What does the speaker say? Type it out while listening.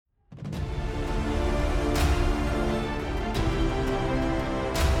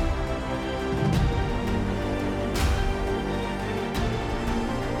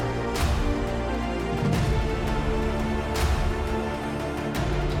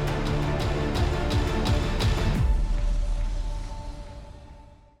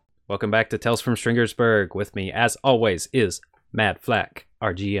Welcome back to Tales from Stringersburg. With me, as always, is Matt Flack,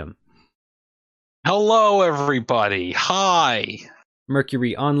 our GM. Hello, everybody. Hi.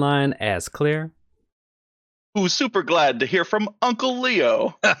 Mercury Online as Claire. Who's super glad to hear from Uncle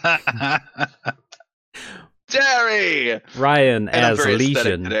Leo. Jerry! Ryan And I'm as very aesthetic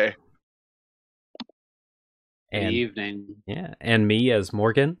Legion. today. And, Good evening. Yeah, and me as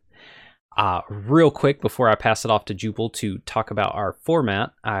Morgan. Real quick, before I pass it off to Jubal to talk about our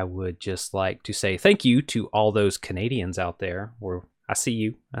format, I would just like to say thank you to all those Canadians out there. I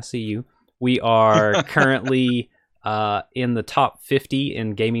see you. We are currently in the top 50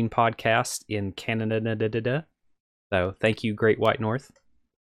 in gaming podcast in Canada. So thank you, Great White North.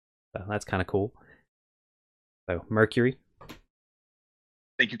 So that's kind of cool. So Mercury.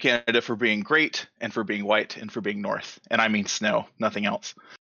 Thank you, Canada, for being great, and for being white, and for being north. And I mean snow, nothing else.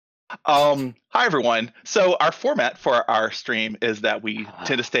 Hi, everyone. So our format for our stream is that we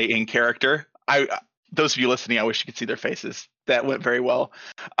tend to stay in character. Those of you listening, I wish you could see their faces. That went very well.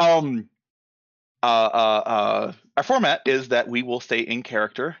 Our format is that we will stay in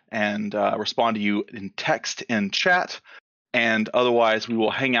character and respond to you in text in chat, and otherwise we will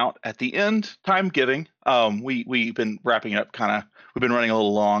hang out at the end, time giving. We've been wrapping it up we've been running a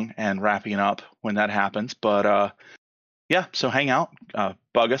little long and wrapping it up when that happens, but yeah, so hang out,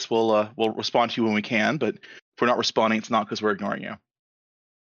 bug us, we'll respond to you when we can, but if we're not responding, it's not because we're ignoring you.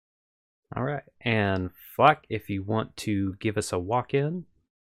 All right, and Flack, if you want to give us a walk-in.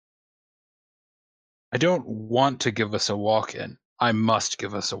 I don't want to give us a walk-in. I must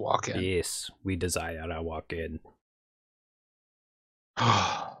give us a walk-in. Yes, we desire a walk-in.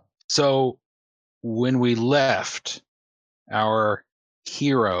 So, when we left, our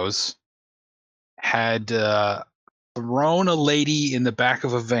heroes had thrown a lady in the back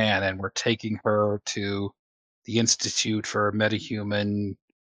of a van and were taking her to the Institute for Metahuman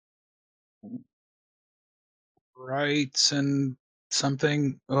Rights and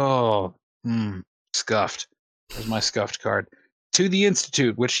something. Scuffed. There's my scuffed card. To the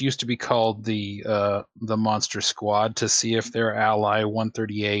Institute, which used to be called the Monster Squad, to see if their ally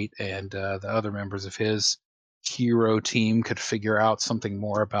 138 and the other members of his hero team could figure out something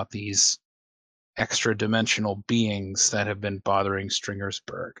more about these extra-dimensional beings that have been bothering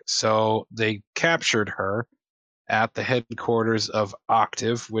Stringersburg. So they captured her at the headquarters of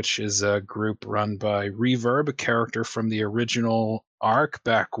Octave, which is a group run by Reverb, a character from the original arc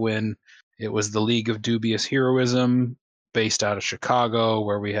back when it was the League of Dubious Heroism, based out of Chicago,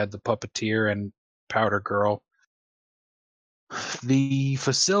 where we had the Puppeteer and Powder Girl. The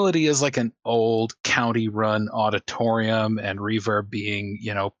facility is like an old county-run auditorium, and Reverb being,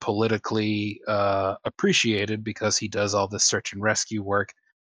 politically appreciated because he does all this search and rescue work.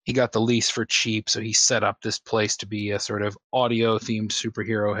 He got the lease for cheap, so he set up this place to be a sort of audio-themed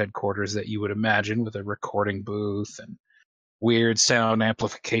superhero headquarters that you would imagine, with a recording booth and weird sound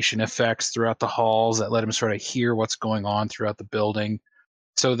amplification effects throughout the halls that let him sort of hear what's going on throughout the building.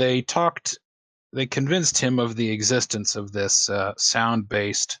 So they convinced him of the existence of this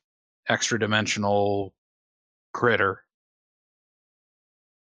sound-based extra-dimensional critter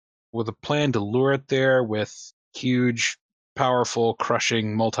with a plan to lure it there with huge, powerful,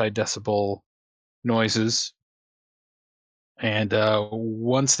 crushing, multi-decibel noises. And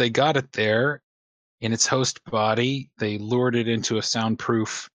once they got it there, in its host body, they lured it into a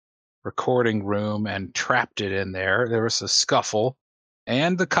soundproof recording room and trapped it in there. There was a scuffle,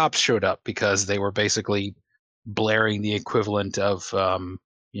 and the cops showed up because they were basically blaring the equivalent of,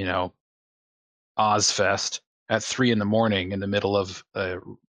 Ozfest at 3 a.m. in the middle of a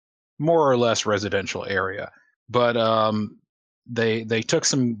more or less residential area. But they took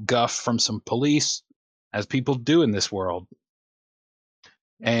some guff from some police, as people do in this world,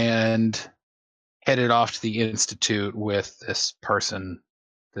 and headed off to the Institute with this person,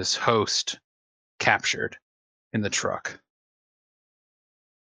 this host, captured in the truck.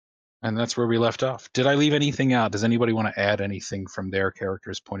 And that's where we left off. Did I leave anything out? Does anybody want to add anything from their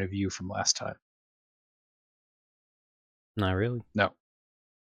character's point of view from last time? Not really. No.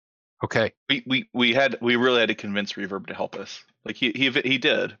 Okay. We really had to convince Reverb to help us. Like he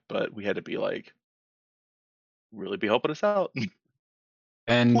did, but we had to be like, really be helping us out.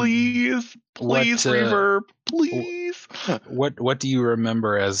 And please, Reverb, please. What do you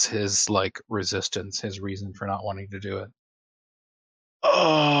remember as his resistance, his reason for not wanting to do it? The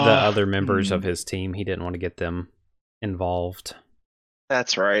other members of his team, he didn't want to get them involved.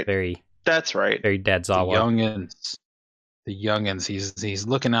 That's right. That's right. Very Dadzawa. The youngins. He's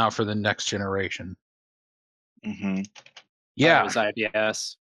looking out for the next generation. Mm-hmm. Yeah. That was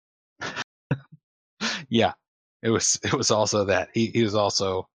IBS. Yeah. It was also that. He was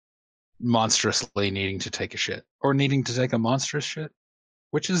also monstrously needing to take a shit or needing to take a monstrous shit.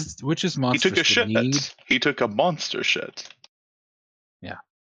 Which is He monstrous? took a the shit. need? He took a monster shit.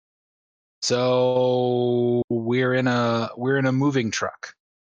 So we're in a moving truck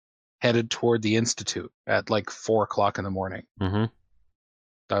headed toward the Institute at like 4:00 in the morning. Mm-hmm.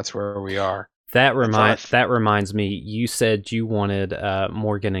 That's where we are. That reminds me. You said you wanted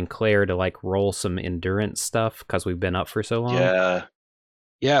Morgan and Claire to like roll some endurance stuff because we've been up for so long.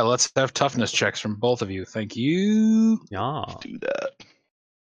 Yeah. Let's have toughness checks from both of you. Thank you. Yeah. Do that.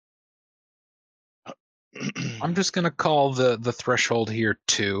 I'm just gonna call the threshold here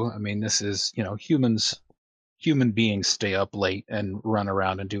 2. I mean, this is human beings stay up late and run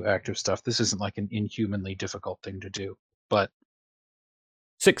around and do active stuff. This isn't like an inhumanly difficult thing to do. But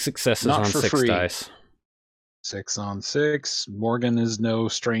 6 successes not on for 6 free. dice. 6 on 6. Morgan is no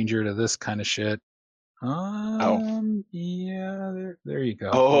stranger to this kind of shit. Yeah, there you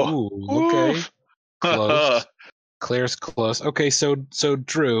go. Oh, ooh, okay. Close. Claire's close. Okay, so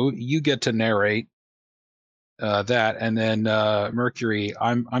Drew, you get to narrate that, and then Mercury,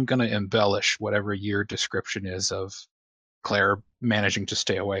 I'm gonna embellish whatever your description is of Claire managing to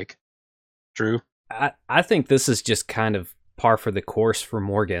stay awake. Drew? I think this is just kind of par for the course for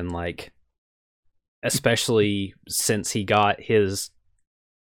Morgan, like, especially since he got his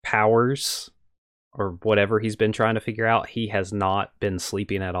powers or whatever he's been trying to figure out. He has not been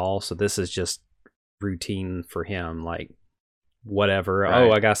sleeping at all, so this is just routine for him, like, whatever. Right.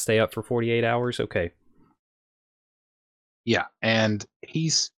 Oh, I gotta stay up for 48 hours? Okay. Yeah, and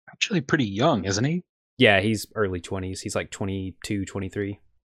he's actually pretty young, isn't he? Yeah, he's early 20s. He's like 22, 23.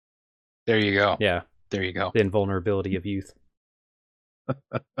 There you go. Yeah. There you go. The invulnerability of youth.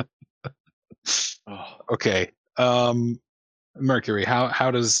 Okay. Mercury,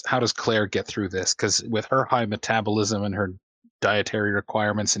 how does Claire get through this? Because with her high metabolism and her dietary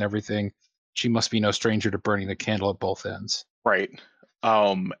requirements and everything, she must be no stranger to burning the candle at both ends. Right.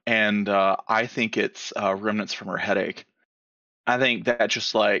 And I think it's remnants from her headache. I think that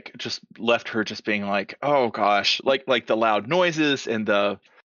just left her just being like, oh gosh, like the loud noises and the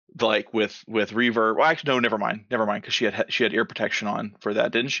like with reverb. Well, actually, no, never mind, because she had ear protection on for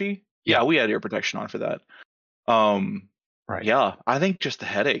that, didn't she? Yeah, we had ear protection on for that. Right. Yeah, I think just the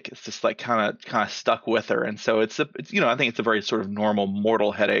headache is just like kind of stuck with her, and so it's I think it's a very sort of normal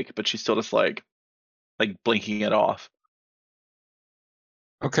mortal headache, but she's still just like blinking it off.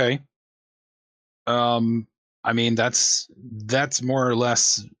 Okay. I mean, that's more or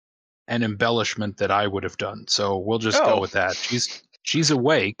less an embellishment that I would have done. So we'll just go with that. She's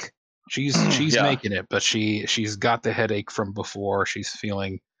awake. She's Yeah. making it, but she's got the headache from before. She's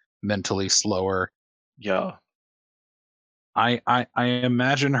feeling mentally slower. Yeah. I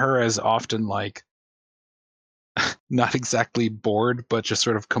imagine her as often like not exactly bored, but just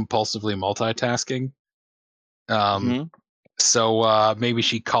sort of compulsively multitasking. So maybe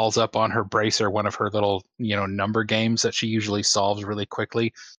she calls up on her bracer one of her little, number games that she usually solves really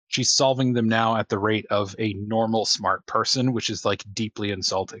quickly. She's solving them now at the rate of a normal smart person, which is like deeply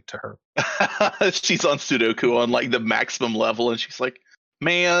insulting to her. She's on Sudoku on like the maximum level, and she's like,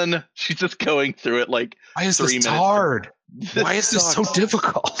 man, she's just going through it like, why is 3 this minutes. hard? Why is this so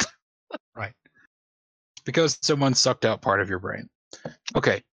difficult? Right. Because someone sucked out part of your brain.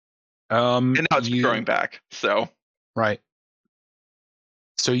 Okay. And now it's growing back. So. Right.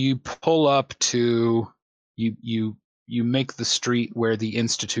 So you pull up to you make the street where the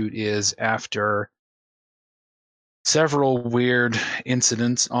Institute is after several weird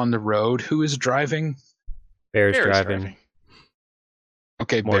incidents on the road. Who is driving? Bear's driving.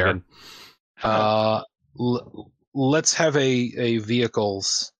 Okay, Morgan. Bear. Let's have a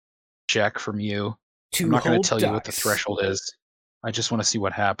vehicles check from you. I'm not going to tell you what the threshold is. I just want to see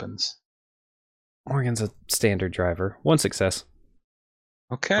what happens. Morgan's a standard driver. 1 success.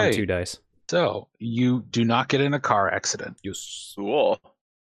 Okay. On 2 dice. So you do not get in a car accident. Yes. Cool.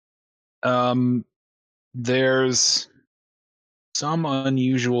 There's some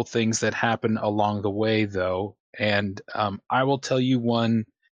unusual things that happen along the way, though, and I will tell you one,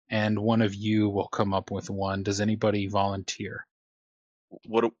 and one of you will come up with one. Does anybody volunteer?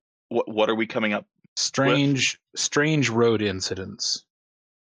 What are we coming up? Strange road incidents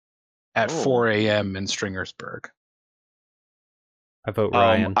at 4 a.m. in Stringersburg. I vote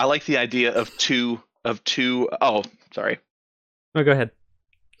Ryan. I like the idea of two. Oh, sorry. No, go ahead.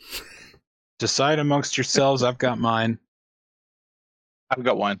 Decide amongst yourselves. I've got mine. I've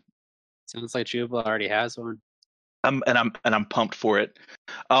got one. Sounds like Jubal already has one. And I'm pumped for it.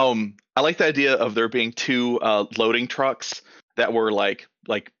 I like the idea of there being 2 loading trucks that were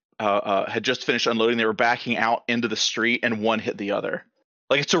had just finished unloading. They were backing out into the street, and one hit the other.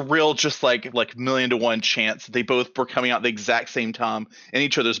 Like it's a real just like million to one chance they both were coming out the exact same time in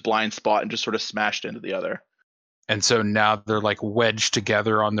each other's blind spot and just sort of smashed into the other. And so now they're like wedged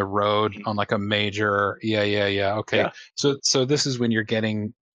together on the road on like a major. Yeah. Okay. Yeah. So this is when you're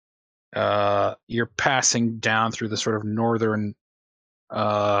getting, you're passing down through the sort of northern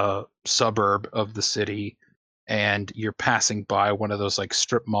suburb of the city, and you're passing by one of those like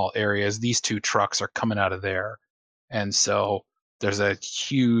strip mall areas. These two trucks are coming out of there, and so there's a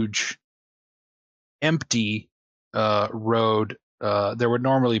huge empty road. There would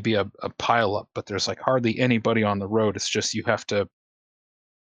normally be a pile up, but there's like hardly anybody on the road. It's just you have to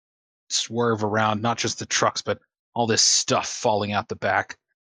swerve around, not just the trucks, but all this stuff falling out the back.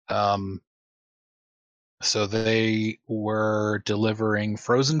 So they were delivering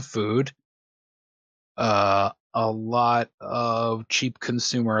frozen food, a lot of cheap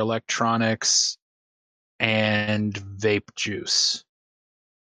consumer electronics, and vape juice.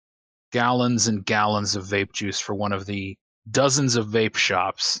 Gallons and gallons of vape juice for one of the dozens of vape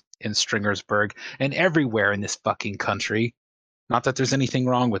shops in Stringersburg and everywhere in this fucking country. Not that there's anything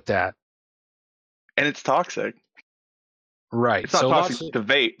wrong with that. And it's toxic. Right. It's not toxic to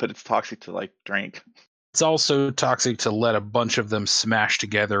vape, but it's toxic to like drink. It's also toxic to let a bunch of them smash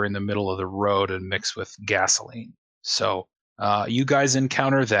together in the middle of the road and mix with gasoline. So you guys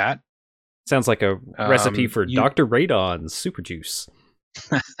encounter that. Sounds like a recipe for Dr. Radon's super juice.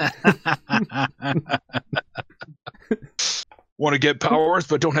 Want to get powers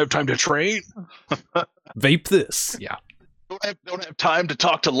but don't have time to train? Vape this. Yeah. Don't have time to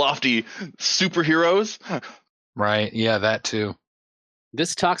talk to lofty superheroes. Right. Yeah, that too.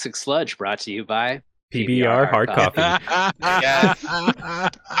 This toxic sludge brought to you by PBR hard coffee. Yes.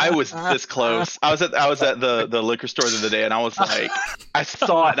 I was this close. I was at the liquor store the other day, and I was like, I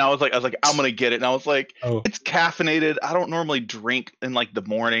saw it, and I was like, I'm gonna get it, and I was like, It's caffeinated. I don't normally drink in like the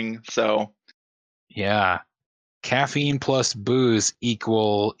morning, so yeah, caffeine plus booze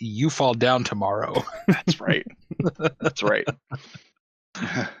equal you fall down tomorrow. That's right. That's right.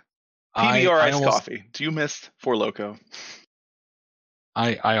 PBR iced coffee. Do you miss Four Loko?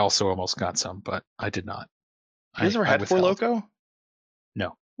 I also almost got some, but I did not. You guys ever had Four Loko?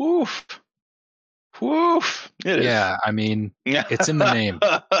 No. Woof. Woof. It is. Yeah, I mean, it's in the name.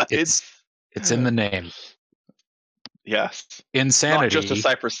 It's in the name. Yes. Insanity. Not just a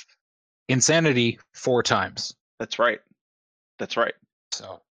Cypress. Insanity 4 times. That's right. That's right.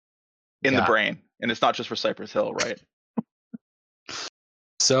 So. In the brain. And it's not just for Cypress Hill, right?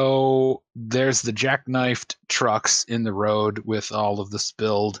 So there's the jackknifed trucks in the road with all of the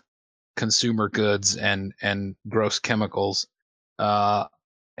spilled consumer goods and gross chemicals,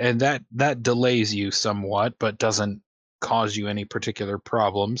 and that delays you somewhat, but doesn't cause you any particular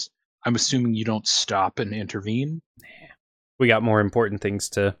problems. I'm assuming you don't stop and intervene. We got more important things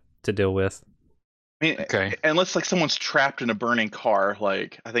to deal with. I mean, okay. Unless like someone's trapped in a burning car,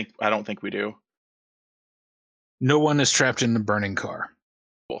 like I don't think we do. No one is trapped in a burning car.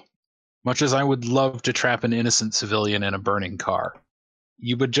 Much as I would love to trap an innocent civilian in a burning car,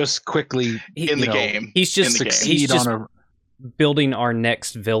 you would just quickly game. He's just succeed on building our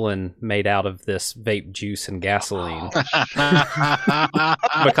next villain made out of this vape juice and gasoline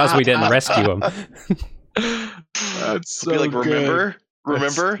because we didn't rescue him. That's so be like, good.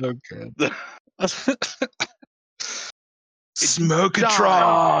 Remember? That's so good.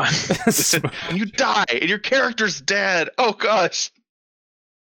 Smokatron. And you die, and your character's dead. Oh gosh.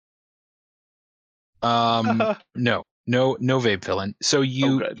 No vape villain. So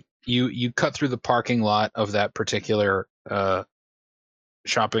you cut through the parking lot of that particular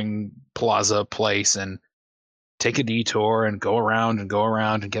shopping plaza place and take a detour and go around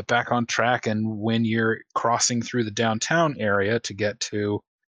and get back on track. And when you're crossing through the downtown area to get to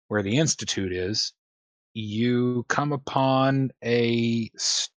where the Institute is, you come upon a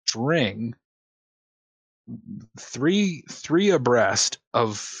string, three abreast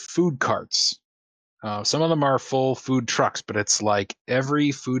of food carts. Some of them are full food trucks, but it's like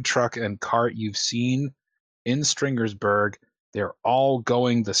every food truck and cart you've seen in Stringersburg, they're all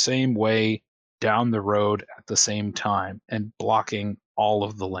going the same way down the road at the same time and blocking all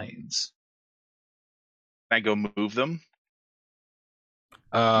of the lanes. Can I go move them?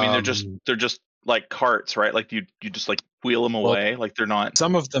 I mean, they're just like carts, right? Like you just like wheel them away. Like they're not.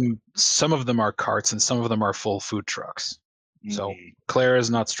 Some of them are carts and some of them are full food trucks. So Claire is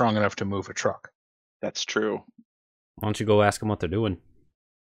not strong enough to move a truck. That's true. Why don't you go ask them what they're doing?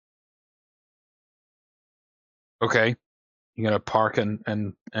 Okay. You gonna park and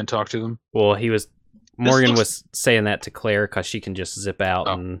talk to them? Well, Morgan was saying that to Claire because she can just zip out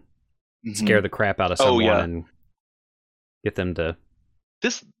and scare the crap out of someone and get them to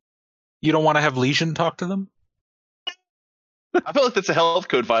This You don't want to have Legion talk to them? I feel like that's a health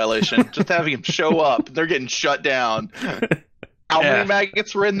code violation. Just having him show up, they're getting shut down. How many F.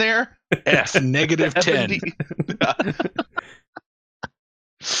 maggots were in there? F negative 10.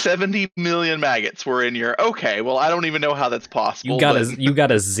 70 million maggots were in your. Okay, well, I don't even know how that's possible. You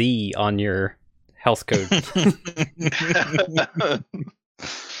got a Z on your health code.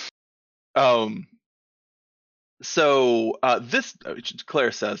 So this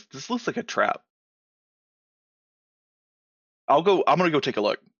Claire says this looks like a trap. I'm gonna go take a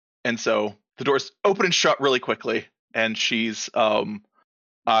look. And so the doors open and shut really quickly, and she's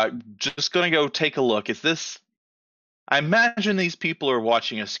just gonna go take a look. Is this? I imagine these people are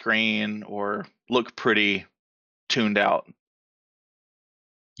watching a screen or look pretty tuned out.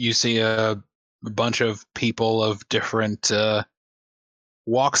 You see a bunch of people of different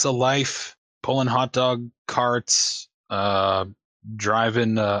walks of life pulling hot dog carts,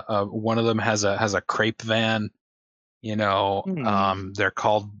 driving. One of them has a crepe van. They're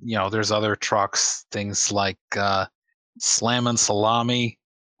called. There's other trucks, things like Slam and Salami.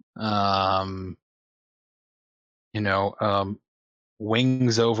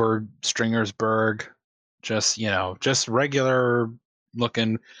 Wings over Stringersburg. Just regular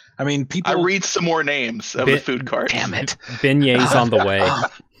looking. I mean, people. I read some more names of the food cart. Damn it! Beignets on the way.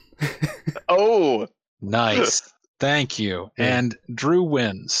 Oh, nice. Thank you. And Drew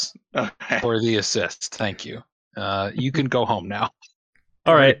wins for the assist. Thank you. You can go home now.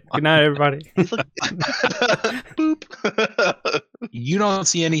 All right. Good night, everybody. Boop. You don't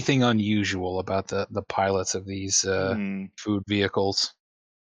see anything unusual about the pilots of these food vehicles.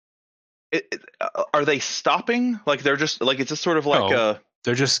 Are they stopping? Like they're just like it's just sort of like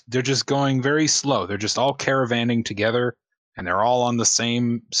they're just going very slow. They're just all caravanning together, and they're all on the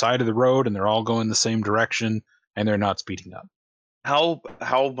same side of the road, and they're all going the same direction, and they're not speeding up. How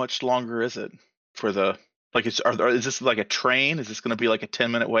much longer is it for the like? Is this like a train? Is this going to be like a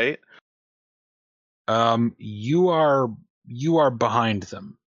 10-minute wait? You are behind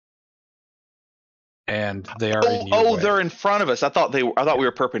them, and they are. They're in front of us. I thought we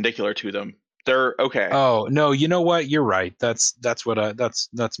were perpendicular to them. They're okay. Oh no, you know what? You're right. That's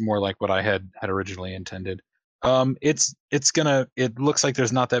more like what I had originally intended. It looks like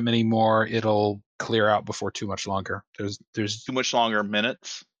there's not that many more. It'll clear out before too much longer. There's too much longer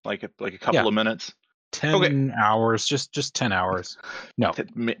minutes, like a couple of minutes. 10 hours, just 10 hours. No,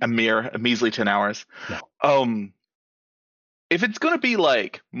 a measly 10 hours. No. If it's gonna be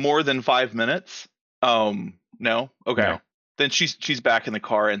like more than 5 minutes, no. Okay. No. Then she's back in the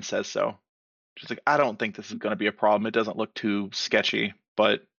car and says so. She's like, I don't think this is gonna be a problem. It doesn't look too sketchy,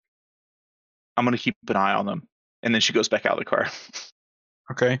 but I'm gonna keep an eye on them. And then she goes back out of the car.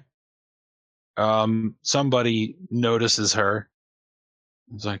 Okay. Somebody notices her.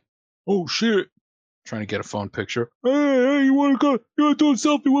 It's like, oh shit. Trying to get a phone picture. Hey, you wanna do a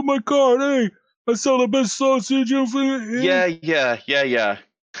selfie with my car? Hey, I sell the best sausage. Yeah.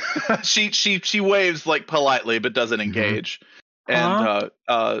 she waves like politely but doesn't engage. And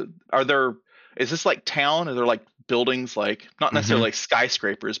is this like town? Are there like buildings, like not necessarily like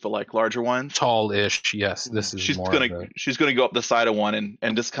skyscrapers, but like larger ones? Tall-ish, yes. This is she's gonna go up the side of one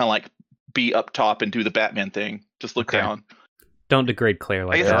and just kind of like be up top and do the Batman thing. Just look down. Don't degrade Claire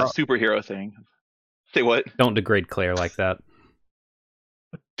like that. It's a superhero thing. Say what? Don't degrade Claire like that.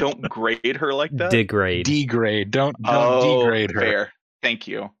 Don't grade her like that? Degrade. Don't degrade her. Fair. Thank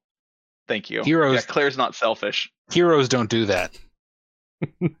you. Heroes. Yeah, Claire's not selfish. Heroes don't do that.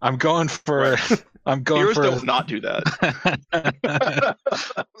 I'm going for. Heroes don't not do that.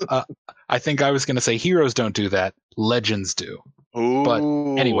 I think I was going to say heroes don't do that. Legends do. Ooh, but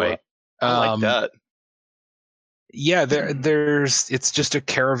anyway, I like that. Yeah, it's just a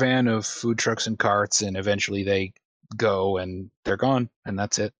caravan of food trucks and carts, and eventually they go and they're gone, and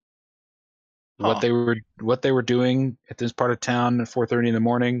that's it. What they were doing at this part of town at 4:30 in the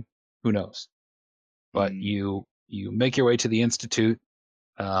morning, who knows? But you make your way to the Institute.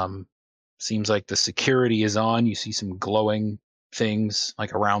 Seems like the security is on. You see some glowing things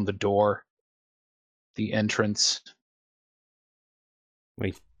like around the door, the entrance.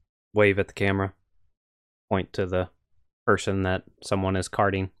 We wave at the camera, point to the person that someone is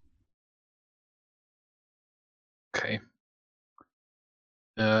carting. Okay.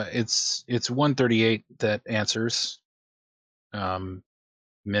 It's 138 that answers.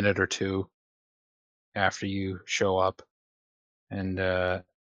 Minute or two after you show up, and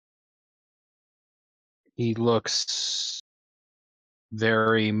he looks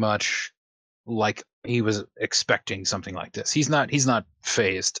very much like he was expecting something like this. He's not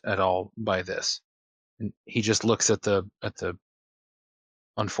fazed at all by this. And he just looks at the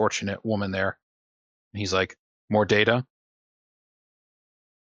unfortunate woman there. And he's like, more data?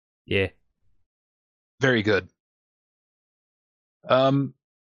 Yeah. Very good.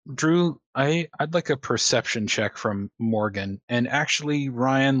 Drew, I'd like a perception check from Morgan. And actually,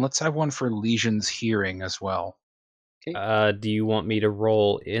 Ryan, let's have one for Legion's hearing as well. Do you want me to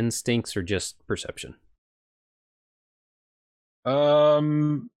roll instincts or just perception?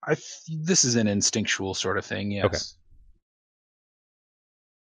 This is an instinctual sort of thing, yes. Okay.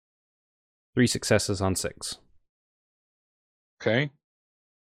 3 successes on 6. Okay.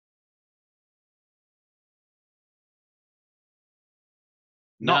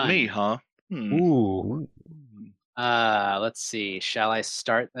 Not None. me, huh? Ooh. Let's see. Shall I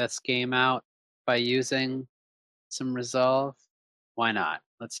start this game out by using some resolve? Why not?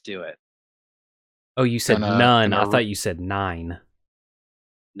 Let's do it. Oh, you said Gonna- none. gonna I thought you said 9.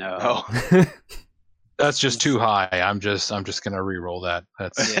 No. Oh. That's just too high. I'm just gonna re-roll that.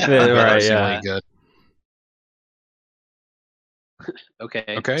 That's Yeah. Right, embarrassingly yeah. good.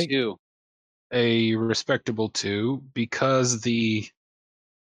 Okay. Okay. 2. A respectable 2 because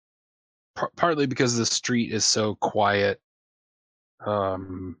partly because the street is so quiet.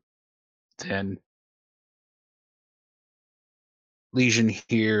 Then Legion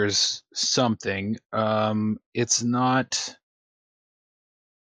hears something. It's not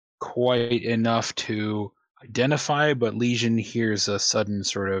quite enough to identify, but Legion hears a sudden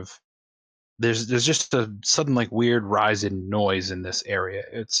sort of there's just a sudden like weird rise in noise in this area.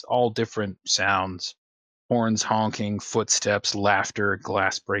 It's all different sounds. Horns honking, footsteps, laughter,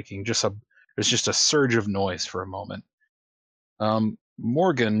 glass breaking, there's just a surge of noise for a moment.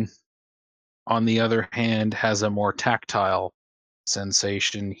 Morgan, on the other hand, has a more tactile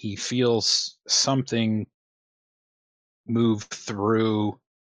sensation. He feels something move through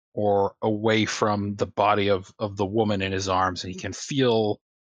or away from the body of the woman in his arms, and he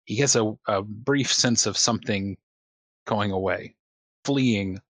gets a brief sense of something going away,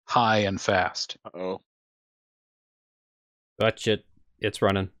 fleeing high and fast. Uh-oh. Gotcha. It's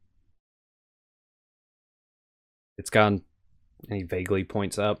running. It's gone. And he vaguely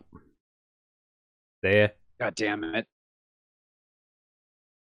points up. There. God damn it.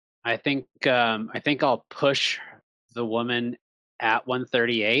 I think I'll push the woman at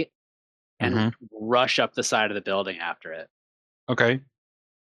 138 and rush up the side of the building after it. Okay.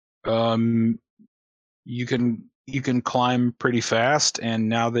 You can climb pretty fast, and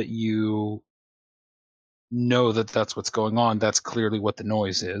now that you know that that's what's going on, that's clearly what the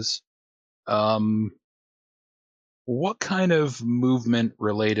noise is. What kind of movement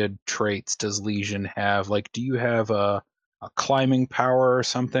related traits does Legion have? Like, do you have a climbing power or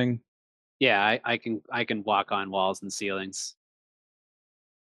something? Yeah, I can walk on walls and ceilings.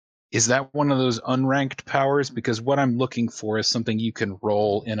 Is that one of those unranked powers? Because what I'm looking for is something you can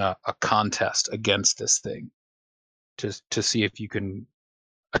roll in a contest against this thing to see if you can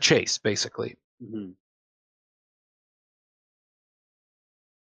a chase, basically. Mm-hmm.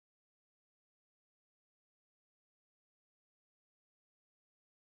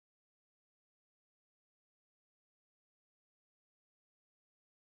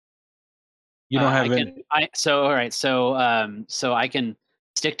 You don't have any. All right. So I can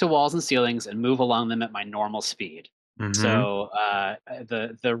stick to walls and ceilings and move along them at my normal speed. Mhm. So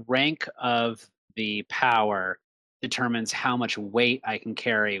the rank of the power determines how much weight I can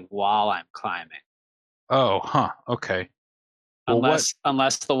carry while I'm climbing. Oh, huh. Okay. Well,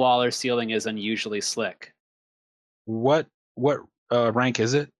 Unless the wall or ceiling is unusually slick. what rank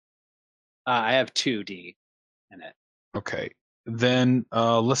is it? I have 2D in it. Okay. Then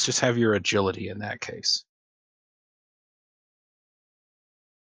let's just have your agility in that case.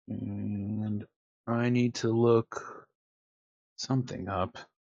 And I need to look something up.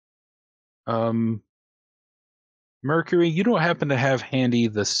 Mercury, you don't happen to have handy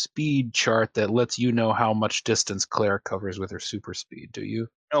the speed chart that lets you know how much distance Claire covers with her super speed, do you?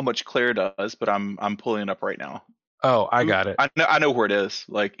 I know how much Claire does, but I'm pulling it up right now. Oh, I got it. I know where it is.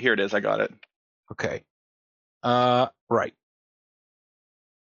 Like, here it is. I got it. Okay. Right.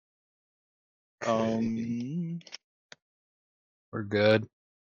 We're good.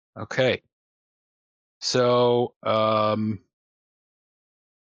 Okay. So,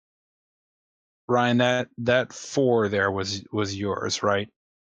 Ryan, that 4 there was yours, right?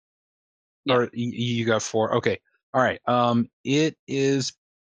 Yeah. Or you got 4. Okay. All right. It is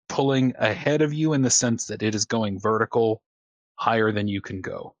pulling ahead of you in the sense that it is going vertical higher than you can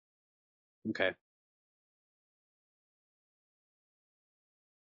go. Okay.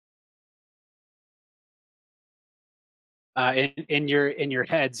 In your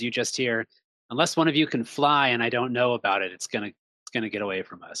heads, you just hear, unless one of you can fly and I don't know about it, it's gonna gonna get away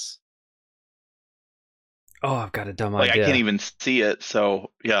from us. Oh, I've got a dumb Like idea. I can't even see it.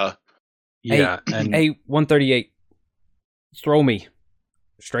 So yeah. Yeah, and Hey, 138. Throw me.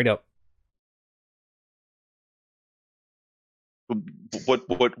 Straight up.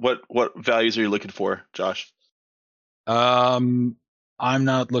 What values are you looking for, Josh? I'm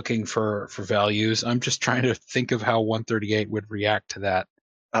not looking for values. I'm just trying to think of how 138 would react to that.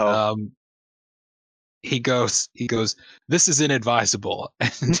 Oh, He goes, this is inadvisable,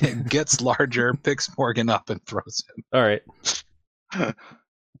 and it gets larger, picks Morgan up and throws him. All right.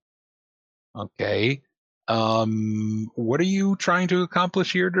 Okay. What are you trying to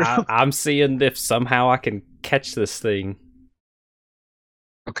accomplish here, Drew? I'm seeing if somehow I can catch this thing.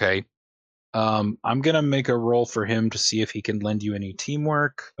 Okay. I'm gonna make a roll for him to see if he can lend you any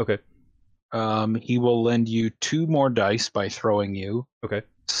teamwork. Okay. He will lend you 2 more dice by throwing you. Okay.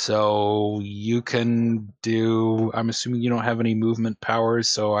 So you can do. I'm assuming you don't have any movement powers,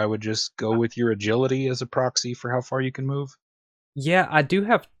 so I would just go with your agility as a proxy for how far you can move. Yeah, I do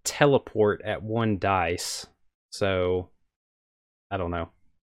have teleport at 1 dice. So I don't know.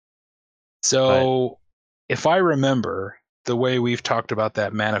 So if I remember, the way we've talked about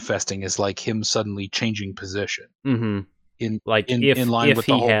that manifesting is like him suddenly changing position. Mm-hmm. In if line with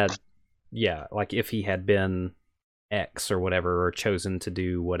the he whole. had, yeah, like if he had been X or whatever, or chosen to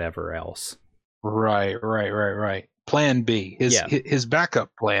do whatever else. Right. Plan B. His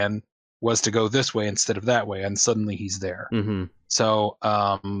backup plan was to go this way instead of that way, and suddenly he's there. Mm-hmm. So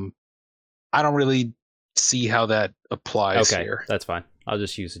I don't really see how that applies here. That's fine. I'll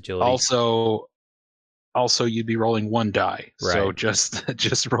just use agility. Also, you'd be rolling 1 die, so Right.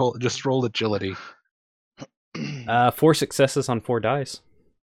 just roll agility. 4 successes on 4 dice.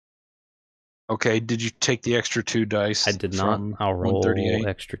 Okay, did you take the extra 2 dice? I did not. I'll roll 138?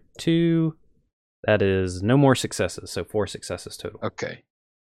 extra 2. That is no more successes, so 4 successes total. Okay.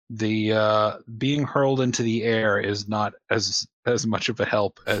 The being hurled into the air is not as much of a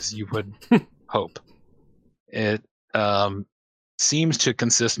help as you would hope. It seems to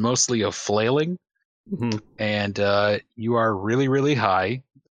consist mostly of flailing, Mm-hmm. and you are really, really high.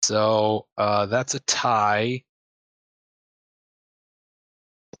 So that's a tie.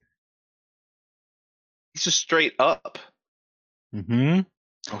 he's just straight up. Mm-hmm.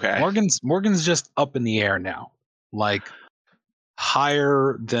 Okay. Morgan's just up in the air now, like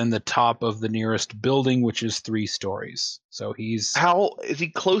higher than the top of the nearest building, which is 3 stories. So he's How is he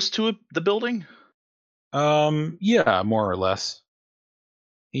close to the building? yeah, more or less.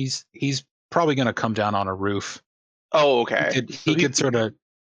 He's probably going to come down on a roof. Oh, okay. He could sort of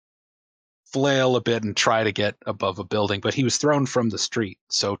flail a bit and try to get above a building, but he was thrown from the street,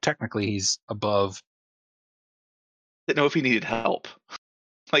 so technically he's above. Didn't know if he needed help.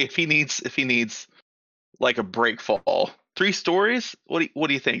 Like if he needs like a break fall. 3 stories? What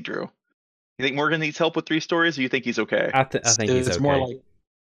do you think, Drew? You think Morgan needs help with 3 stories, or you think he's okay? I think he's It's okay. more like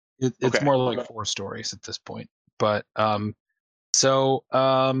it's Okay. more like 4 stories at this point. But so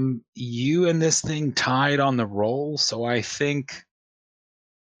you and this thing tied on the roll, so I think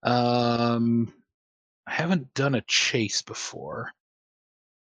I haven't done a chase before.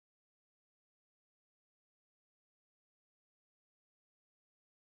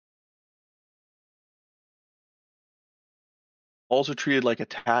 Balls are treated like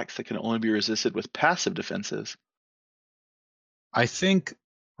attacks that can only be resisted with passive defenses. I think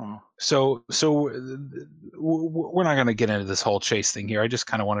Oh. so. We're not going to get into this whole chase thing here. I just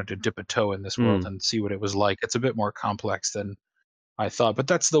kind of wanted to dip a toe in this world and see what it was like. It's a bit more complex than I thought, but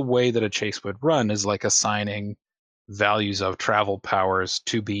that's the way that a chase would run, is like assigning values of travel powers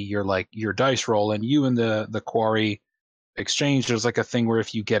to be your dice roll, and you and the quarry exchange. There's like a thing where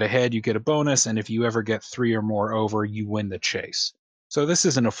if you get ahead, you get a bonus, and if you ever get 3 or more over, you win the chase. So this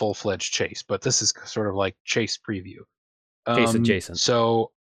isn't a full-fledged chase, but this is sort of like chase preview. Chase adjacent.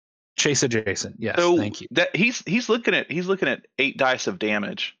 So chase adjacent. Yes, So thank you. that he's looking at 8 dice of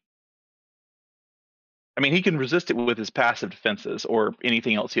damage. I mean, he can resist it with his passive defenses or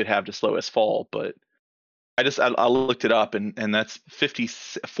anything else he'd have to slow his fall, but I looked it up, and that's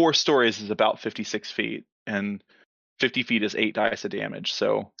 4 stories is about 56 feet, and 50 feet is 8 dice of damage.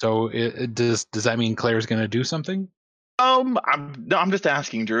 So does that mean Claire's going to do something? I'm just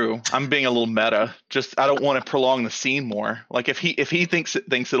asking Drew. I'm being a little meta. Just I don't want to prolong the scene more. Like if he thinks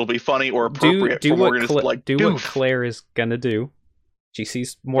it'll be funny or appropriate for Morgan to like do what Claire is gonna do. She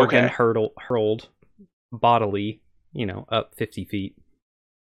sees Morgan hurled bodily, up 50 feet.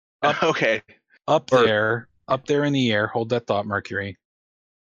 Okay. Up there in the air. Hold that thought, Mercury.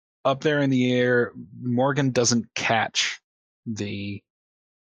 Up there in the air, Morgan doesn't catch the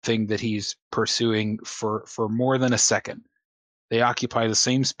thing that he's pursuing for more than a second. They occupy the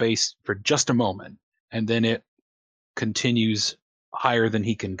same space for just a moment, and then it continues higher than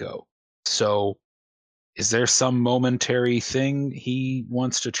he can go. So, is there some momentary thing he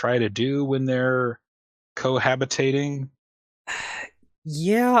wants to try to do when they're cohabitating?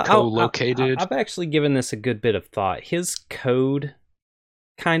 Yeah, Co-located? I've actually given this a good bit of thought. His code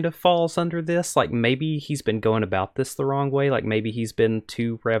kind of falls under this. Like, maybe he's been going about this the wrong way. Like, maybe he's been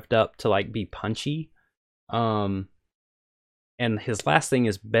too revved up to, like, be punchy. And his last thing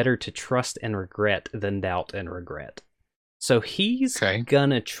is better to trust and regret than doubt and regret. So he's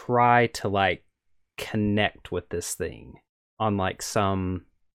gonna try to, like, connect with this thing on, like, some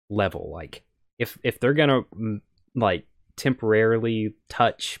level. Like, if they're gonna, like, temporarily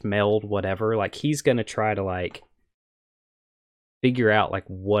touch, meld, whatever, like, he's gonna try to, like, figure out, like,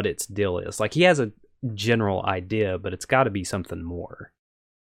 what its deal is. Like, he has a general idea, but it's got to be something more.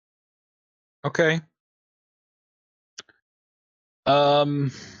 Okay.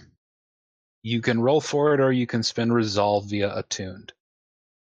 You can roll for it, or you can spend resolve via attuned.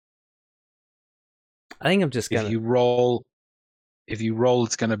 I think I'm just gonna. If you roll,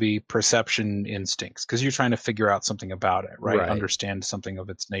 it's going to be perception instincts, because you're trying to figure out something about it, right? Understand something of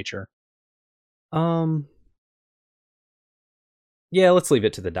its nature. Yeah, let's leave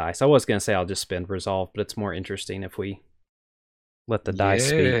it to the dice. I was going to say I'll just spend resolve, but it's more interesting if we let the dice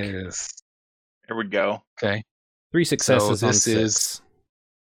speak. There we go. Okay. 3 successes on 6.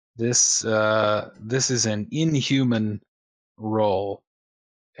 This is an inhuman roll,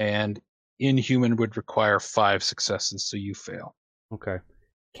 and inhuman would require 5 successes, so you fail. Okay.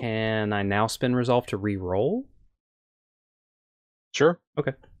 Can I now spend resolve to re-roll? Sure.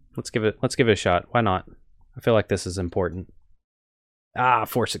 Okay. Let's give it a shot. Why not? I feel like this is important.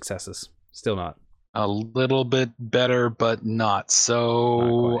 4 successes. Still not. A little bit better, but not.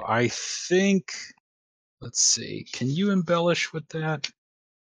 So Not I think, let's see. Can you embellish with that?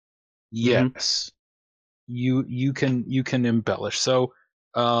 Yes. You can embellish. So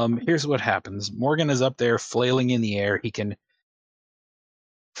here's what happens. Morgan is up there flailing in the air. He can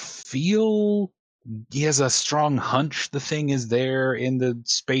feel, he has a strong hunch the thing is there in the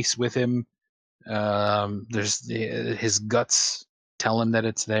space with him. There's his guts tell him that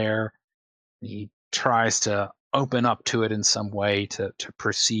it's there. He tries to open up to it in some way to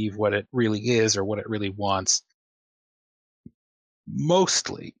perceive what it really is or what it really wants.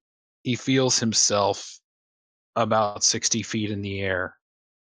 Mostly, he feels himself about 60 feet in the air,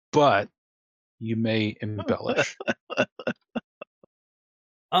 but you may embellish.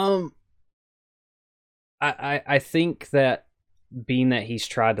 I think that being that he's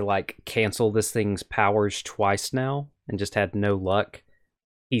tried to, like, cancel this thing's powers twice now and just had no luck,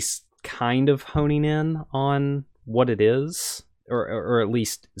 he's kind of honing in on what it is, or at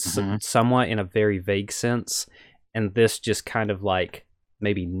least somewhat in a very vague sense, and this just kind of, like,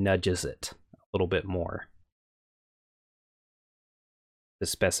 maybe nudges it a little bit more. The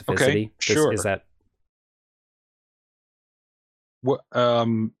specificity. Okay, sure. Is that what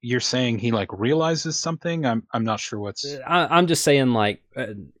you're saying? He, like, realizes something? I'm not sure what's. I'm just saying, like,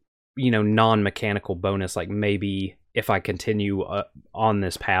 non-mechanical bonus. Like, maybe if I continue on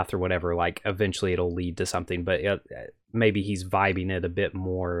this path or whatever, like, eventually it'll lead to something. But maybe he's vibing it a bit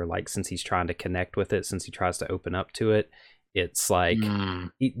more. Like, since he's trying to connect with it, since he tries to open up to it, it's like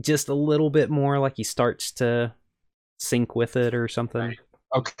just a little bit more. Like, he starts to sync with it or something. Right.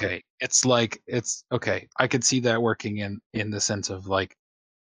 Okay, it's okay. I could see that working in the sense of, like,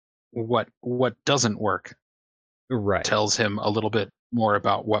 what doesn't work, right? Tells him a little bit more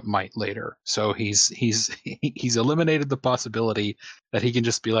about what might later. So he's eliminated the possibility that he can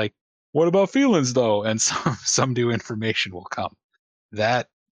just be like, "What about feelings, though?" And some new information will come. That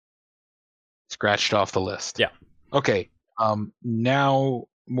scratched off the list. Yeah. Okay. Now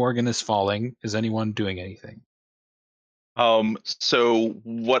Morgan is falling. Is anyone doing anything? So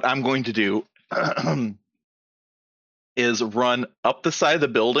what I'm going to do is run up the side of the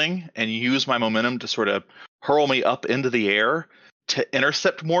building and use my momentum to sort of hurl me up into the air to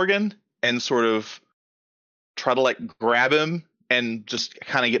intercept Morgan and sort of try to, like, grab him and just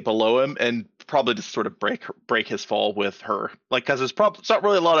kind of get below him and probably just sort of break his fall with her. Like, because it's not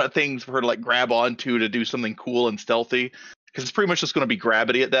really a lot of things for her to, like, grab onto to do something cool and stealthy, because it's pretty much just going to be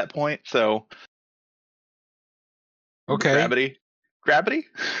gravity at that point. So. Okay. Gravity.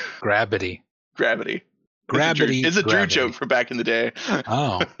 It's a Drew joke from back in the day.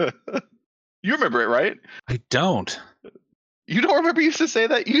 Oh. You remember it, right? I don't. You don't remember you used to say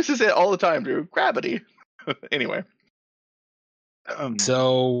that? You used to say it all the time, Drew. Gravity. Anyway.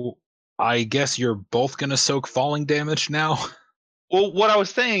 So I guess you're both going to soak falling damage now? Well, what I was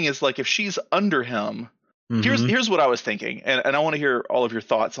saying is, like, if she's under him, Mhm. Here's what I was thinking, and I want to hear all of your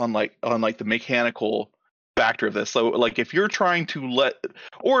thoughts on the mechanical factor of this. So like if you're trying to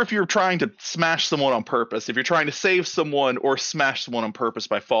if you're trying to smash someone on purpose, if you're trying to save someone or smash someone on purpose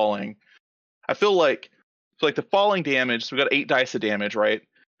by falling, I feel like the falling damage. So we got 8 dice of damage, right?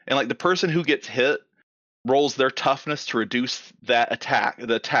 And like the person who gets hit rolls their toughness to reduce the attack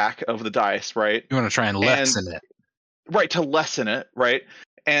of the dice, right? You want to try and lessen it. Right, to lessen it, right?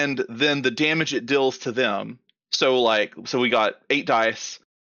 And then the damage it deals to them. So we got 8 dice,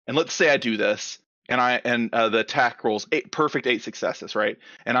 and let's say I do this, and the attack rolls 8 successes, right?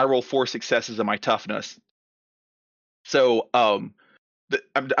 And I roll 4 successes in my toughness. So I'm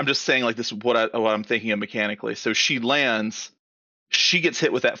just saying, like, this is what I'm thinking of mechanically. So she lands, she gets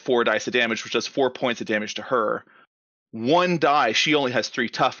hit with that 4 dice of damage, which does 4 points of damage to her. 1 die, she only has 3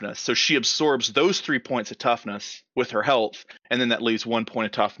 toughness, so she absorbs those 3 points of toughness with her health, and then that leaves 1 point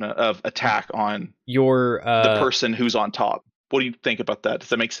of toughness of attack on Your the person who's on top. What do you think about that? Does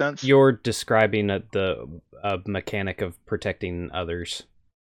that make sense? You're describing the mechanic of protecting others.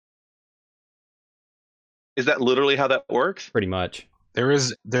 Is that literally how that works? Pretty much. There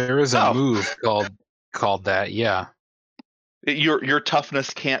is a move called that. Yeah. Your toughness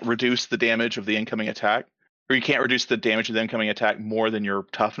can't reduce the damage of the incoming attack, or you can't reduce the damage of the incoming attack more than your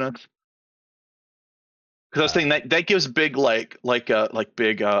toughness. Because I was thinking that gives big big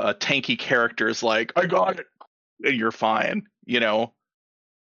tanky characters like, I got it, and you're fine,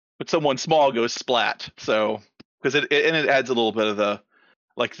 But someone small goes splat. So because it adds a little bit of the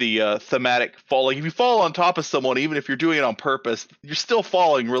thematic falling. If you fall on top of someone, even if you're doing it on purpose, you're still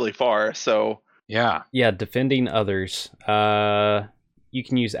falling really far. So yeah, defending others. You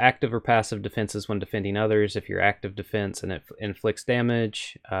can use active or passive defenses when defending others. If your active defense and it inflicts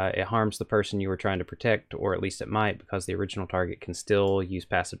damage, it harms the person you were trying to protect, or at least it might, because the original target can still use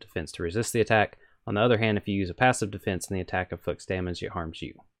passive defense to resist the attack. On the other hand, if you use a passive defense and the attack inflicts damage, it harms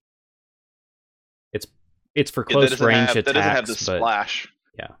you. It's for close range attacks. That doesn't have the splash.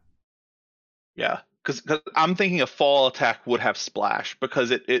 Yeah. Because I'm thinking a fall attack would have splash,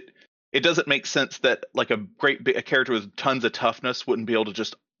 because it doesn't make sense that like a character with tons of toughness wouldn't be able to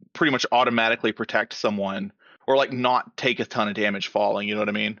just pretty much automatically protect someone, or like not take a ton of damage falling. You know what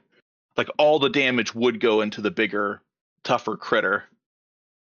I mean? Like all the damage would go into the bigger, tougher critter.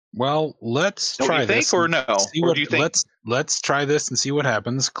 Well, let's try this. Or no? Or do you think? Let's try this and see what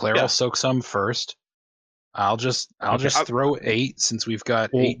happens. Claire will soak some first. I'll just throw 8 since we've got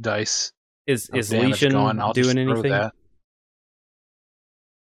 8 dice. Is Legion doing anything?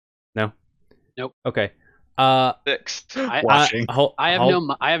 No. Nope. Okay. Fixed. I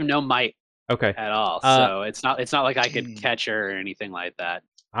have no might. Okay. At all. So it's not like I could catch her or anything like that.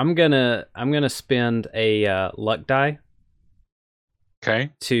 I'm gonna spend a luck die. Okay.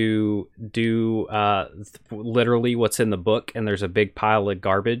 To do literally what's in the book, and there's a big pile of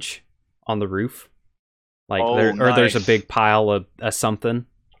garbage on the roof. Or there's a big pile of something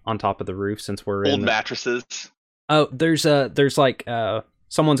on top of the roof, since we're old mattresses. Oh, there's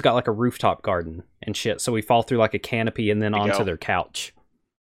someone's got like a rooftop garden and shit, so we fall through like a canopy and then onto their couch.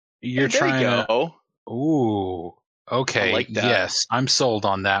 You're trying to. Ooh. Okay. Like that. Yes, I'm sold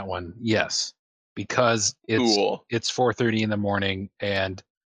on that one. Yes, because it's 4:30 in the morning, and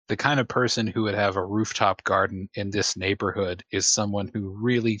the kind of person who would have a rooftop garden in this neighborhood is someone who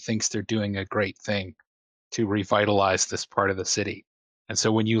really thinks they're doing a great thing to revitalize this part of the city. And so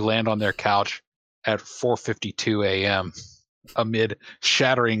when you land on their couch at 4:52 a.m. amid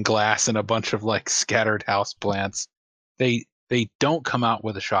shattering glass and a bunch of like scattered house plants, they don't come out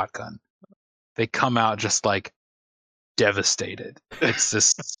with a shotgun. They come out just like devastated. It's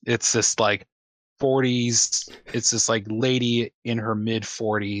this like 40s. It's this like lady in her mid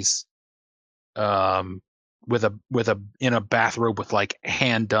 40s, with in a bathrobe with like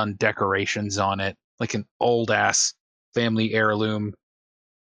hand done decorations on it, like an old ass family heirloom,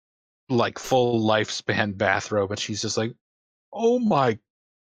 like full lifespan bathrobe, and she's just like, oh my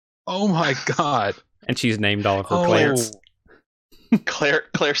god. And she's named all of her plants.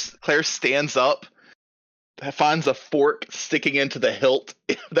 Claire stands up, finds a fork sticking into the hilt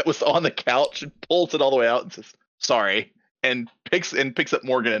that was on the couch, and pulls it all the way out and says, sorry, and picks up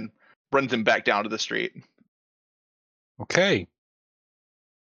Morgan and runs him back down to the street. Okay.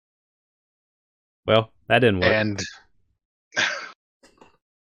 Well, that didn't work. And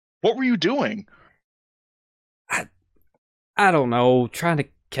what were you doing? I don't know, trying to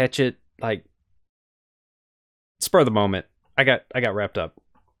catch it, like spur of the moment. I got wrapped up.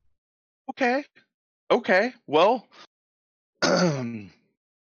 Okay. Well,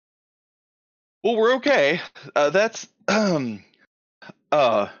 we're okay. That's so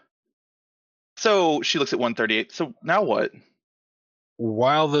So she looks at 138. So now what?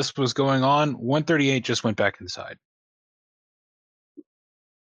 While this was going on, 138 just went back inside.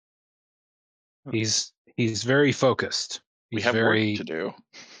 He's very focused. We He's have very work to do.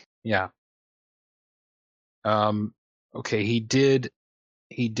 yeah. Okay, he did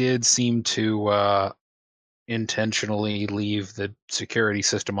seem to intentionally leave the security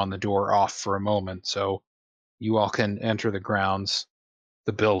system on the door off for a moment, so you all can enter the grounds,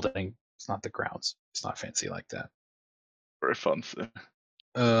 the building. It's not the grounds. It's not fancy like that. Very fun.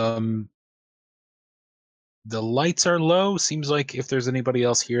 The lights are low. Seems like if there's anybody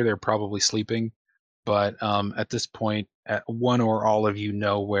else here, they're probably sleeping. But at this point, one or all of you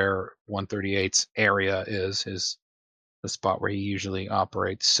know where 138's area is the spot where he usually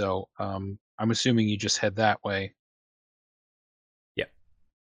operates. So I'm assuming you just head that way. Yeah.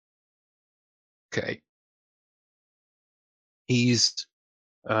 Okay. He's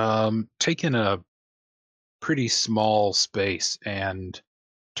taken a pretty small space and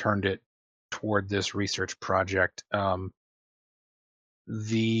turned it toward this research project.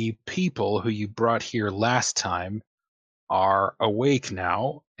 The people who you brought here last time are awake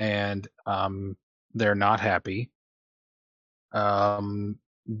now, and they're not happy.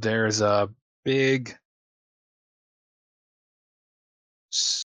 There's a big,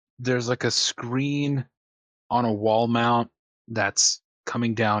 there's like a screen on a wall mount that's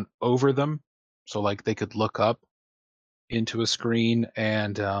coming down over them, so like they could look up into a screen,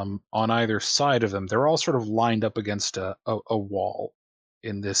 and on either side of them, they're all sort of lined up against a wall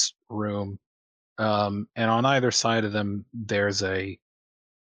in this room. And on either side of them, there's a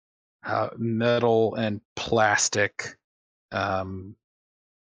metal and plastic, like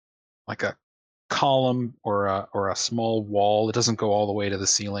a column or a small wall. It doesn't go all the way to the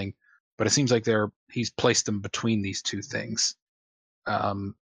ceiling, but it seems like he's placed them between these two things,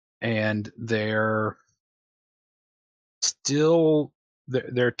 and they're still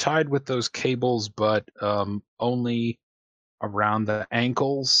they're tied with those cables, but only around the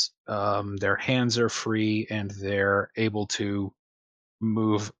ankles. Their hands are free, and they're able to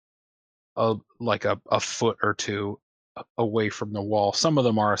move like a foot or two away from the wall. Some of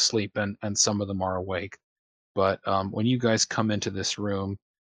them are asleep, and some of them are awake. But when you guys come into this room,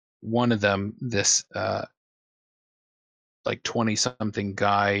 one of them, this like 20-something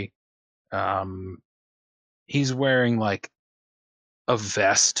guy, he's wearing like a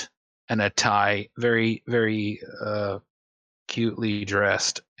vest and a tie, very, very cutely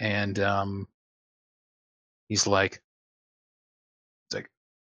dressed, and he's like,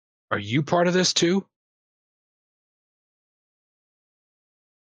 "Are you part of this too?"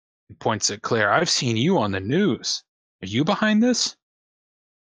 He points at Claire. "I've seen you on the news. Are you behind this?"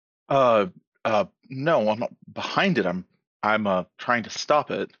 No, I'm not behind it. I'm trying to stop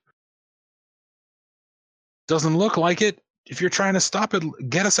it. Doesn't look like it. If you're trying to stop it,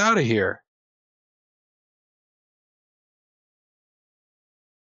 get us out of here.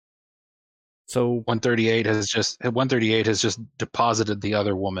 So 138 has just deposited the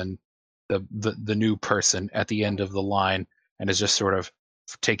other woman, the new person, at the end of the line, and is just sort of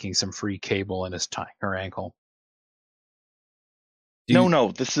taking some free cable and is tying her ankle.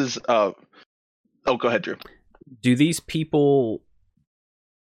 No, this is oh, go ahead, Drew. Do these people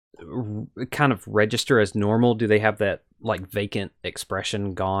kind of register as normal? Do they have that like vacant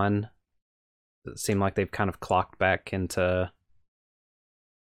expression gone? Does it seem like they've kind of clocked back into, as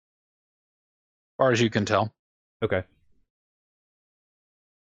far as you can tell. okay.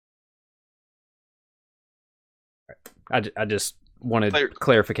 I just wanted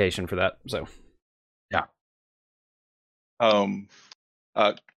clarification for that. So yeah.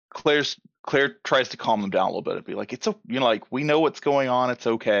 Claire tries to calm them down a little bit and be like, like, we know what's going on, it's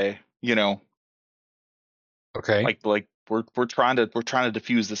okay, Okay. Like we're trying to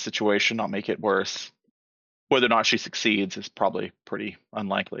diffuse the situation, not make it worse. Whether or not she succeeds is probably pretty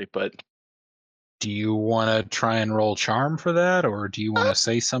unlikely, but do you want to try and roll charm for that, or do you want to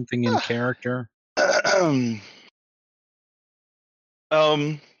say something in character?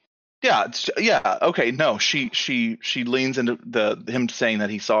 Yeah. Okay. No, she leans into him saying that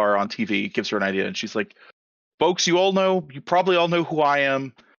he saw her on TV, gives her an idea, and she's like, "Folks, you probably all know who I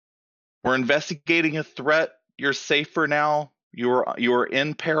am. We're investigating a threat. You're safe for now. You're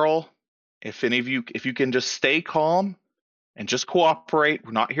in peril. If you can just stay calm and just cooperate,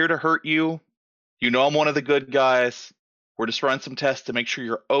 we're not here to hurt you. You know I'm one of the good guys. We're just running some tests to make sure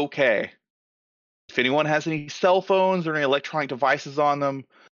you're okay. If anyone has any cell phones or any electronic devices on them,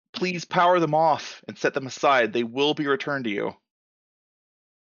 please power them off and set them aside. They will be returned to you."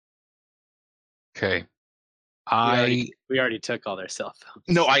 Okay. We already took all their cell phones.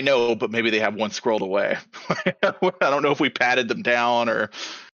 No, I know, but maybe they have one scrolled away. I don't know if we patted them down or,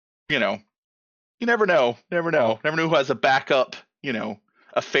 you never know. Never know who has a backup,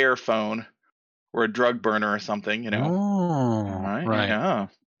 a fair phone or a drug burner or something, Oh, right. Yeah.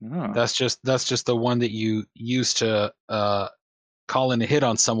 That's just the one that you use to call in a hit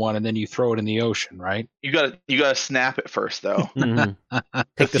on someone and then you throw it in the ocean, right? You gotta snap it first though.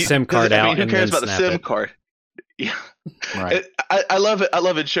 Take the SIM card out. Who cares about the SIM it. card? Yeah, right. I love it. I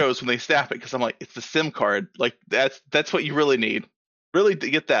love in shows when they snap it because I'm like, it's the SIM card. Like that's what you really need. Really to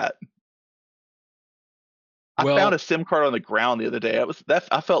get that. I found a SIM card on the ground the other day.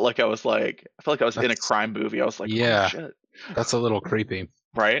 I felt like I was in a crime movie. I was like, yeah, oh, shit. That's a little creepy,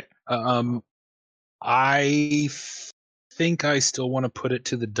 right? I think I still want to put it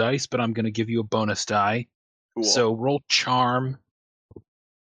to the dice, but I'm going to give you a bonus die. Cool. So roll charm,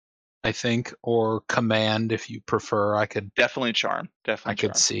 I think, or command if you prefer. I could definitely charm. I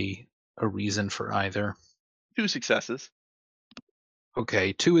could see a reason for either. 2 successes.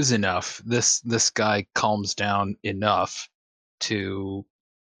 Okay, 2 is enough. This guy calms down enough to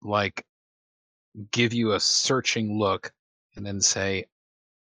like give you a searching look and then say,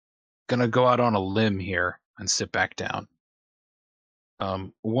 gonna go out on a limb here, and sit back down.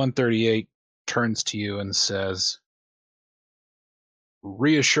 138 turns to you and says,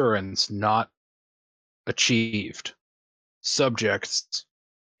 reassurance not achieved. Subjects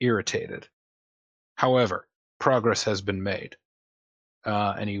irritated. However, progress has been made.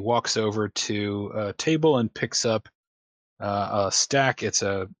 And he walks over to a table and picks up a stack. It's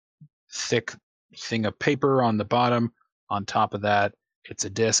a thick thing of paper on the bottom. On top of that, it's a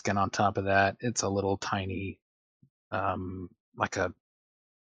disc, and on top of that, it's a little tiny, like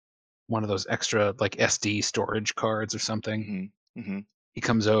one of those extra like SD storage cards or something. Mm-hmm. He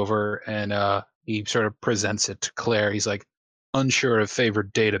comes over and he sort of presents it to Claire. He's like, unsure of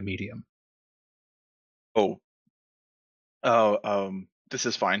favored data medium. This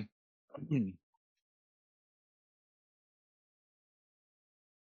is fine.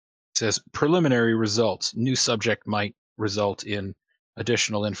 Says preliminary results. New subject might result in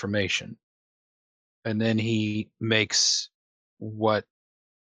additional information. And then he makes what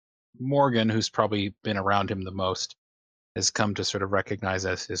Morgan, who's probably been around him the most, has come to sort of recognize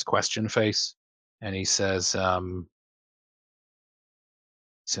as his question face. And he says,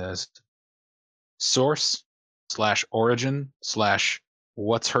 source / origin /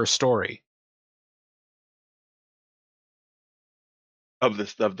 what's her story of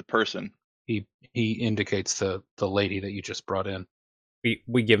the person. He indicates the lady that you just brought in.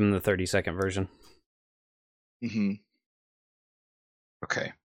 We give him the 30-second version. Mm-hmm.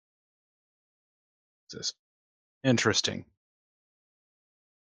 Okay. This is interesting.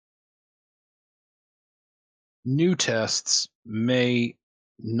 New tests may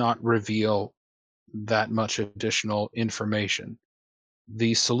not reveal that much additional information.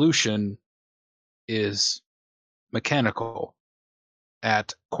 The solution is mechanical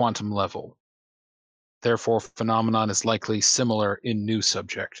at quantum level. Therefore, phenomenon is likely similar in new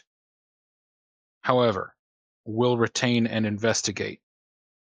subject. However, will retain and investigate.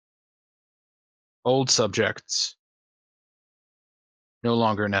 Old subjects no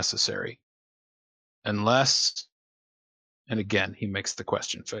longer necessary. Unless, and again, he makes the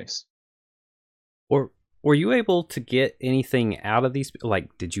question face. Or were you able to get anything out of these?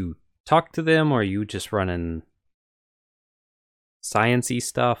 Like, did you talk to them, or are you just running science-y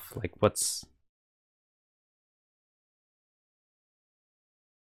stuff? Like, what's...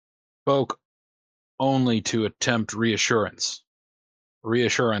 Spoke only to attempt reassurance.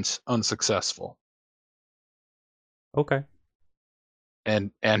 Reassurance unsuccessful. Okay.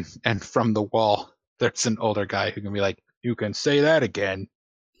 And from the wall, there's an older guy who can be like, you can say that again.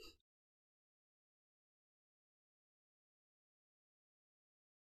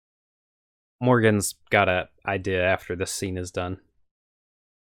 Morgan's got an idea after this scene is done.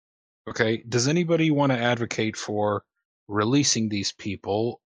 Okay, does anybody want to advocate for releasing these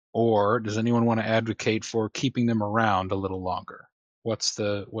people, or does anyone want to advocate for keeping them around a little longer? What's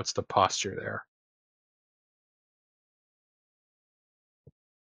the posture there?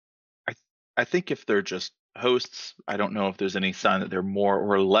 I think if they're just hosts, I don't know if there's any sign that they're more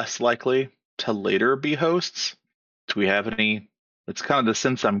or less likely to later be hosts. Do we have any? It's kind of the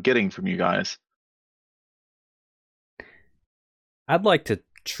sense I'm getting from you guys. I'd like to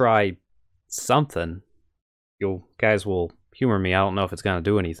try something. You guys will humor me. I don't know if it's going to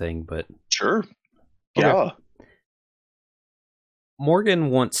do anything, but... Sure. Yeah. Okay. Morgan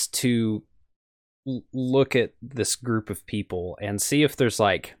wants to look at this group of people and see if there's,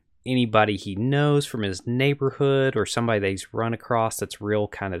 like, anybody he knows from his neighborhood or somebody that he's run across that's real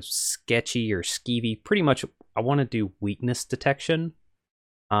kind of sketchy or skeevy. Pretty much, I want to do weakness detection.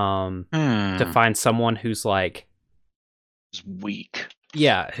 To find someone who's like It's weak.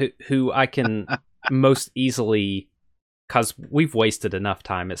 Yeah, who I can most easily, because we've wasted enough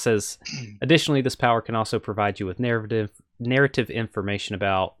time. It says, additionally, this power can also provide you with narrative information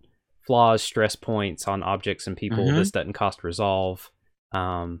about flaws, stress points on objects and people. Mhm. This doesn't cost resolve.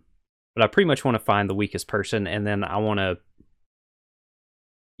 But I pretty much want to find the weakest person, and then I want to,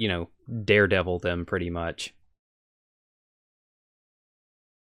 daredevil them pretty much.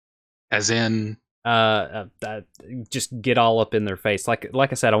 As in, just get all up in their face. Like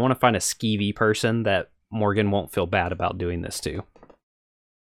I said, I want to find a skeevy person that Morgan won't feel bad about doing this to.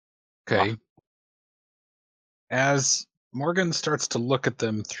 okay. As Morgan starts to look at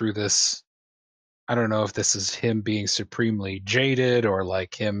them through this, I don't know if this is him being supremely jaded or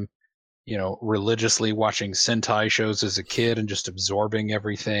like him, religiously watching Sentai shows as a kid and just absorbing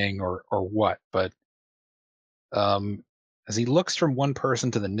everything or what, but as he looks from one person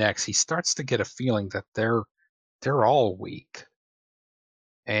to the next, he starts to get a feeling that they're all weak.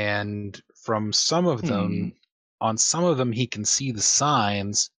 And from some of them, on some of them, he can see the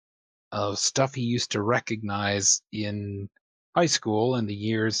signs of stuff he used to recognize in high school and the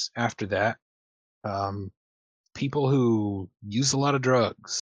years after that. People who use a lot of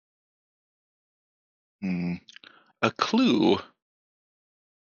drugs. A clue.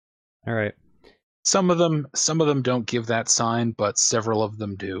 All right. Some of them don't give that sign, but several of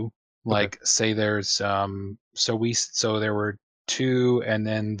them do. Like, say there's so there were 2, and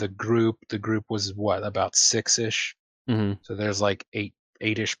then the group was what, about 6-ish. Mm-hmm. So there's like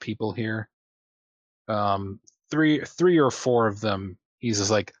 8-ish people here. 3 or 4 of them, he's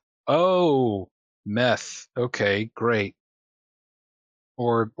just like, oh, meth, okay, great,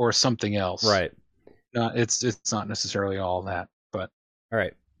 or something else. Right. It's not necessarily all that, but all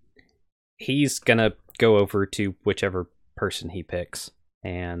right. He's gonna go over to whichever person he picks,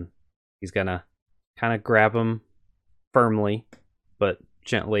 and he's gonna kind of grab him firmly, but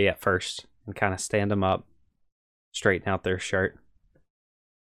gently at first, and kind of stand him up, straighten out their shirt.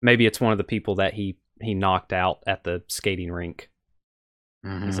 Maybe it's one of the people that he knocked out at the skating rink.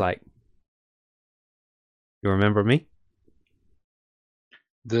 mm-hmm. He's like, "You remember me?"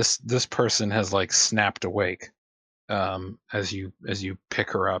 This person has like snapped awake as you pick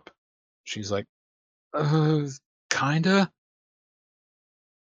her up. She's like, kinda.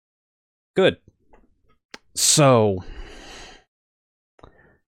 Good. So,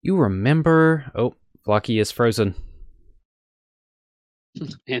 you remember? Oh, Flocky is frozen.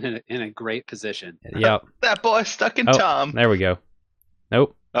 In a great position. Yep. That boy stuck in Oh, time. there we go.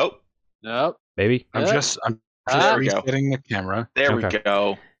 Nope. Oh, Nope. Baby. I'm Yep. just There we go. resetting the camera. there Okay. we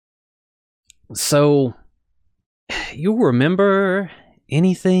go. So, you remember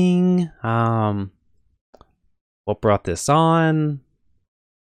anything? What brought this on?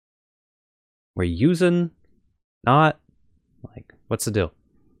 Were you using? Not? Like, what's the deal?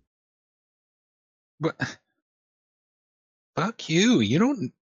 But fuck you.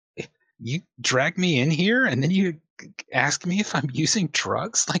 You drag me in here and then you ask me if I'm using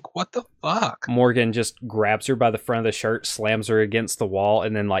drugs? Like, what the fuck? Morgan just grabs her by the front of the shirt, slams her against the wall,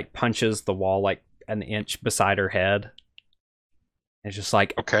 and then like punches the wall like an inch beside her head. It's just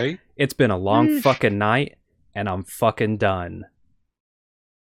like, Okay. it's been a long fucking night, and I'm fucking done.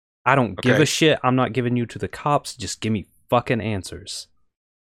 I don't give Okay. a shit. I'm not giving you to the cops. Just give me fucking answers.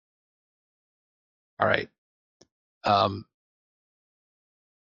 All right.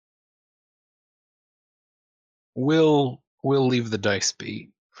 We'll leave the dice be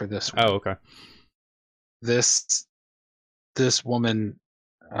for this one. Oh, okay. This woman,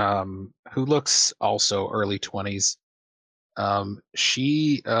 who looks also early 20s,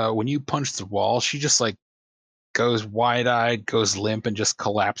 she when you punch the wall, she just like goes wide-eyed, goes limp, and just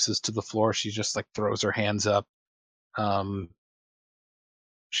collapses to the floor. She just like throws her hands up.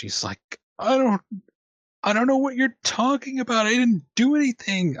 She's like, I don't know what you're talking about. I didn't do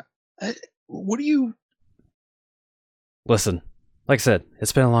anything. What do you? Listen, like I said,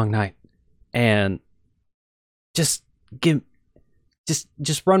 it's been a long night, and just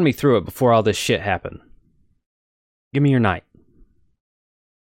run me through it before all this shit happened. Give me your night.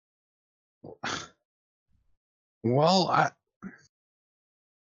 Well,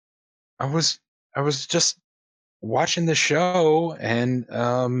 I was just watching the show, and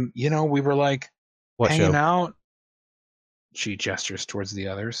we were like What hanging show? out. She gestures towards the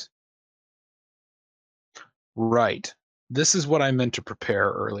others. Right. This is what I meant to prepare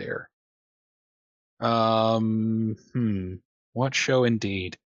earlier. What show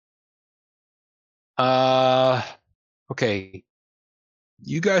indeed? Okay.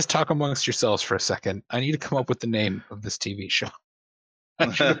 You guys talk amongst yourselves for a second. I need to come up with the name of this TV show.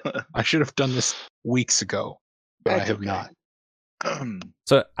 I should have done this weeks ago, but I That's have okay. not.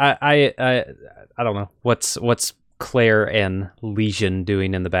 So I don't know what's Claire and Legion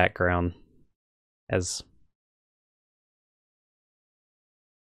doing in the background as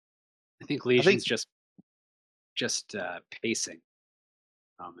I think Legion's just pacing.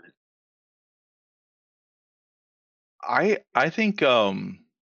 Comment. I think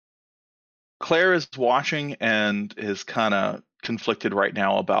Claire is watching and is kind of conflicted right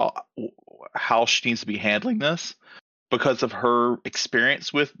now about how she needs to be handling this because of her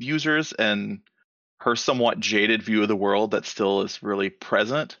experience with users and her somewhat jaded view of the world that still is really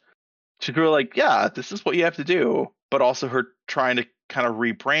present. She's really like, yeah, this is what you have to do, but also her trying to kind of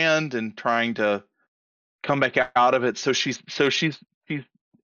rebrand and trying to come back out of it. So she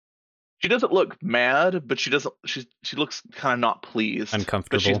doesn't look mad, but she looks kind of not pleased.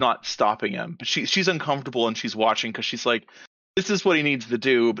 Uncomfortable. But she's not stopping him. But she's uncomfortable and she's watching because she's like, this is what he needs to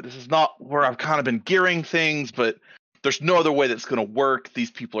do, but this is not where I've kind of been gearing things, but there's no other way that's gonna work.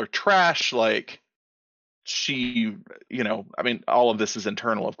 These people are trash. Like she, I mean, all of this is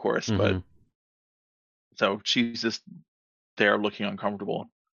internal, of course, but so she's just there looking uncomfortable.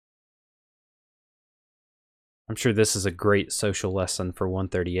 I'm sure this is a great social lesson for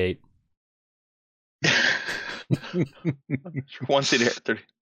 138. Once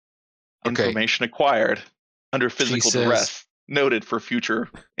information acquired under physical duress, noted for future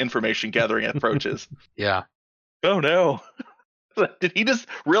information gathering approaches. Yeah. Oh no. Did he just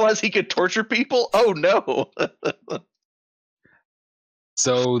realize he could torture people? Oh no.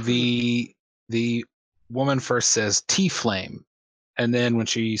 So the woman first says T-flame, and then when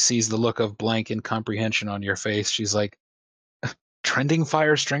she sees the look of blank incomprehension on your face, she's like, "Trending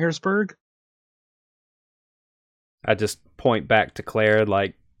fire Stringersburg?" I just point back to Claire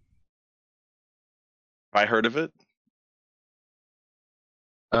like, I heard of it.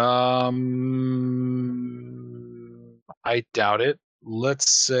 I doubt it.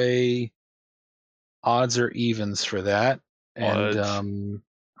 Let's say odds or evens for that. Odds. And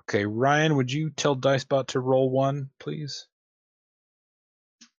okay, Ryan, would you tell Dicebot to roll one, please?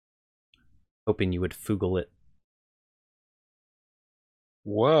 hoping you would Fugle it.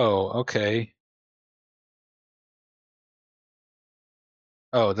 Whoa, okay.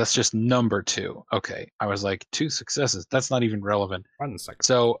 Oh, that's just number 2. Okay. I was like, 2 successes. That's not even relevant. 1 second.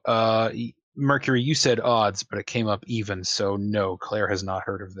 So, Mercury, you said odds, but it came up even, so no, Claire has not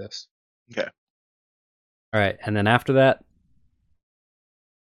heard of this. Okay. All right, and then after that,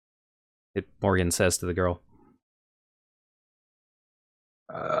 Morgan says to the girl,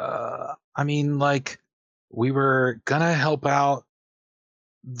 I mean, like, we were gonna help out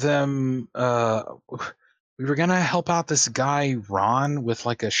them, we were gonna help out this guy, Ron, with,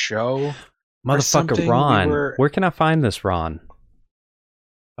 like, a show. Motherfucker, Ron. Where can I find this Ron?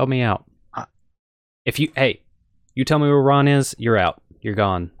 Help me out. You tell me where Ron is, you're out. You're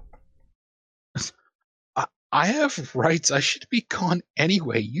gone. I have rights. I should be gone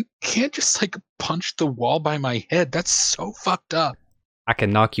anyway. You can't just, like, punch the wall by my head. That's so fucked up. I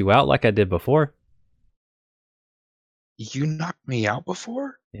can knock you out like I did before. You knocked me out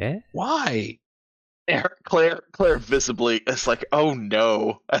before? Yeah. Why? Claire visibly is like, oh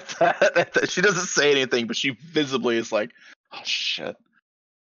no. She doesn't say anything, but she visibly is like, oh shit.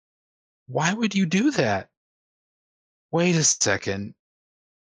 Why would you do that? Wait a second.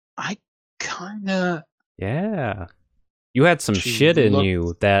 I kinda... Yeah. You had some shit in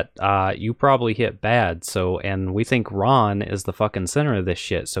you that you probably hit bad, and we think Ron is the fucking center of this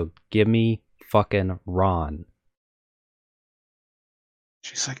shit, so give me fucking Ron.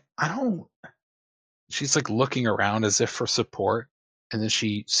 She's like, she's like looking around as if for support, and then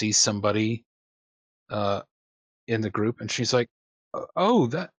she sees somebody in the group, and she's like, oh,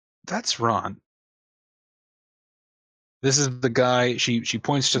 that's Ron. This is the guy. She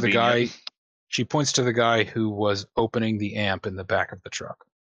points to the guy. She points to the guy who was opening the amp in the back of the truck,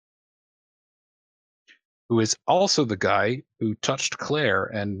 who is also the guy who touched Claire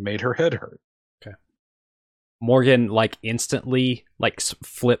and made her head hurt. Okay. Morgan, like, instantly, like,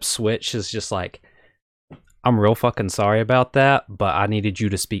 flip switch is just like, I'm real fucking sorry about that, but I needed you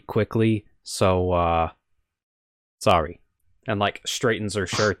to speak quickly, so, sorry. And, like, straightens her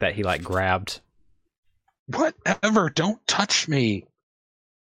shirt that he, like, grabbed. Whatever, don't touch me.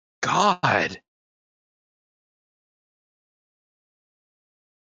 God.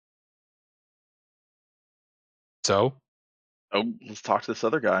 So? Oh, let's talk to this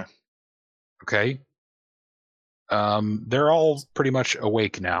other guy. Okay. They're all pretty much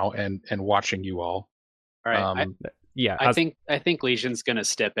awake now and watching you all. All right. Yeah, I think Legion's gonna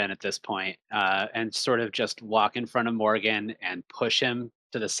step in at this point, and sort of just walk in front of Morgan and push him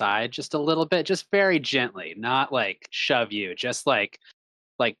to the side just a little bit, just very gently, not like shove you, just like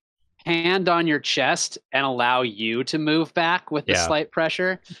hand on your chest and allow you to move back with the Yeah. slight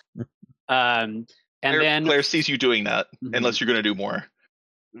pressure. And then Claire sees you doing that, Mhm. unless you're gonna do more.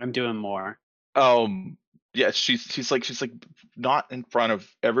 I'm doing more. Yeah, she's like not in front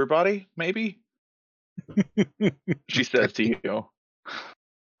of everybody, maybe. She says to you. All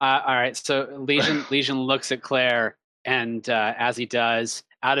right, so Legion looks at Claire, and as he does,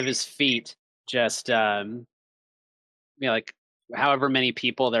 out of his feet, just like however many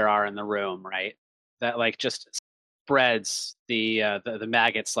people there are in the room, right? That like just spreads the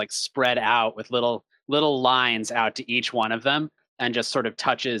maggots like spread out with little lines out to each one of them, and just sort of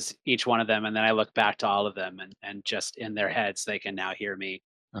touches each one of them, and then I look back to all of them, and just in their heads they can now hear me.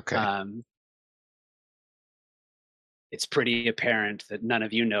 Okay. It's pretty apparent that none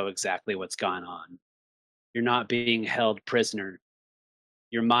of you know exactly what's gone on. You're not being held prisoner.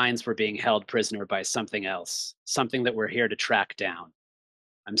 Your minds were being held prisoner by something else, something that we're here to track down.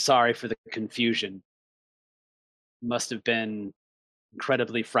 I'm sorry for the confusion. It must have been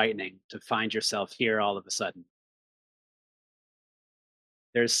incredibly frightening to find yourself here all of a sudden.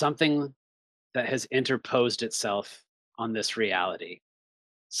 There's something that has interposed itself on this reality,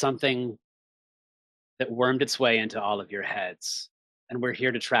 something that wormed its way into all of your heads, and we're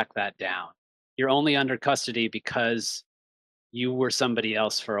here to track that down. You're only under custody because you were somebody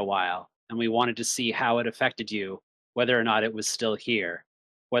else for a while, and we wanted to see how it affected you, whether or not it was still here,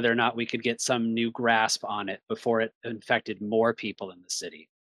 whether or not we could get some new grasp on it before it infected more people in the city.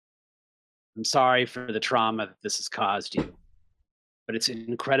 I'm sorry for the trauma that this has caused you, but it's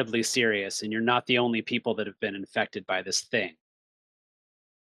incredibly serious, and you're not the only people that have been infected by this thing.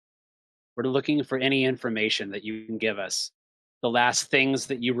 We're looking for any information that you can give us, the last things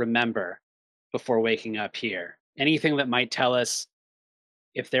that you remember before waking up here. Anything that might tell us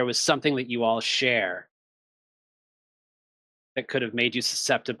if there was something that you all share that could have made you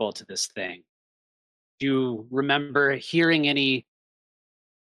susceptible to this thing. Do you remember hearing any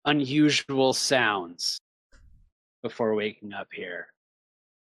unusual sounds before waking up here?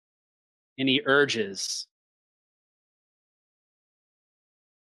 Any urges?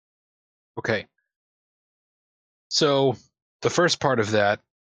 Okay. So the first part of that,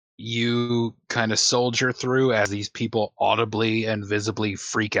 you kind of soldier through as these people audibly and visibly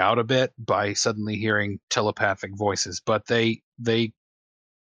freak out a bit by suddenly hearing telepathic voices, but they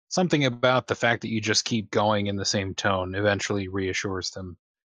something about the fact that you just keep going in the same tone eventually reassures them.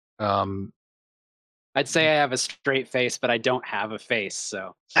 I'd say I have a straight face, but I don't have a face,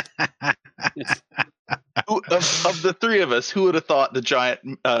 so it's, Of the three of us, who would have thought the giant,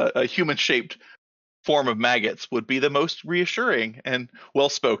 a human-shaped form of maggots would be the most reassuring and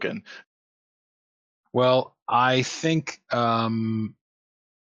well-spoken? Well, I think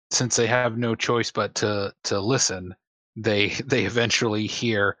since they have no choice but to listen, they eventually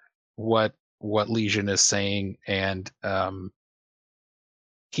hear what Legion is saying, and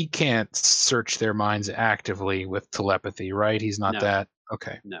he can't search their minds actively with telepathy, right? He's not No. that.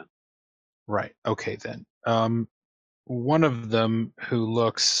 Okay. No. Right. Okay then. One of them who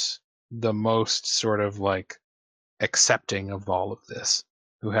looks the most sort of like accepting of all of this,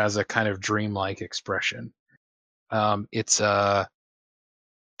 who has a kind of dreamlike expression. It's a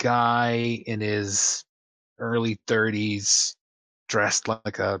guy in his early 30s, dressed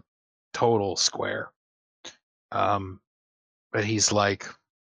like a total square. But he's like,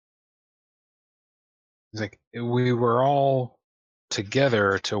 we were all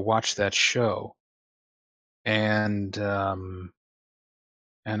together to watch that show, and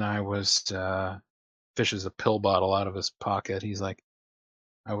I was fishes a pill bottle out of his pocket. He's like,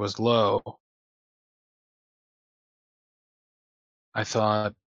 I was low. I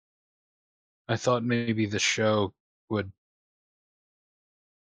thought maybe the show would.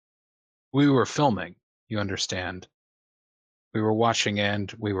 We were filming, you understand. We were watching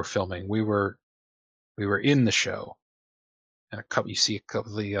and we were filming. We were in the show. And you see a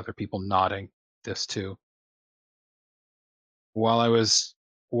couple of the other people nodding this too. While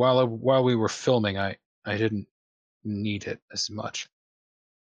we were filming, I didn't need it as much.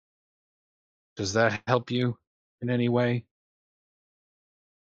 Does that help you in any way?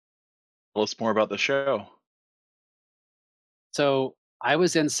 Tell us more about the show. So I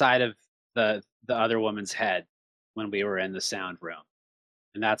was inside of the other woman's head when we were in the sound room,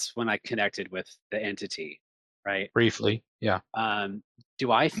 and that's when I connected with the entity, right? Briefly, yeah.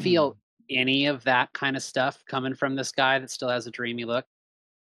 Do I feel any of that kind of stuff coming from this guy that still has a dreamy look?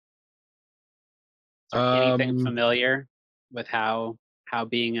 there anything Um, familiar with how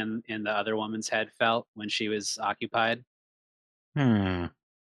being in the other woman's head felt when she was occupied? hmm.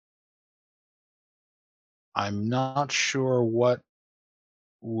 I'm not sure what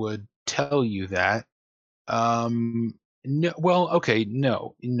would tell you that. No, well, okay,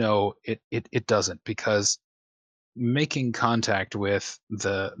 no, it doesn't, because making contact with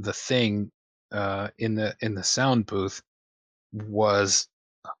the thing in the sound booth was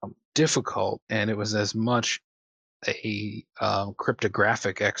difficult, and it was as much a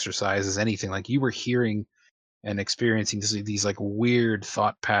cryptographic exercise as anything. Like, you were hearing and experiencing these like weird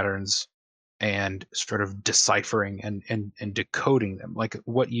thought patterns and sort of deciphering and decoding them. Like,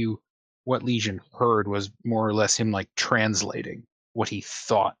 what Legion heard was more or less him like translating what he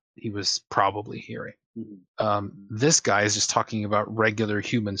thought he was probably hearing. Mhm. This guy is just talking about regular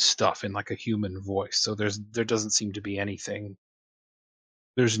human stuff in like a human voice. So there doesn't seem to be anything.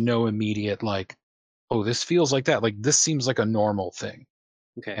 There's no immediate like, oh, this feels like that. Like, this seems like a normal thing,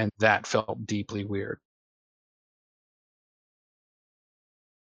 Okay. and that felt deeply weird.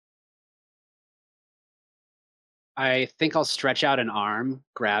 I think I'll stretch out an arm,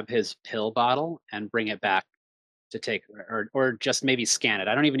 grab his pill bottle, and bring it back to take, or just maybe scan it.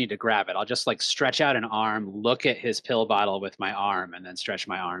 I don't even need to grab it. I'll just like stretch out an arm, look at his pill bottle with my arm, and then stretch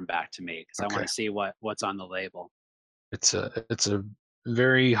my arm back to me because I want Okay, to see what's on the label. it's a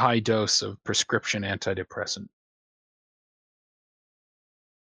very high dose of prescription antidepressant.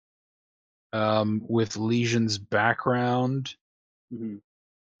 With Legion's background, Hmm.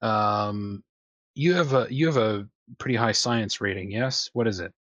 um, you have a pretty high science rating. Yes, what is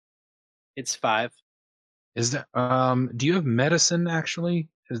it? It's 5. Is that do you have medicine actually?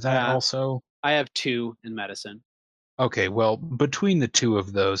 Is that Uh, also I have 2 in medicine. okay? Well, between the two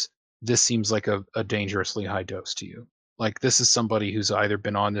of those, this seems like a dangerously high dose to you. Like, this is somebody who's either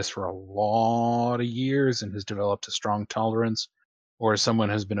been on this for a lot of years and has developed a strong tolerance, or someone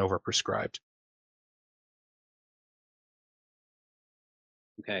has been overprescribed.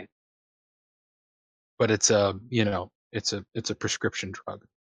 Okay. But it's a it's a prescription drug.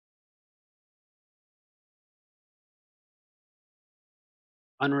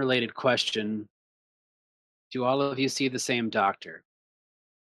 Unrelated question. Do all of you see the same doctor?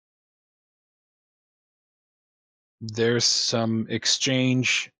 There's some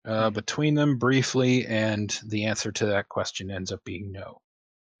exchange between them briefly, and the answer to that question ends up being no,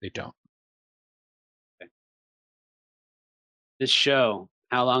 they don't. Okay. This show,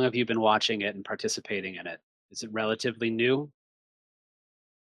 how long have you been watching it and participating in it? Is it relatively new?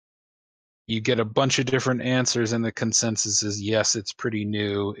 You get a bunch of different answers, and the consensus is yes, it's pretty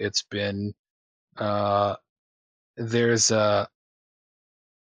new. It's been there's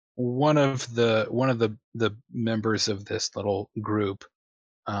one of the members of this little group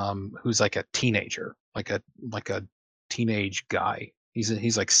who's like a teenager, like a teenage guy.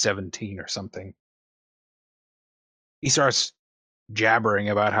 He's like 17 or something. He starts jabbering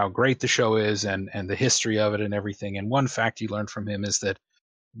about how great the show is and the history of it and everything. And one fact you learned from him is that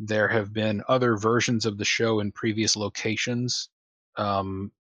there have been other versions of the show in previous locations.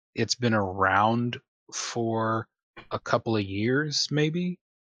 Um, it's been around for a couple of years, maybe.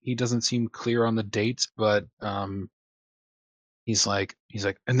 He doesn't seem clear on the dates, but he's like,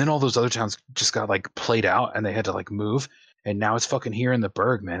 and then all those other towns just got like played out, and they had to like move, and now it's fucking here in the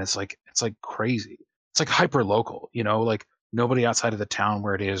Berg, man. It's like crazy. It's like hyper local, like nobody outside of the town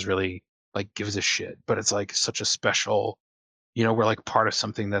where it is really like gives a shit. But it's like such a special, we're like part of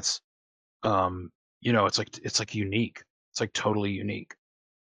something that's it's like unique. It's like totally unique.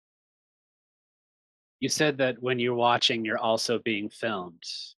 You said that when you're watching, you're also being filmed.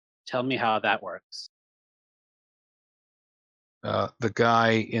 Tell me how that works. The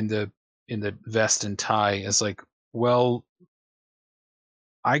guy in the vest and tie is like, well,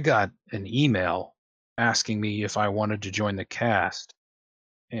 I got an email asking me if I wanted to join the cast,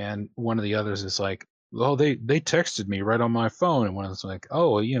 and one of the others is like, "Oh, they texted me right on my phone," and one of them's like,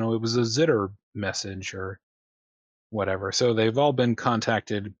 "Oh, it was a Zitter message or whatever." So they've all been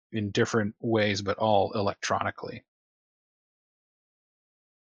contacted in different ways, but all electronically.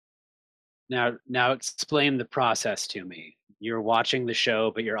 Now explain the process to me. You're watching the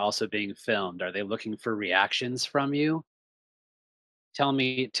show, but you're also being filmed. Are they looking for reactions from you? Tell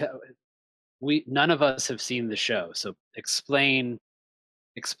me. We none of us have seen the show, so explain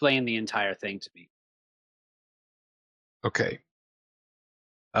the entire thing to me. Okay.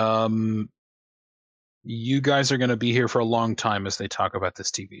 Um, you guys are going to be here for a long time as they talk about this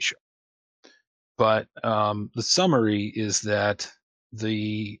TV show. But the summary is that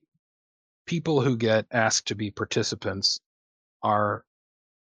the people who get asked to be participants are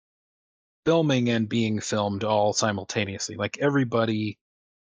filming and being filmed all simultaneously. Like everybody,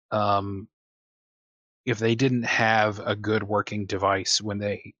 if they didn't have a good working device when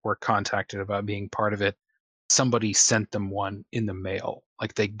they were contacted about being part of it, somebody sent them one in the mail.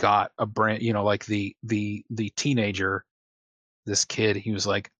 Like they got a brand, like the teenager, this kid, he was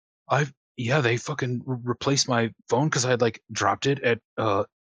like, they fucking replaced my phone because I had like dropped it at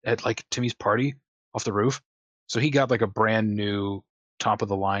like Timmy's party off the roof. So he got like a brand new top of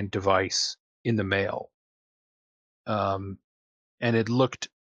the line device in the mail. And it looked,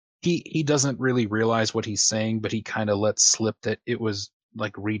 he doesn't really realize what he's saying, but he kind of lets slip that it was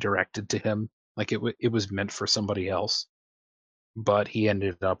like redirected to him, like it was meant for somebody else, but he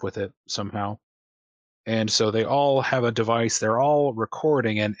ended up with it somehow. And so they all have a device, they're all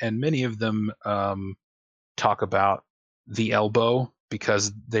recording, and many of them talk about the elbow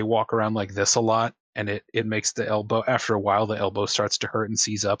because they walk around like this a lot, and it makes the elbow, after a while the elbow starts to hurt and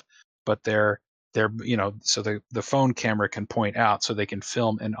seize up. But they're so the phone camera can point out so they can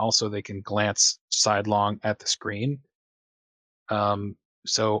film, and also they can glance sidelong at the screen.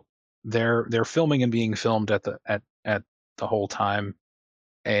 So they're filming and being filmed at the whole time,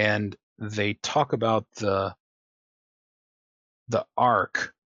 and they talk about the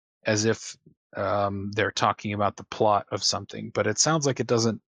arc as if they're talking about the plot of something, but it sounds like it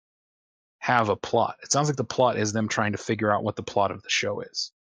doesn't have a plot. It sounds like the plot is them trying to figure out what the plot of the show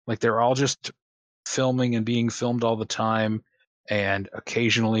is. Like they're all just filming and being filmed all the time, and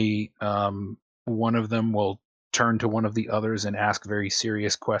occasionally one of them will turn to one of the others and ask very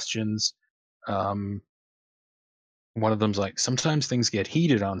serious questions. One of them's like, sometimes things get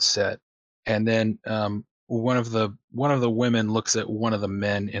heated on set, and then one of the women looks at one of the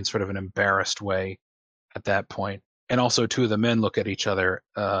men in sort of an embarrassed way at that point, and also two of the men look at each other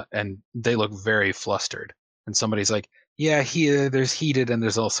and they look very flustered, and somebody's like, yeah, there's heated and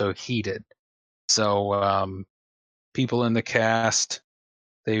there's also heated. So people in the cast,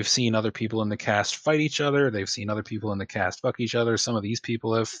 they've seen other people in the cast fight each other, they've seen other people in the cast fuck each other, some of these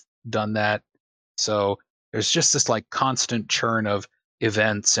people have done that. So there's just this like constant churn of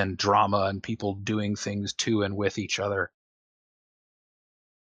events and drama and people doing things to and with each other.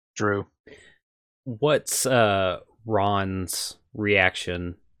 Drew, What's Ron's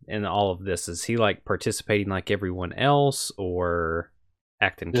reaction in all of this? Is he like participating like everyone else, or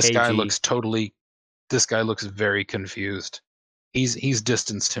acting this cagey? guy looks very confused. He's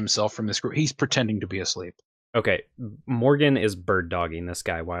distanced himself from this group. He's pretending to be asleep. Okay, Morgan is bird dogging this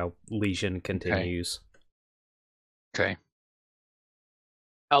guy while Legion continues. Okay.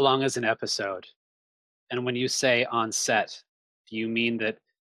 How long is an episode? And when you say on set, do you mean that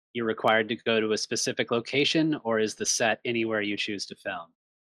you're required to go to a specific location, or is the set anywhere you choose to film?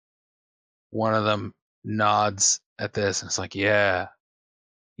 One of them nods at this and it's like, yeah,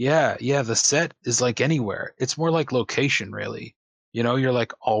 the set is like anywhere. It's more like location, really. You're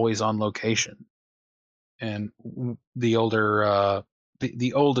like always on location. And the older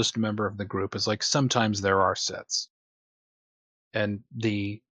the oldest member of the group is like, sometimes there are sets. And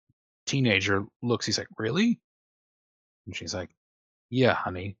the teenager looks, he's like, really? And she's like, yeah,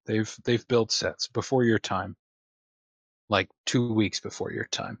 honey, they've built sets before your time, like 2 weeks before your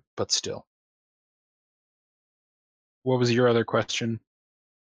time, but still. What was your other question,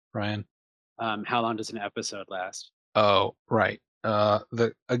 Ryan? How long does an episode last? Oh, right.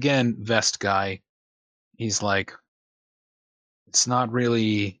 The vest guy, he's like, it's not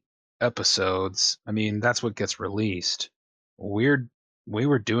really episodes. I mean, that's what gets released. We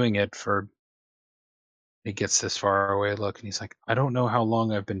were doing it for. He gets this far away look, and he's like, I don't know how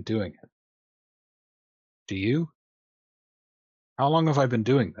long I've been doing it. Do you? How long have I been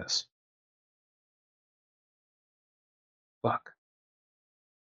doing this? Fuck.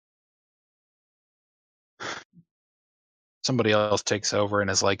 Somebody else takes over and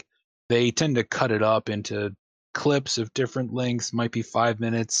is like, they tend to cut it up into clips of different lengths, might be 5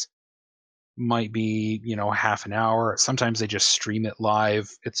 minutes, might be, half an hour. Sometimes they just stream it live.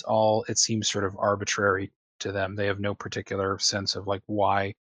 It seems sort of arbitrary to them. They have no particular sense of like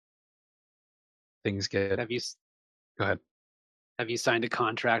why things get. Go ahead. Have you signed a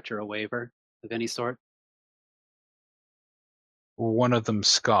contract or a waiver of any sort? One of them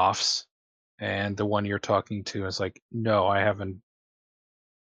scoffs, and the one you're talking to is like, no, I haven't.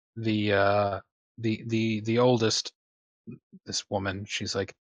 The oldest, this woman, she's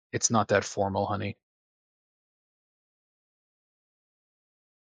like, it's not that formal, honey.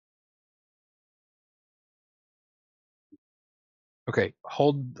 Okay,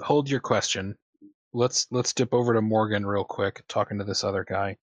 hold your question. Let's dip over to Morgan real quick, talking to this other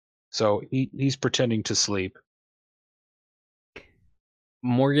guy. So he's pretending to sleep.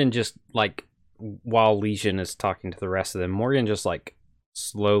 Morgan just like while Legion is talking to the rest of them, Morgan just like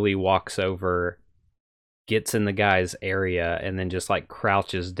slowly walks over, gets in the guy's area, and then just like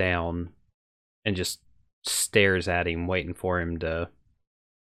crouches down and just stares at him, waiting for him to.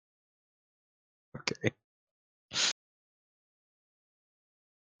 Okay.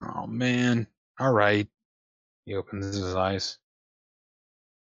 Oh man. All right. He opens his eyes.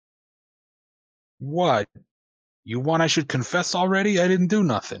 What? You want I should confess already? I didn't do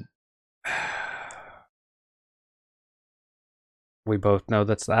nothing. We both know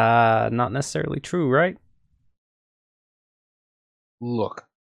that's not necessarily true, right? Look,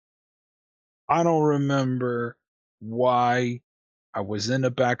 I don't remember why I was in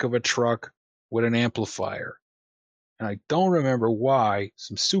the back of a truck with an amplifier. And I don't remember why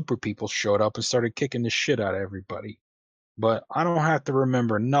some super people showed up and started kicking the shit out of everybody. But I don't have to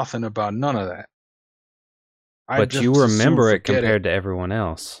remember nothing about none of that. But you remember it compared to everyone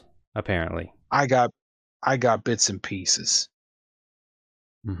else, apparently. I got bits and pieces.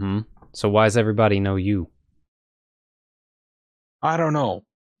 Mm-hmm. So why does everybody know you? I don't know.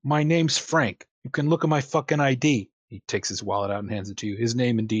 My name's Frank. You can look at my fucking ID. He takes his wallet out and hands it to you. His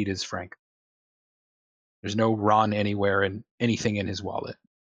name indeed is Frank. There's no Ron anywhere and anything in his wallet.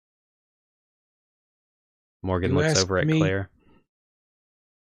 Morgan looks over at Claire.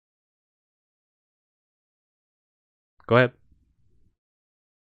 Go ahead.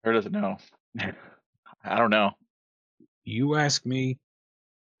 Claire doesn't know. I don't know. You ask me,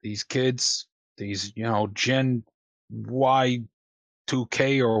 these kids, these, Gen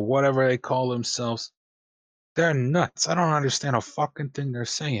Y2K or whatever they call themselves, they're nuts. I don't understand a fucking thing they're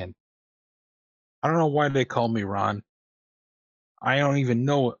saying. I don't know why they call me Ron. I don't even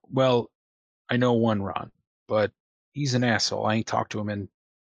know. Well, I know one Ron, but he's an asshole. I ain't talked to him in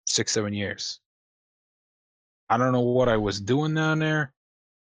 6-7 years. I don't know what I was doing down there.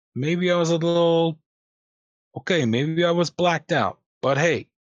 Maybe I was a little... Okay, maybe I was blacked out. But hey,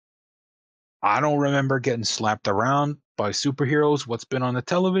 I don't remember getting slapped around by superheroes, what's been on the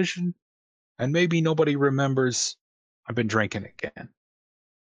television, and maybe nobody remembers I've been drinking again.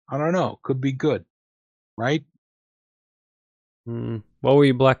 I don't know. Could be good, right? What were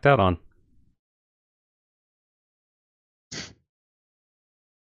you blacked out on?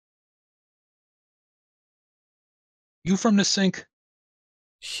 You from the sink?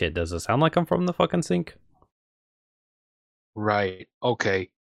 Shit, does it sound like I'm from the fucking sink? Right. Okay.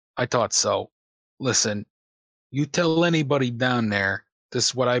 I thought so. Listen, you tell anybody down there this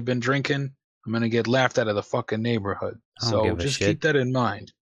is what I've been drinking, I'm gonna get laughed out of the fucking neighborhood. I don't So give a just shit. keep that in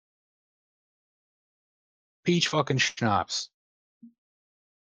mind. Peach fucking schnapps.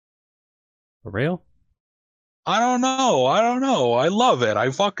 For real? I don't know. I love it.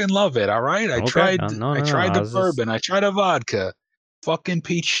 I fucking love it. All right. I Okay. tried No, the bourbon. I tried the vodka. Fucking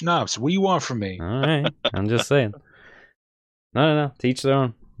peach schnapps. What do you want from me? All right. I'm just saying. No. To each their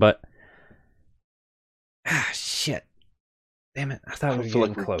own. But shit. Damn it. I thought I we don't were feel getting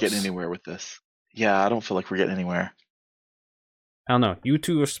like we're close. getting anywhere with this. Yeah, I don't feel like we're getting anywhere. I don't know. You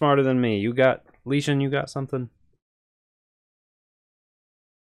two are smarter than me. You got Legion, you got something?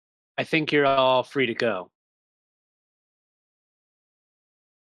 I think you're all free to go.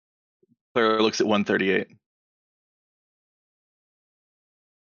 Claire looks at 138.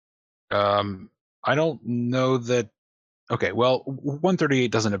 I don't know that. Okay, well, 138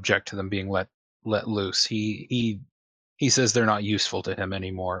 doesn't object to them being let loose. He says they're not useful to him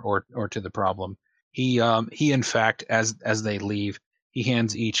anymore, or to the problem. He in fact, as they leave, he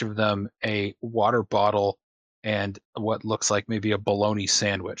hands each of them a water bottle and what looks like maybe a bologna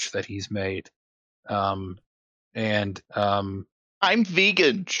sandwich that he's made. I'm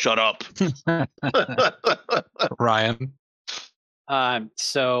vegan. Shut up. Ryan.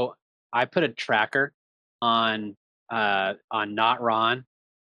 So I put a tracker on not Ron,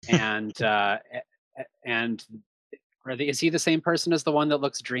 and is he the same person as the one that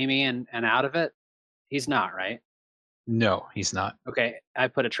looks dreamy and out of it? He's not, right? No, he's not. Okay, I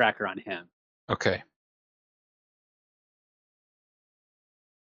put a tracker on him. Okay.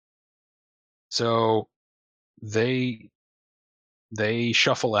 So they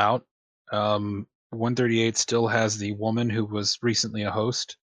shuffle out. 138 still has the woman who was recently a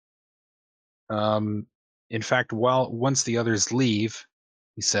host. In fact, once the others leave,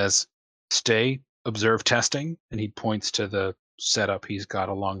 he says, "Stay, observe testing," and he points to the setup he's got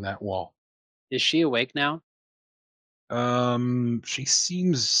along that wall. Is she awake now? She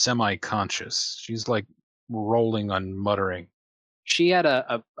seems semi-conscious. She's like rolling on muttering. She had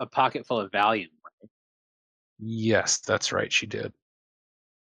a pocket full of Valium. Right? Yes, that's right. She did.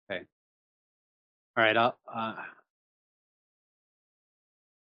 Okay. All right.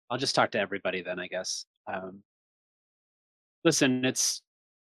 I'll just talk to everybody then, I guess. Listen, it's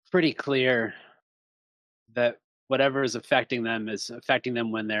pretty clear that whatever is affecting them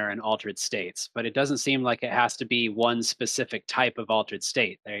when they're in altered states, but it doesn't seem like it has to be one specific type of altered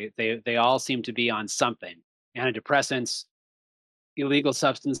state. They all seem to be on something: antidepressants, illegal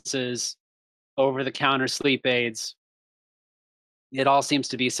substances, over the counter sleep aids. It all seems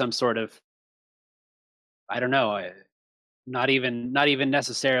to be some sort of, I don't know, not even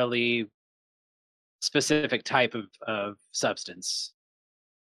necessarily specific type of substance.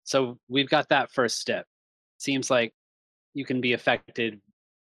 So we've got that first step. Seems like you can be affected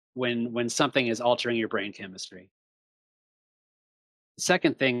when something is altering your brain chemistry. The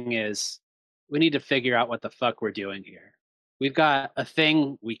second thing is we need to figure out what the fuck we're doing here. We've got a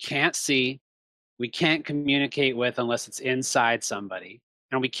thing we can't see, we can't communicate with unless it's inside somebody,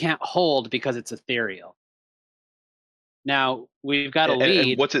 and we can't hold because it's ethereal. Now, we've got a And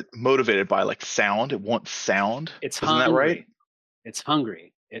lead. what's it motivated by? Like sound? It wants sound? It's Isn't hungry. that right? It's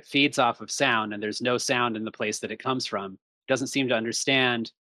hungry. It feeds off of sound, and there's no sound in the place that it comes from. It doesn't seem to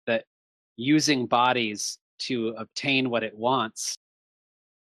understand that using bodies to obtain what it wants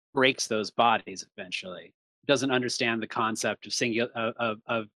breaks those bodies eventually. It doesn't understand the concept of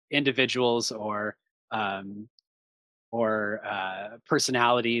of individuals um, or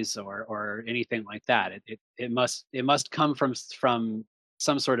personalities or anything like that. It must come from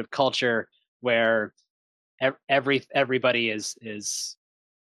some sort of culture where everybody is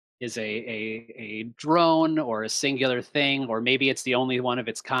a drone or a singular thing, or maybe it's the only one of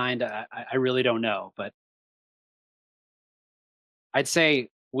its kind. I really don't know, but I'd say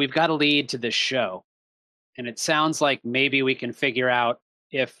we've got a lead to this show, and it sounds like maybe we can figure out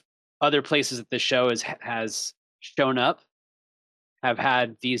if other places that the show has shown up have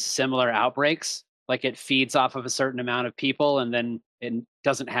had these similar outbreaks. Like it feeds off of a certain amount of people, and then it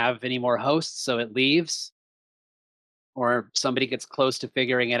doesn't have any more hosts, so it leaves, or somebody gets close to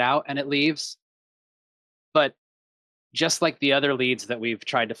figuring it out and it leaves. But just like the other leads that we've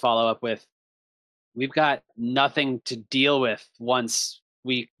tried to follow up with, we've got nothing to deal with once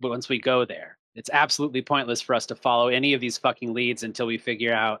we go there. It's absolutely pointless for us to follow any of these fucking leads until we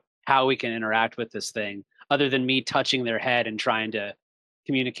figure out how we can interact with this thing, other than me touching their head and trying to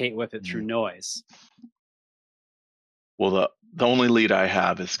communicate with it through noise. Well, the only lead I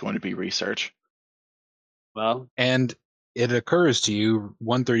have is going to be research. Well, And it occurs to you,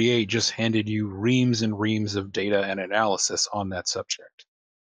 138 just handed you reams and reams of data and analysis on that subject.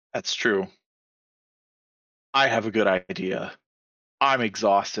 That's true. I have a good idea. I'm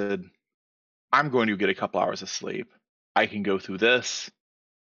exhausted. I'm going to get a couple hours of sleep. I can go through this.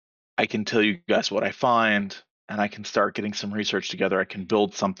 I can tell you guys what I find, and I can start getting some research together. I can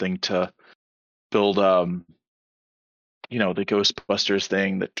build something to build, the Ghostbusters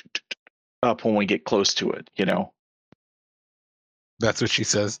thing that up when we get close to it, That's what she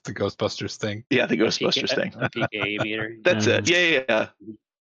says, the Ghostbusters thing. Yeah, the Ghostbusters thing. A PKA meter. That's it. Yeah.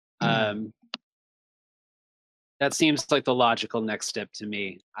 That seems like the logical next step to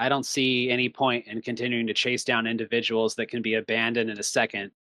me. I don't see any point in continuing to chase down individuals that can be abandoned in a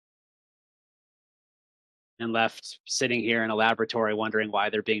second and left sitting here in a laboratory wondering why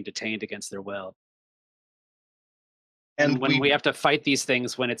they're being detained against their will. And when we have to fight these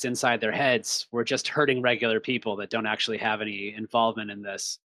things when it's inside their heads, we're just hurting regular people that don't actually have any involvement in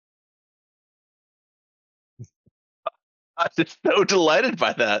this. I'm just so delighted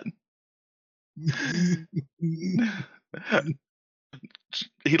by that.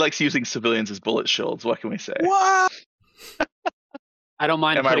 He likes using civilians as bullet shields. What can we say? What? I don't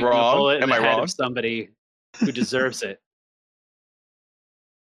mind putting a bullet in the head of somebody who deserves it.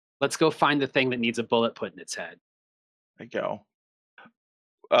 Let's go find the thing that needs a bullet put in its head. There you go.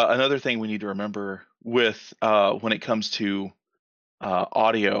 Another thing we need to remember with when it comes to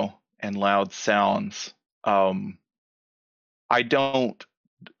audio and loud sounds, I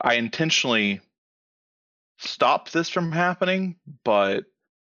intentionally stop this from happening, but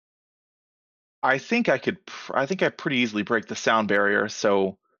I think I pretty easily break the sound barrier.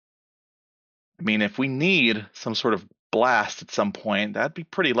 So, I mean, if we need some sort of blast at some point, that'd be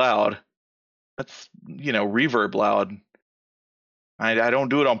pretty loud. That's, reverb loud. I don't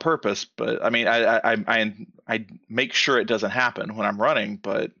do it on purpose, but I mean, I make sure it doesn't happen when I'm running,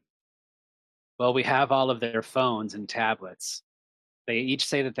 but. Well, we have all of their phones and tablets. They each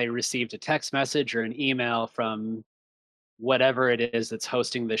say that they received a text message or an email from whatever it is that's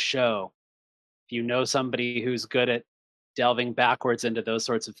hosting the show. If you know somebody who's good at delving backwards into those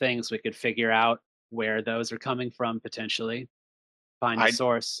sorts of things, we could figure out where those are coming from potentially. Find a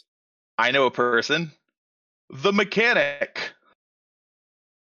source. I know a person. The mechanic.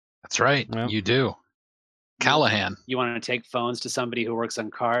 That's right. Yep. You do. Callahan. You want to take phones to somebody who works on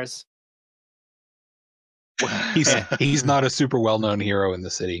cars? He's not a super well-known hero in the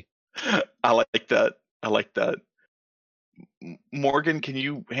city. I like that. I like that. Morgan, can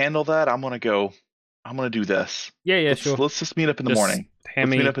you handle that? I'm gonna do this. Yeah, sure. Let's just meet up in the Just morning. hand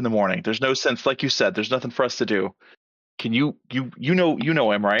Let's me- meet up in the morning. There's no sense, like you said. There's nothing for us to do. Can you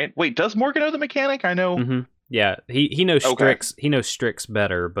know him, right? Wait, does Morgan know the mechanic? I know. Mhm. Yeah, he knows Okay. Strix. He knows Strix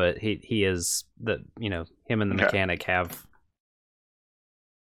better, but he is him and the Okay. mechanic have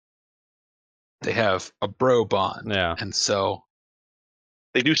They have a bro bond. Yeah. And so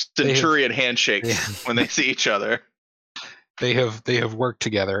They do centurion Yeah. handshakes when they see each other. they have worked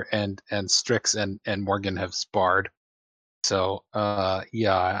together, and Strix and Morgan have sparred. So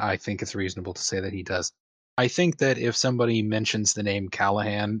I think it's reasonable to say that he does. I think that if somebody mentions the name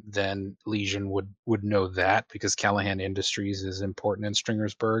Callahan, then Legion would know that, because Callahan Industries is important in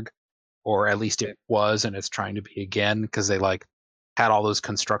Stringersburg, or at least it was, and it's trying to be again, because they had all those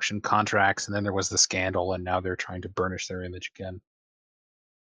construction contracts, and then there was the scandal, and now they're trying to burnish their image again.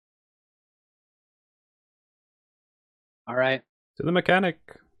 All right. to the mechanic.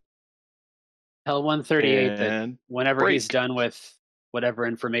 Tell 138 that And whenever he's break. done with whatever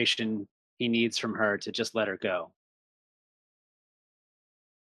information he needs from her, to just let her go.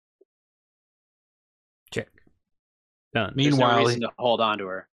 Check. Done. There's no Meanwhile, reason to hold on to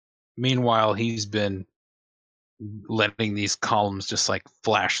her. Meanwhile, he's been letting these columns just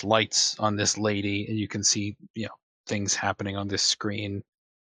flash lights on this lady, and you can see things happening on this screen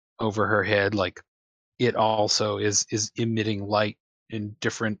over her head. It also is emitting light in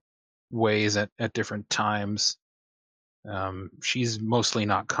different ways at different times. She's mostly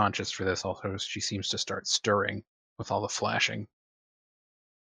not conscious for this, although she seems to start stirring with all the flashing.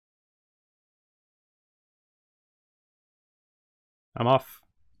 I'm off.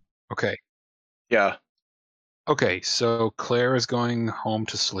 Okay. Yeah. Okay, so Claire is going home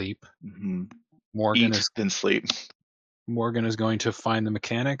to sleep. Mm-hmm. Morgan Eat, then sleep. Morgan is going to find the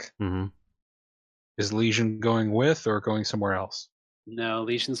mechanic. Mm-hmm. Is Legion going with, or going somewhere else? No,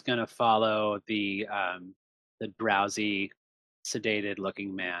 Legion's gonna follow the drowsy,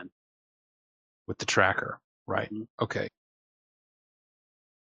 sedated-looking man. With the tracker, right? Mhm. Okay.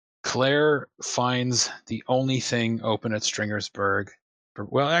 Claire finds the only thing open at Stringersburg.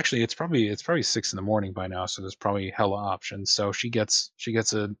 Well, actually, it's probably 6 a.m. by now, so there's probably hella options. So she gets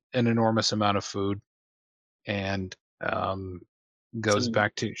an enormous amount of food, and goes Some-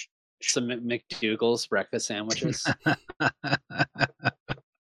 back to Some McDougal's breakfast sandwiches.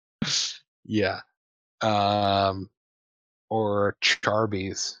 yeah, or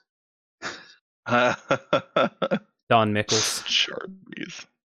Charby's. Don Mickles. Sharpies.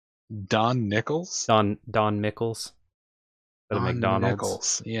 Don Nichols. Don Mickles. At a Don McDonald's.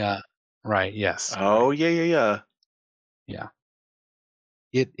 Nichols. Yeah. Right. Yes. Oh right. yeah.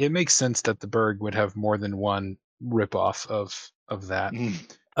 It makes sense that the Berg would have more than one ripoff of that.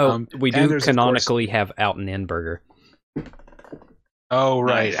 Mm. Oh, we and do there's, of canonically have Out and In Burger. Oh,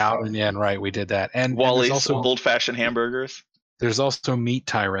 right, Nice. out and in, right. We did that, and Wally's there's also old-fashioned hamburgers. Meat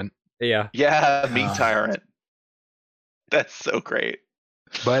Tyrant. Yeah. Yeah, meat Ah. tyrant. That's so great.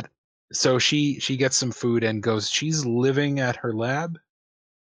 But so she gets some food and goes. She's living at her lab.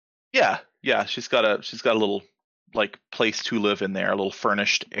 Yeah. She's got a little place to live in there, a little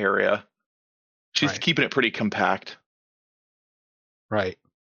furnished area. She's Right. keeping it pretty compact Right.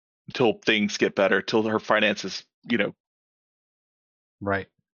 until things get better, till her finances, Right.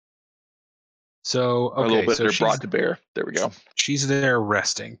 So are a little bit so they're she's, brought to bear. There we go. she's there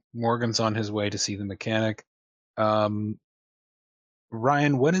resting. Morgan's on his way to see the mechanic.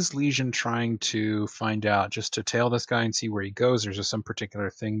 Ryan, what is Legion trying to find out? Just to tail this guy and see where he goes, or is there some particular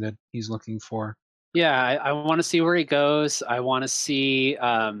thing that he's looking for? Yeah, I want to see where he goes. I want to see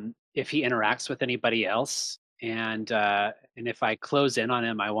if he interacts with anybody else, and if I close in on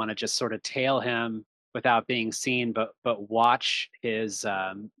him, I want to just sort of tail him without being seen, but watch his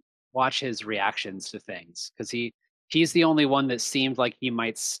reactions to things, because he's the only one that seemed like he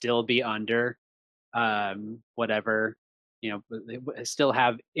might still be under whatever, still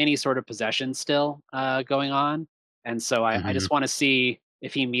have any sort of possession still going on, and so I just want to see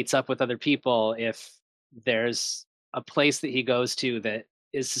if he meets up with other people, if there's a place that he goes to that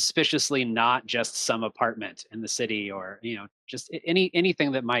is suspiciously not just some apartment in the city, or just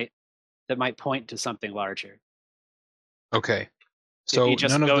anything that might point to something larger. Okay. If So he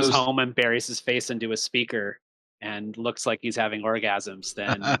just none of goes those. home and buries his face into a speaker and looks like he's having orgasms,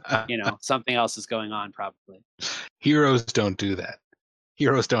 then something else is going on, probably. Heroes don't do that.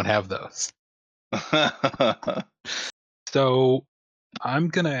 Heroes don't have those. So I'm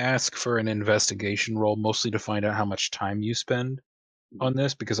gonna ask for an investigation roll, mostly to find out how much time you spend on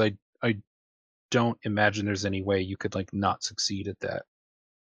this, because I don't imagine there's any way you could like not succeed at that.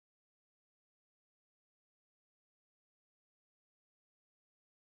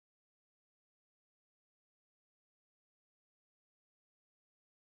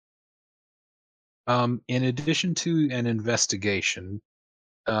 In addition to an investigation,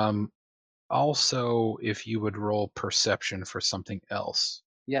 also if you would roll perception for something else.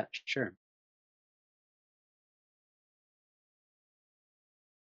 Yeah, sure.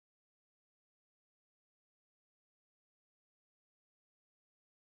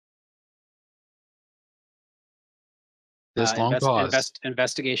 This long pause.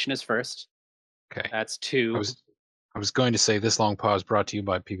 Investigation is first. Okay. That's 2. I was going to say this long pause brought to you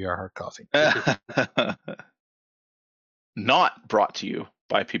by PBR Hard Coffee. Not brought to you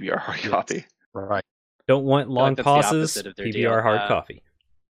by PBR Hard Yes. Coffee. Right. Don't want feel long like that's the pauses. opposite of their PBR deal. Hard Coffee.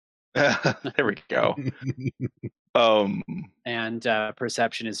 There we go. And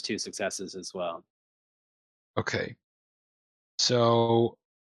perception is 2 successes as well. Okay. So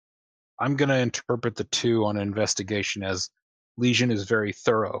I'm going to interpret the 2 on investigation as Legion is very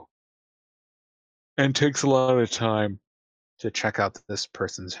thorough and takes a lot of time to check out this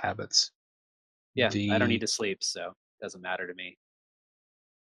person's habits. Yeah, I don't need to sleep, so it doesn't matter to me.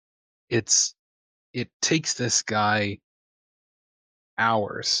 It takes this guy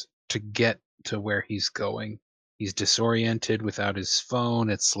hours to get to where he's going. He's disoriented without his phone.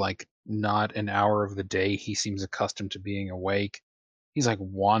 It's like not an hour of the day he seems accustomed to being awake. He's like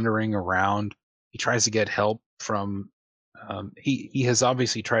wandering around. He tries to get help from he has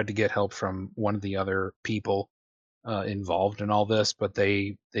obviously tried to get help from one of the other people involved in all this, but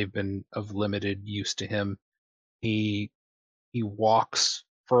they've been of limited use to him. He walks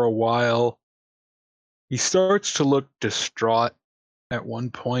for a while. He starts to look distraught at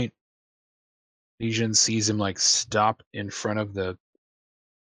one point. Legion sees him like stop in front of the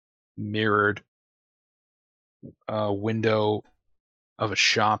mirrored window of a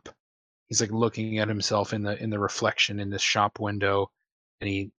shop. He's like looking at himself in the reflection in this shop window, and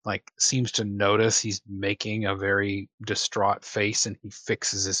he like seems to notice he's making a very distraught face, and he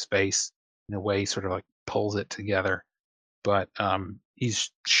fixes his face in a way, sort of like pulls it together. But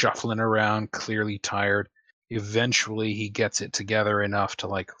he's shuffling around, clearly tired. Eventually, he gets it together enough to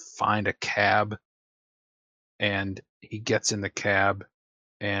like find a cab, and he gets in the cab,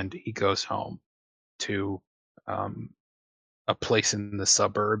 and he goes home to a place in the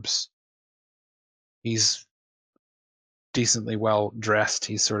suburbs. He's decently well dressed.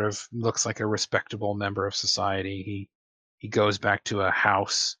 He sort of looks like a respectable member of society. He goes back to a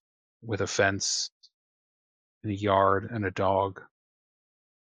house with a fence and a yard and a dog,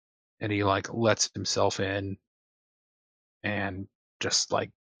 and he like lets himself in and just like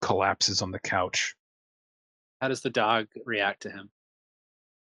collapses on the couch. How does the dog react to him?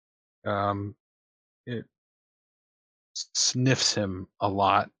 It sniffs him a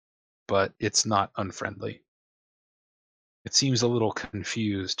lot, but it's not unfriendly. It seems a little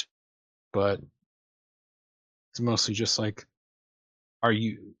confused, but it's mostly just like, are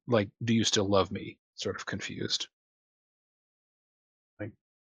you like, do you still love me? Sort of confused. Like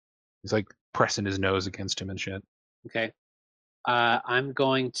he's like pressing his nose against him and shit. Okay. I'm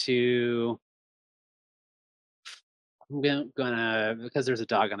going to because there's a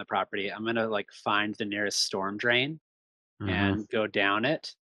dog on the property, I'm gonna like find the nearest storm drain and go down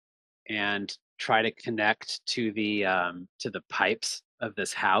it and try to connect to the pipes of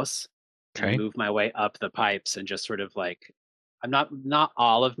this house Okay. and move my way up the pipes and just sort of like not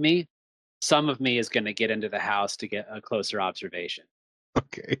all of me. Some of me is gonna get into the house to get a closer observation.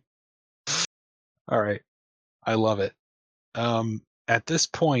 Okay. All right. I love it. At this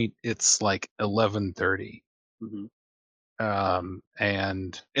point it's like 11:30. Hmm.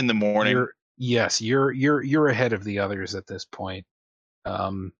 And In the morning. You're ahead of the others at this point.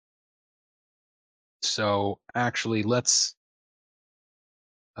 So actually let's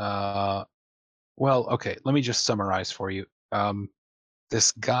well, okay, let me just summarize for you.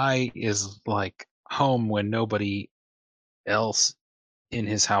 This guy is like home when nobody else in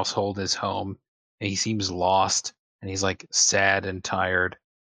his household is home, and he seems lost, and he's like sad and tired,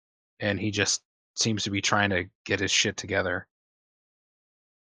 and he just seems to be trying to get his shit together.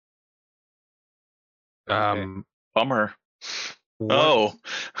 Okay. Bummer. What-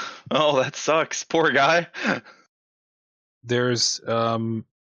 Oh, that sucks. Poor guy. There's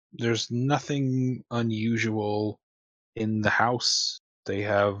nothing unusual in the house. They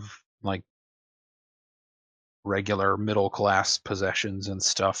have like regular middle class possessions and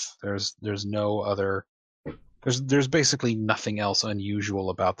stuff. There's no other There's basically nothing else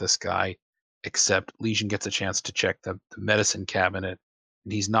unusual about this guy, except Legion gets a chance to check the medicine cabinet,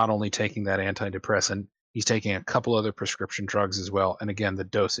 and he's not only taking that antidepressant, he's taking a couple other prescription drugs as well, and again, the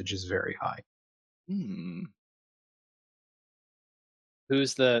dosage is very high.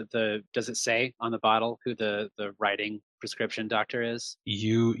 Who's the does it say on the bottle who the writing prescription doctor is?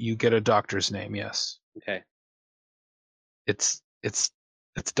 You get a doctor's name, yes. Okay. It's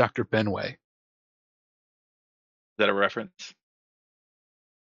Dr. Benway. Is that a reference?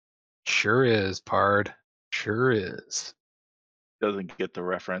 Sure is, Pard. Sure is. Doesn't get the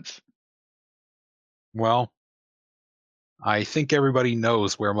reference. Well, I think everybody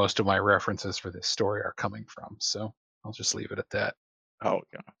knows where most of my references for this story are coming from, so I'll just leave it at that. Oh,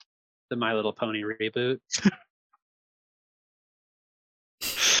 yeah. The My Little Pony reboot.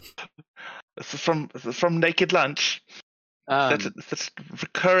 This is from Naked Lunch. Such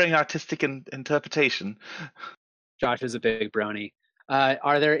recurring artistic interpretation. Josh is a big brony.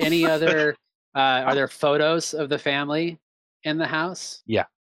 Are there any other? Are there photos of the family in the house? Yeah.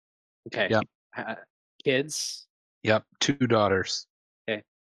 Okay. Yep. Kids. Yep. 2 daughters. Okay.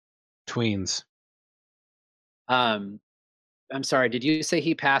 Tweens. I'm sorry. Did you say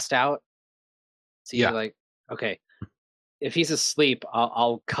he passed out? So Yeah. Okay. If he's asleep,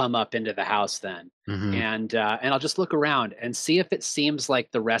 I'll come up into the house then, and I'll just look around and see if it seems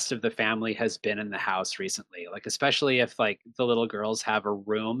like the rest of the family has been in the house recently. Like especially if like the little girls have a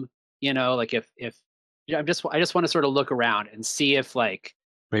room, like if I just want to sort of look around and see if like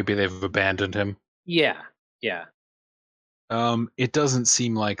maybe they've abandoned him. Yeah. It doesn't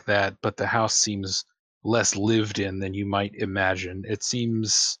seem like that, but the house seems less lived in than you might imagine. It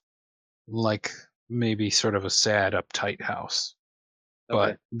seems like maybe sort of a sad, uptight house.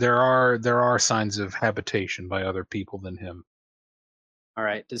 Okay. But there are signs of habitation by other people than him. All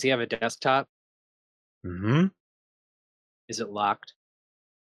right. Does he have a desktop? Mm-hmm. Is it locked?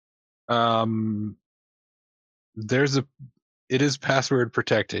 It is password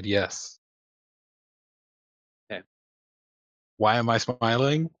protected, yes. Okay. Why am I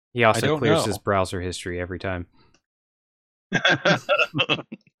smiling? He also don't clears know. his browser history every time.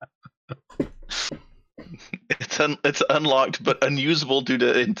 It's unlocked but unusable due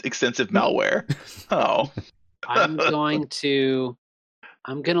to extensive malware. Oh. I'm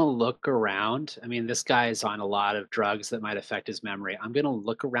gonna look around. I mean, this guy is on a lot of drugs that might affect his memory. I'm gonna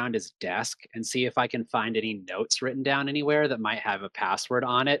look around his desk and see if I can find any notes written down anywhere that might have a password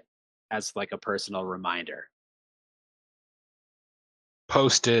on it as like a personal reminder.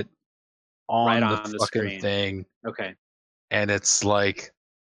 Post it on, Right the on the fucking screen. thing, Okay. and it's like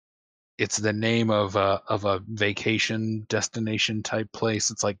it's the name of a vacation destination type place.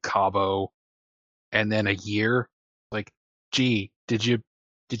 It's like Cabo, and then a year. Like, gee, did you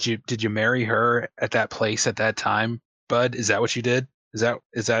marry her at that place at that time, bud? Is that what you did? Is that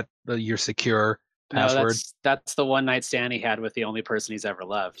your secure password? No, that's the one night stand he had with the only person he's ever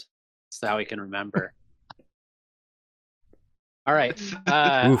loved. That's how he can remember. All right,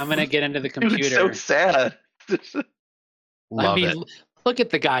 I'm gonna get into the computer. Dude, so sad. Love it. Look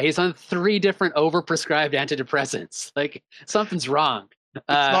at the guy. He's on 3 different overprescribed antidepressants. Like something's wrong. It's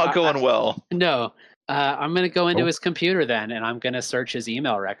not going well. No. I'm going to go into his computer then, and I'm going to search his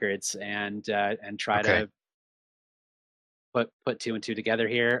email records and try to put 2 and 2 together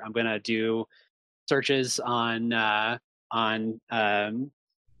here. I'm going to do searches on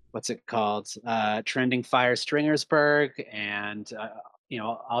what's it called? Trending Fire Stringersburg and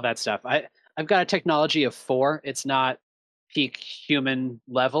all that stuff. I've got a technology of 4. It's not peak human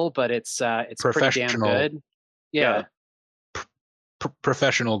level, but it's pretty damn good. Yeah.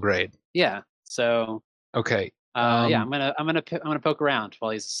 Professional grade. Yeah. So okay. I'm gonna poke around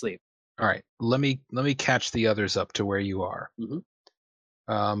while he's asleep. All right. Let me catch the others up to where you are.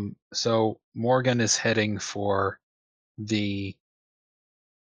 Mm-hmm. So Morgan is heading for the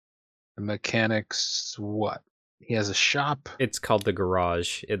mechanics. What? He has a shop. It's called the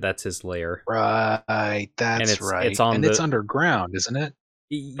garage. That's his lair. Right. That's right. It's it's underground, isn't it?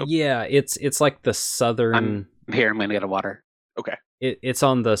 Yeah. It's like the southern. I'm here. I'm gonna get a water. Okay. It's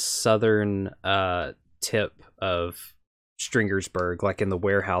on the southern tip of Stringersburg, like in the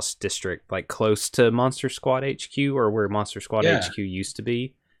warehouse district, like close to Monster Squad HQ or where Monster Squad HQ used to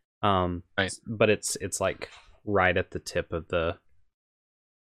be. Right. But it's like right at the tip of the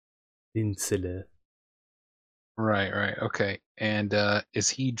insula. Right. Okay. And is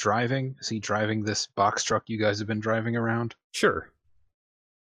he driving? Is he driving this box truck you guys have been driving around? Sure.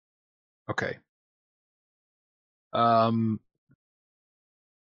 Okay.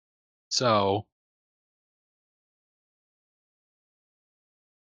 So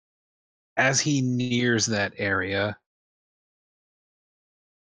as he nears that area,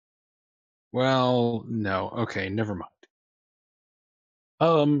 well, no, okay, never mind.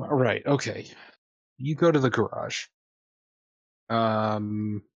 Right, okay. You go to the garage.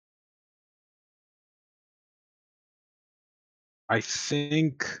 Um, I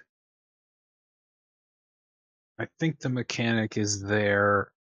think the mechanic is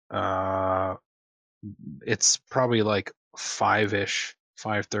there. Uh, it's probably like 5-ish,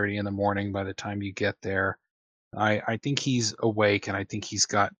 5:30 in the morning by the time you get there. I think he's awake, and I think he's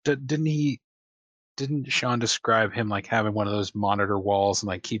got. Didn't Sean describe him like having one of those monitor walls and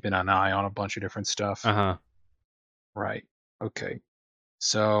like keeping an eye on a bunch of different stuff? Uh-huh. Right. Okay.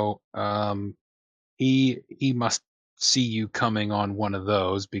 So he must see you coming on one of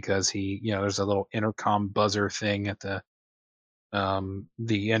those because there's a little intercom buzzer thing at the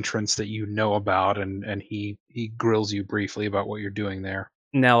entrance that you know about, and he grills you briefly about what you're doing there.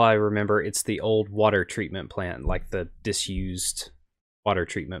 Now I remember it's the old water treatment plant, like the disused water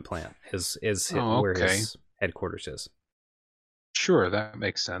treatment plant where Okay. his headquarters is. Sure, that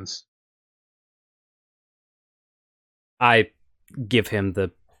makes sense. I give him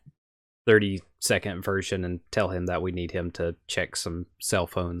the 30-second version and tell him that we need him to check some cell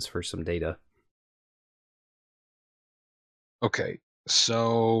phones for some data. Okay.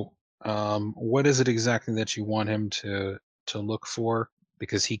 So what is it exactly that you want him to look for?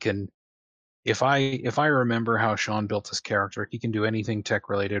 Because he can, if I remember how Sean built his character, he can do anything tech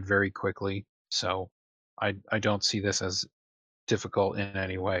related very quickly. So I don't see this as difficult in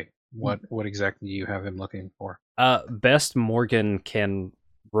any way. What exactly do you have him looking for? Best Morgan can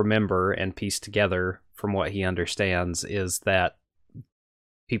remember and piece together from what he understands is that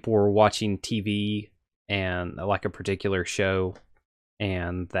people were watching TV and like a particular show,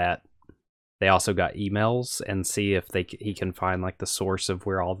 and that they also got emails, and see if he can find like the source of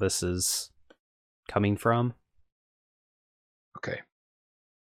where all this is coming from. Okay.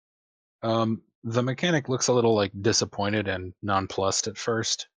 The mechanic looks a little like disappointed and nonplussed at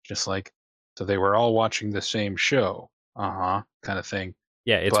first, just like, so they were all watching the same show, kind of thing.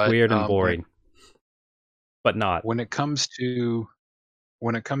 Yeah, it's But weird and boring, but not. when it comes to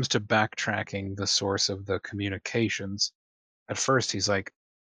backtracking the source of the communications, at first he's like,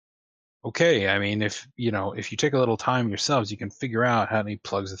 okay, I mean, if you take a little time yourselves, you can figure out how he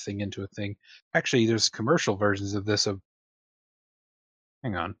plugs the thing into a thing. Actually, there's commercial versions of this.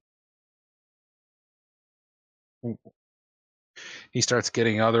 Hang on. He starts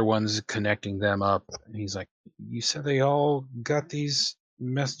getting other ones, connecting them up, and he's like, you said they all got these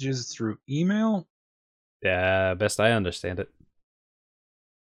messages through email? Yeah, best I understand it.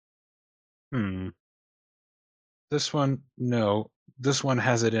 This one, no. This one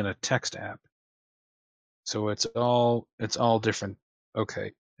has it in a text app. So it's all different.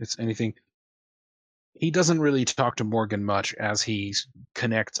 Okay. It's anything. He doesn't really talk to Morgan much as he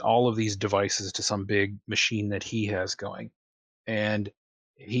connects all of these devices to some big machine that he has going. And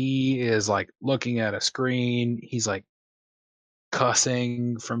he is like looking at a screen. He's like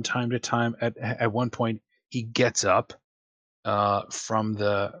cussing from time to time. At one point, he gets up from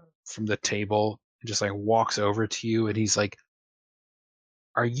the table and just like walks over to you, and he's like,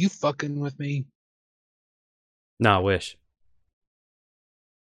 "Are you fucking with me?" No, I wish.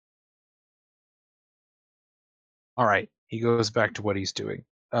 All right. He goes back to what he's doing.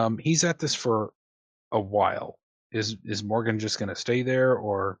 He's at this for a while. Is Morgan just gonna stay there,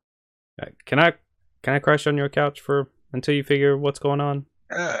 or Can I crash on your couch for until you figure what's going on?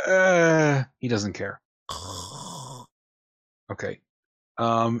 he doesn't care. Okay.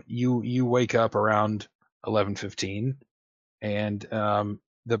 You wake up around 11:15, and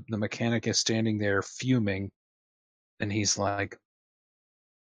the mechanic is standing there fuming, and he's like,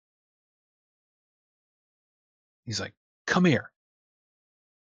 "Come here."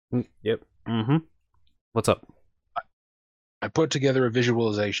 Yep. Mm-hmm. What's up? I put together a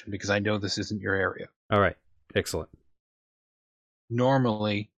visualization because I know this isn't your area. All right. Excellent.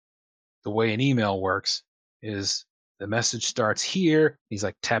 Normally, the way an email works is the message starts here. He's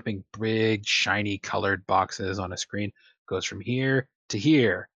like tapping big, shiny, colored boxes on a screen. Goes from here to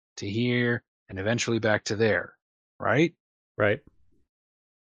here to here, and eventually back to there. Right? Right.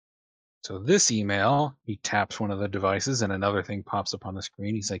 So this email, he taps one of the devices and another thing pops up on the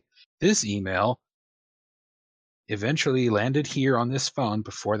screen. He's like, this email eventually landed here on this phone.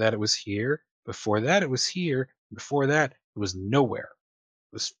 Before that, it was here. Before that, it was here. Before that, it was nowhere.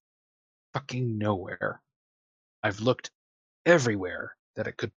 It was fucking nowhere. I've looked everywhere that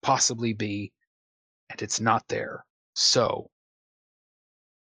it could possibly be, and it's not there. So,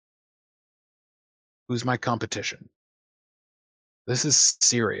 who's my competition? This is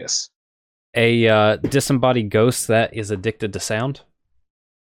serious. A disembodied ghost that is addicted to sound.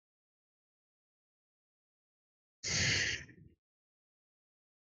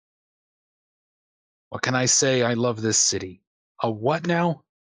 What can I say? I love this city. A what now?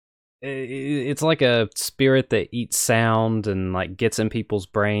 It's like a spirit that eats sound and like gets in people's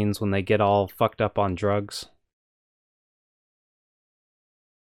brains when they get all fucked up on drugs.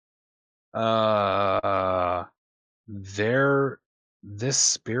 This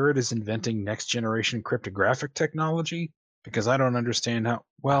spirit is inventing next generation cryptographic technology? Because I don't understand how.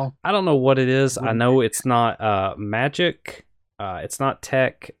 Well, I don't know what it is. I wouldn't- know it's not magic, it's not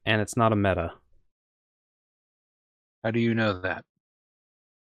tech, and it's not a meta. how do you know that?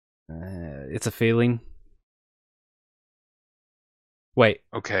 It's a feeling. Wait.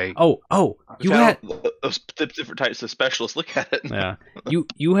 Okay. Oh, you had those different types of specialists look at it. yeah.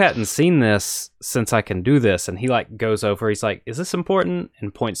 You hadn't seen this since I can do this, and he like goes over. He's like, "Is this important?"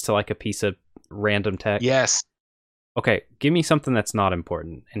 and points to like a piece of random tech. Yes. Okay, give me something that's not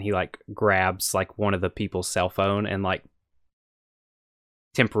important. And he like grabs like one of the people's cell phone and like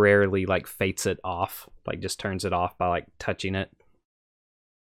temporarily like fates it off, like just turns it off by like touching it.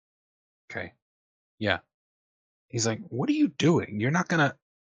 Okay. Yeah. He's like, "What are you doing? You're not gonna."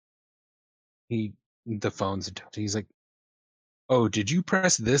 The phone's. He's like, "Oh, did you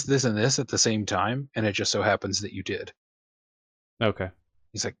press this, this, and this at the same time?" And it just so happens that you did. Okay.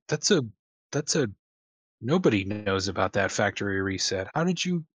 He's like, That's a. Nobody knows about that factory reset. How did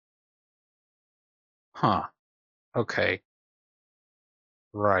you?" Huh. Okay.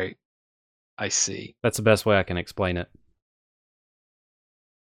 Right. I see. That's the best way I can explain it.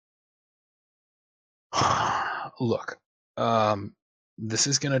 Look, this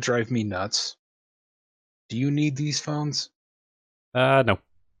is gonna drive me nuts. Do you need these phones? No.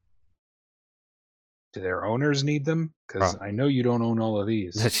 Do their owners need them? Because I know you don't own all of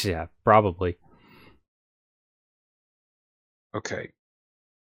these. Yeah, probably. Okay.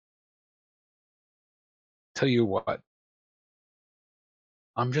 Tell you what.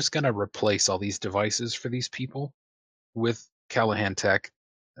 I'm just gonna replace all these devices for these people with Callahan Tech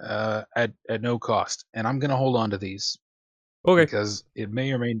at no cost, and I'm gonna hold on to these Okay. because it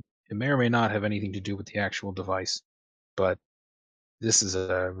may or may not have anything to do with the actual device, but this is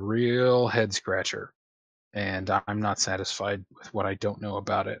a real head scratcher, and I'm not satisfied with what I don't know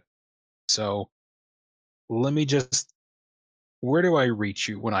about it. So let me just. Where do I reach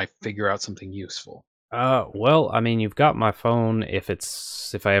you when I figure out something useful? Well, I mean, you've got my phone if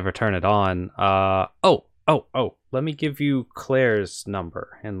I ever turn it on. Oh. Let me give you Claire's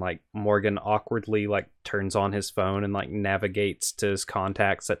number. And like Morgan awkwardly like turns on his phone and like navigates to his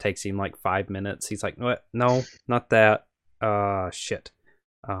contacts. That takes him like 5 minutes. He's like, what? No, not that. Shit.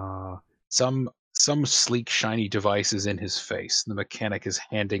 Some sleek shiny device is in his face. The mechanic is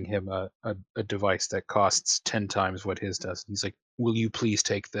handing him a device that costs 10 times what his does. He's like, "Will you please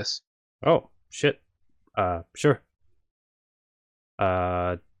take this?" Oh, shit. Sure.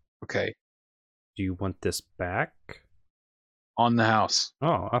 Okay. Do you want this back? On the house.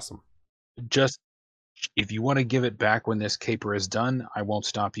 Oh, awesome. Just if you want to give it back when this caper is done, I won't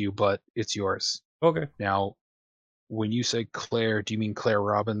stop you, but it's yours. Okay. Now, when you say Claire, do you mean Claire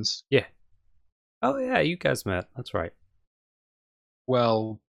Robbins? Yeah. Oh, yeah, you guys met. That's right.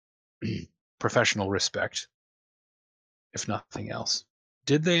 Well, professional respect, if nothing else.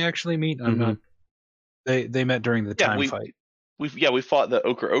 Did they actually meet? I'm not. They met during the time fight. We fought the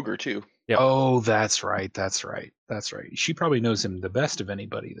Ochre Ogre too. Yep. Oh, that's right. She probably knows him the best of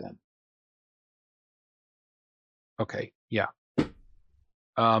anybody then. Okay, yeah.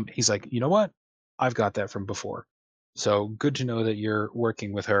 He's like, you know what? I've got that from before. So good to know that you're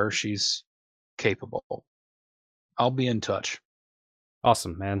working with her. She's capable. I'll be in touch.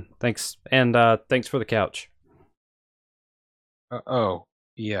 Awesome, man. Thanks. And thanks for the couch. Oh,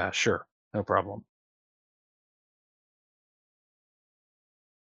 yeah, sure. No problem.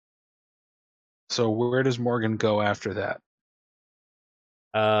 So where does Morgan go after that?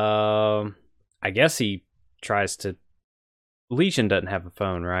 I guess he tries to. Legion doesn't have a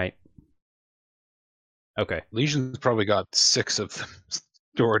phone, right? Okay. Legion's probably got 6 of them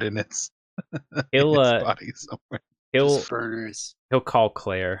stored in its, He'll its body somewhere. Those burners. He'll call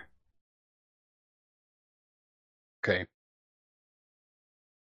Claire. Okay.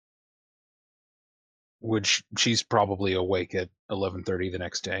 Which she's probably awake at 11:30 the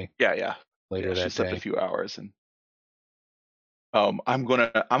next day. Yeah. Later that she slept day. a few hours, and I'm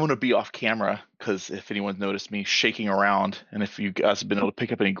gonna be off camera because if anyone's noticed me shaking around, and if you guys have been able to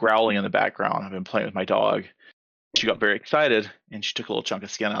pick up any growling in the background, I've been playing with my dog. She got very excited and she took a little chunk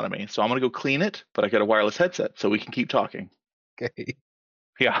of skin out of me. So I'm gonna go clean it, but I got a wireless headset so we can keep talking. Okay.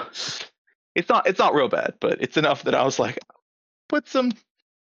 Yeah. It's not real bad, but it's enough that I was like, put some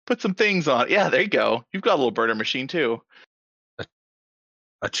things on. Yeah, there you go. You've got a little burner machine too.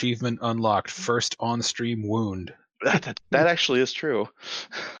 Achievement unlocked. First on-stream wound. That actually is true.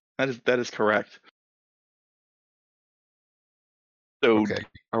 That is correct. So, Okay.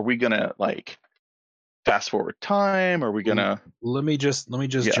 are we gonna like fast forward time? Are we gonna? Let me just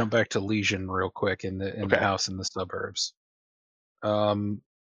Yeah. jump back to Legion real quick in the Okay. house in the suburbs.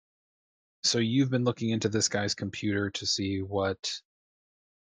 So you've been looking into this guy's computer to see what,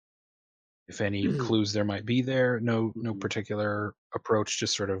 if any, clues there might be there. No particular approach,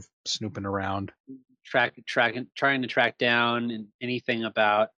 just sort of snooping around. Trying to track down anything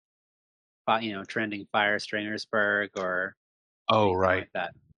about, trending fire Strainersburg or Oh, anything right. like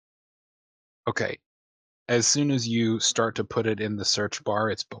that. Okay. As soon as you start to put it in the search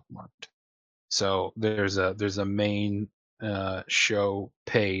bar, it's bookmarked. So there's a main show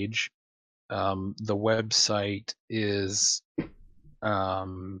page. The website is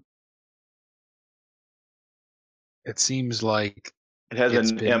it seems like It has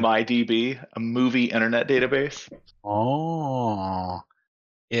it's an been MIDB, a movie internet database.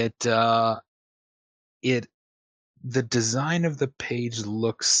 The design of the page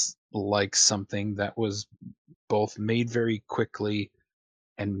looks like something that was both made very quickly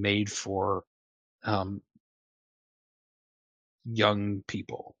and made for young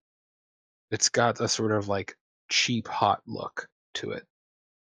people. It's got a sort of like cheap hot look to it.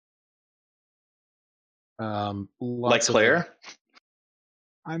 Like Lots of Claire?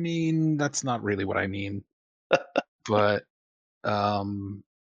 I mean, that's not really what I mean. But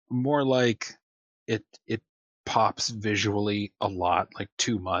more like it pops visually a lot, like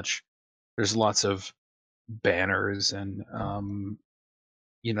too much. There's lots of banners and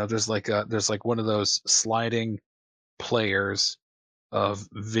there's like one of those sliding players of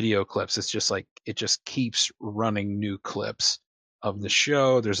video clips. It's just like it just keeps running new clips of the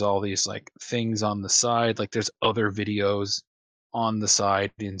show. There's all these like things on the side, like there's other videos on the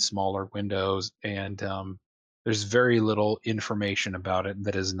side in smaller windows, and there's very little information about it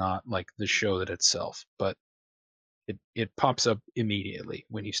that is not like the show that itself, but it pops up immediately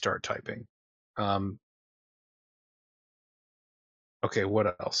when you start typing. Okay,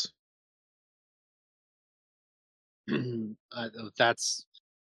 what else? That's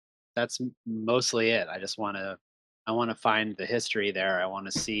mostly it. I want to find the history there. I want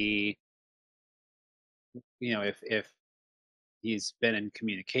to see, if he's been in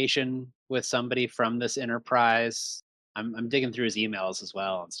communication with somebody from this enterprise. I'm digging through his emails as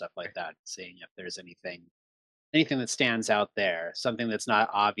well and stuff like that, seeing if there's anything that stands out there, something that's not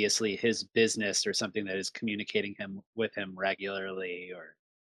obviously his business or something that is communicating with him regularly. Or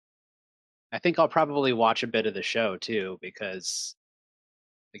I think I'll probably watch a bit of the show too, because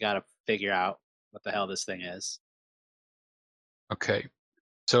I got to figure out what the hell this thing is. Okay.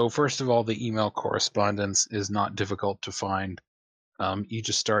 So first of all, the email correspondence is not difficult to find. You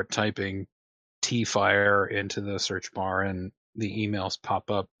just start typing T-Fire into the search bar and the emails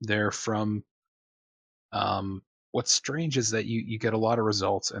pop up. They're from what's strange is that you get a lot of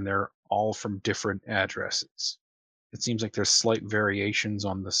results and they're all from different addresses. It seems like there's slight variations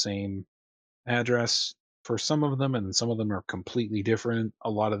on the same address for some of them, and some of them are completely different. A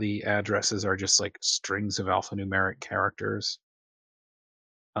lot of the addresses are just like strings of alphanumeric characters.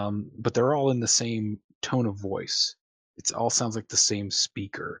 But they're all in the same tone of voice. It all sounds like the same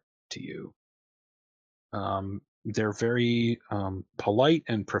speaker to you. They're very polite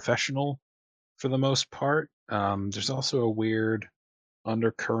and professional for the most part. There's also a weird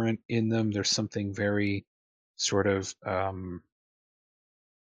undercurrent in them. There's something very sort of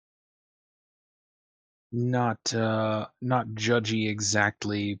not judgy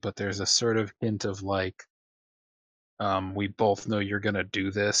exactly, but there's a sort of hint of like we both know you're gonna do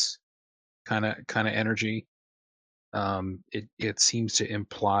this kind of energy. It seems to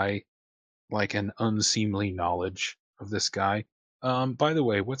imply like an unseemly knowledge of this guy. By the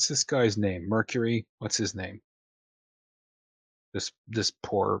way, what's this guy's name? Mercury? What's his name? This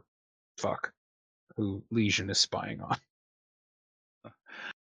poor fuck who Legion is spying on.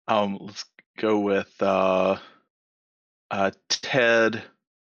 Let's go with Ted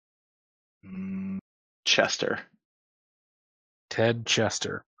Chester. Ted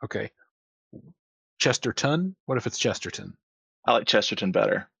Chester. Okay. Chesterton? What if it's Chesterton? I like Chesterton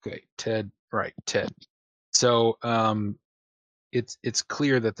better. Okay, Ted. Right, Ted. So, it's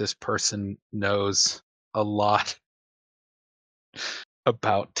clear that this person knows a lot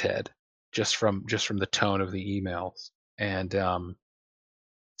about Ted just from the tone of the emails and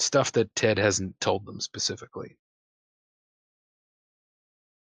stuff that Ted hasn't told them specifically.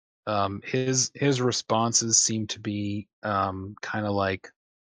 His responses seem to be kind of like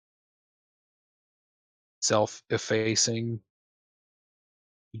self-effacing.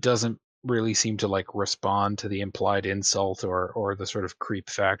 He doesn't really seem to like respond to the implied insult or the sort of creep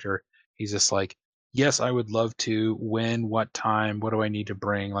factor. He's just like, yes, I would love to. When, what time, what do I need to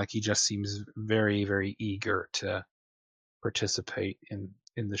bring? Like, he just seems very, very eager to participate in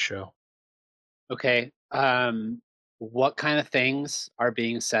the show. Okay. What kind of things are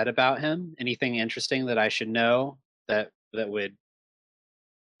being said about him? Anything interesting that I should know that would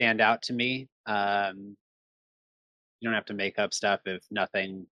stand out to me? You don't have to make up stuff if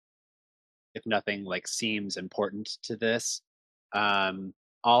nothing like seems important to this.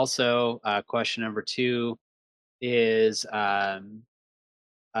 Also, question number two is uh,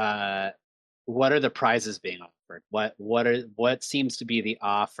 what are the prizes being offered? What seems to be the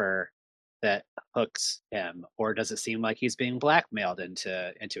offer that hooks him, or does it seem like he's being blackmailed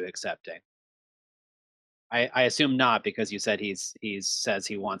into accepting? I assume not because you said he says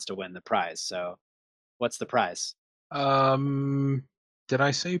he wants to win the prize. So what's the prize? Um, did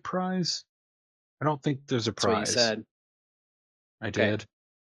I say prize? I don't think there's a That's what you prize. said. I Okay. did.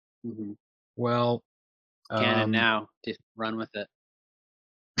 hmm Well, Canon um, now. Run with it.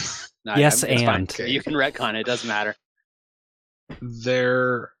 No, Yes, it's fine. and You can retcon it. Doesn't matter.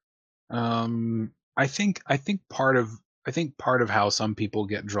 there, I think part of how some people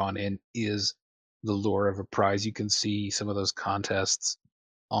get drawn in is the lure of a prize. You can see some of those contests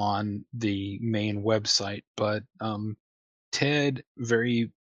on the main website, but Ted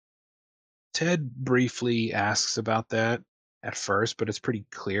very Ted briefly asks about that at first, but it's pretty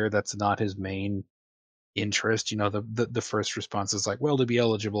clear that's not his main interest. You know, the first response is like, well, to be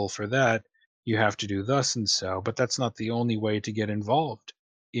eligible for that, you have to do thus and so, but that's not the only way to get involved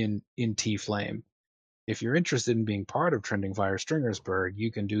in T Flame. If you're interested in being part of Trending Fire Stringersburg,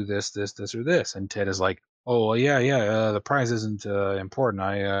 you can do this, this, this, or this. And Ted is like, oh, well, yeah, yeah, the prize isn't important.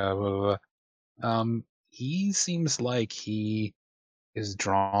 Blah, blah, blah. He seems like he is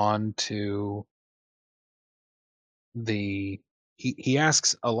drawn to the he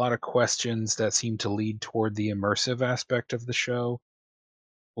asks a lot of questions that seem to lead toward the immersive aspect of the show,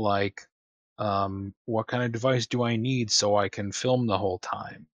 like what kind of device do I need so I can film the whole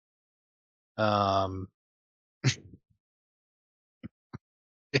time? Um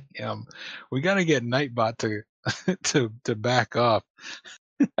um, we got to get Nightbot to to back off.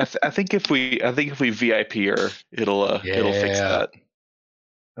 I think if we VIP her, it'll fix Yeah.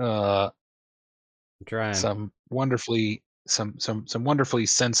 that. I'm trying. Some wonderfully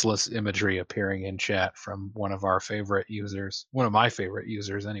senseless imagery appearing in chat from one of our favorite users, one of my favorite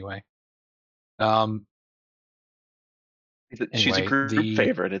users anyway. Um She's a anyway, group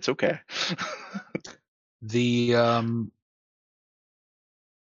favorite. It's okay. the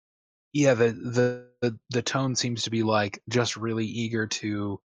yeah, the tone seems to be like just really eager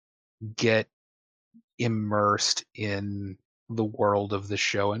to get immersed in the world of the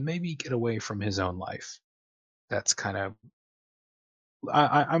show and maybe get away from his own life. That's kind of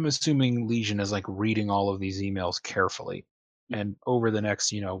I'm assuming Legion is like reading all of these emails carefully, and over the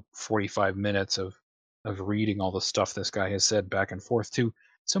next 45 minutes of reading all the stuff this guy has said back and forth to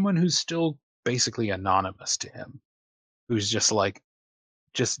someone who's still basically anonymous to him, who's just like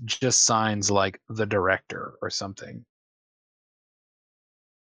just signs like the director or something.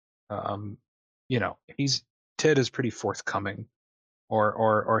 Um, he's Ted is pretty forthcoming,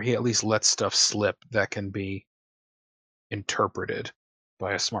 or he at least lets stuff slip that can be interpreted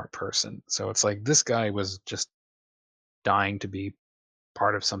by a smart person. So it's like this guy was just dying to be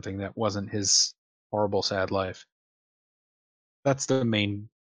part of something that wasn't his horrible, sad life. That's the main.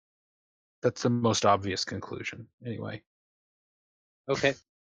 That's the most obvious conclusion, anyway. Okay.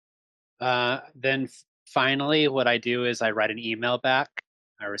 Then finally, what I do is I write an email back.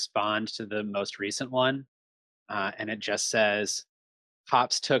 I respond to the most recent one, and it just says,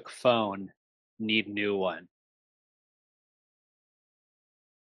 "Cops took phone, need new one."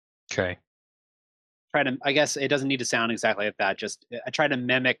 Okay. I guess it doesn't need to sound exactly like that. Just I try to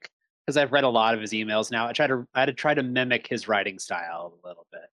mimic because I've read a lot of his emails now. I had to try to mimic his writing style a little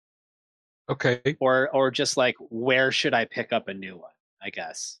bit, Okay. or just like where should I pick up a new one? I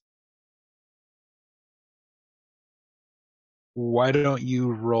guess. Why don't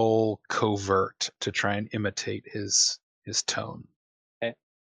you roll covert to try and imitate his tone? Okay.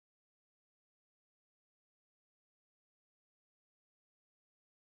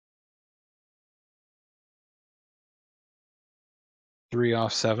 3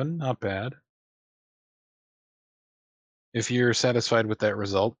 off 7, not bad. If you're satisfied with that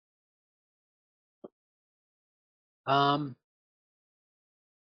result, Um,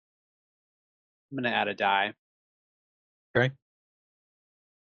 I'm gonna add a die.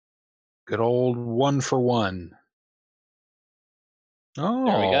 Good old 1 for 1. Oh,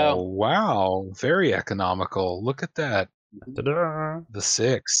 There we go. wow. Very economical. Look at that. Ta-da. The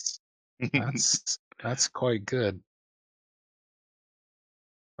 6. That's quite good.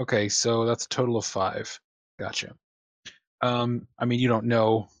 Okay, so that's a total of 5. Gotcha. I mean, you don't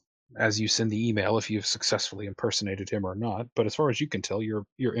know as you send the email if you've successfully impersonated him or not, but as far as you can tell, you're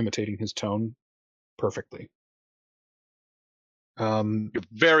imitating his tone perfectly. You're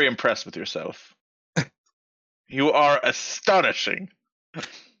very impressed with yourself. You are astonishing.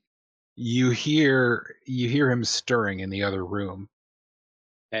 You hear him stirring in the other room.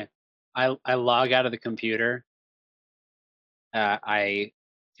 I log out of the computer. I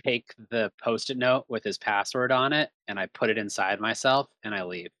take the Post-it note with his password on it, and I put it inside myself, and I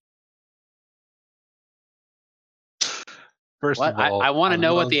leave. First What? of all, I want to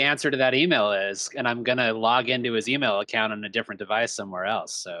know what love- the answer to that email is, and I'm gonna log into his email account on a different device somewhere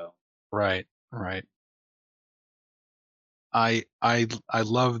else. So Right. I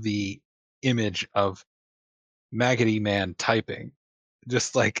love the image of Maggoty Man typing.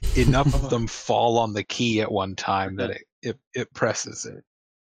 Just like enough of them fall on the key at one time that it presses it.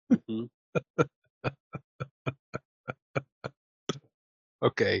 Mhm.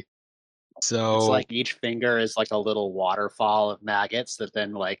 Okay. So It's like each finger is like a little waterfall of maggots that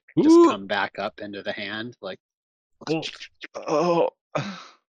then like just Ooh. come back up into the hand. Like Oh.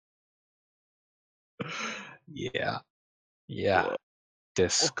 yeah.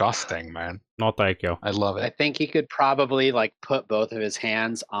 Disgusting, man. No, thank you. I love I it. think he could probably like put both of his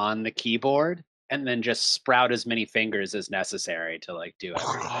hands on the keyboard and then just sprout as many fingers as necessary to like do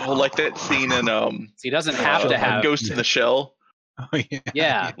everything. Oh, like that scene in So he doesn't have to have. Ghost in the Shell. Oh, yeah.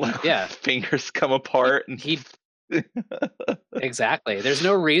 Yeah, Like yeah. fingers come apart and He exactly. There's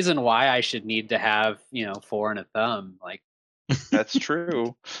no reason why I should need to have 4 and a thumb. Like that's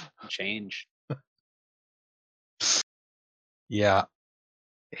true. change. Yeah.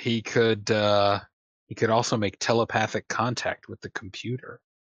 He could also make telepathic contact with the computer.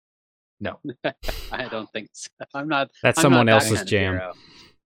 No, I don't think so. I'm not. That's I'm someone not that else's kind of jam. hero.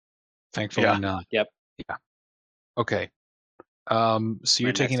 thankfully Yeah. not. Yep. Yeah. Okay. So you're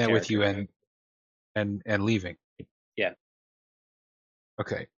My taking next that with you character and leaving. Yeah.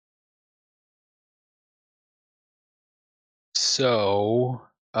 Okay. So,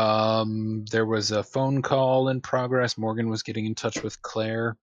 there was a phone call in progress. Morgan was getting in touch with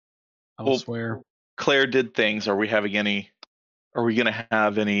Claire elsewhere. Claire did things. Are we having any? Are we gonna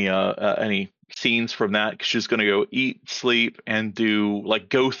have any scenes from that? 'Cause she's gonna go eat, sleep, and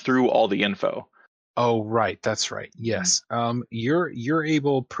go through all the info. Oh, right. That's right. Yes. You're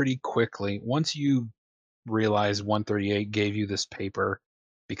able pretty quickly once you realize 138 gave you this paper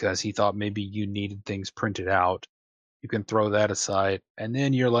because he thought maybe you needed things printed out. You can throw that aside, and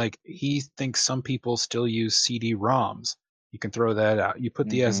then you're like, he thinks some people still use CD-ROMs. You can throw that out. You put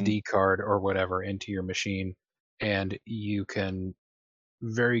the Mhm. SD card or whatever into your machine, and you can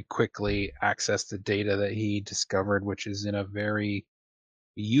very quickly access the data that he discovered, which is in a very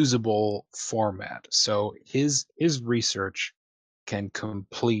usable format. So his research can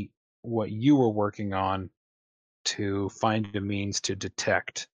complete what you were working on to find a means to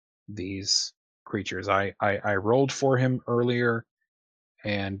detect these creatures. I rolled for him earlier,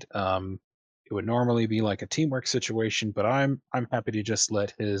 and it would normally be like a teamwork situation, but I'm happy to just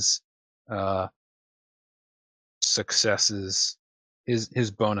let his successes,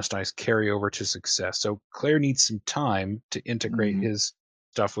 his bonus dice carry over to success. So Claire needs some time to integrate Mhm. his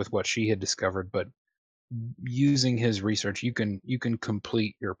stuff with what she had discovered, but using his research, you can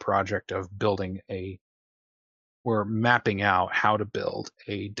complete your project of building or mapping out how to build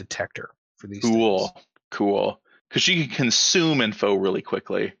a detector for these things. Cool. Because she can consume info really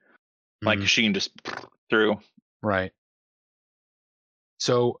quickly. Like Mhm. she can just through. Right.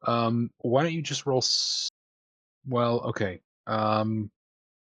 So, why don't you just roll? Well, okay.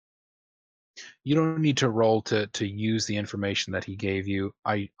 You don't need to roll to use the information that he gave you.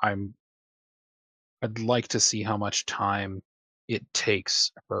 I'd like to see how much time it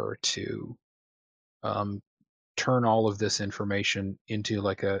takes her to turn all of this information into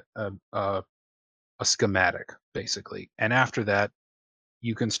like a schematic, basically. And after that,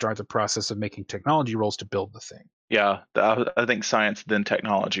 you can start the process of making technology rolls to build the thing. Yeah, I think science then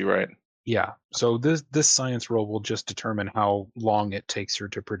technology, right? Yeah. So this science roll will just determine how long it takes her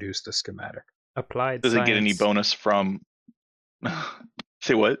to produce the schematic. Applied Does science. it get any bonus from?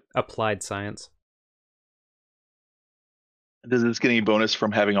 Say what? Applied science. Does this get any bonus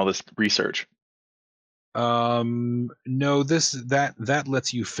from having all this research? No, that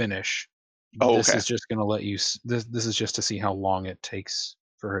lets you finish. Oh, this okay. is just going to let you. This is just to see how long it takes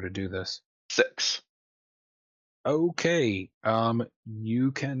for her to do this. 6. Okay.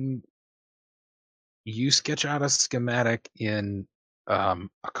 You sketch out a schematic in a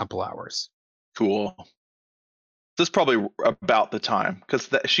couple hours. Cool. This is probably about the time because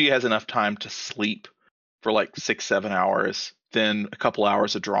she has enough time to sleep for like 6-7 hours, then a couple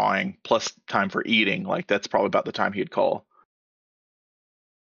hours of drawing plus time for eating. Like that's probably about the time he'd call.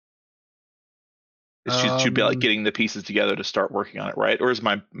 She'd be like getting the pieces together to start working on it, right? Or is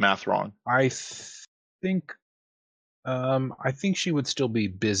my math wrong? I think she would still be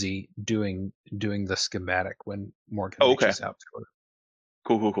busy doing the schematic when Morgan reaches out to her.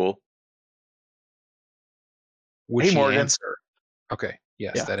 Cool. Would Hey, she Morgan. answer? Okay.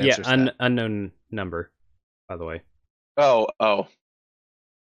 Yes, Yeah. that answers that. Unknown number, by the way. Oh.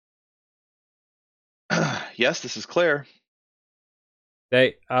 Yes, this is Claire.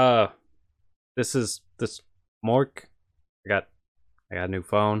 Hey, this Mork. I got a new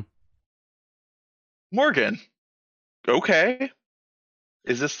phone. Morgan. Okay.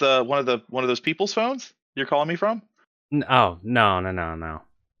 Is this one of those people's phones you're calling me from? Oh, no.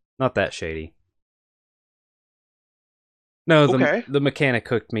 Not that shady. No, the mechanic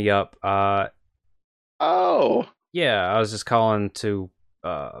hooked me up. Oh. Yeah, I was just calling to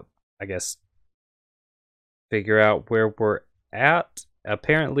I guess figure out where we're at.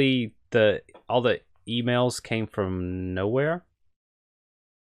 Apparently all the emails came from nowhere.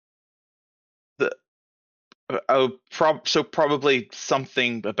 So probably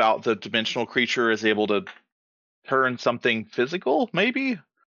something about the dimensional creature is able to turn something physical, maybe?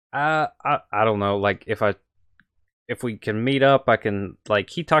 I don't know. Like if we can meet up, I can. Like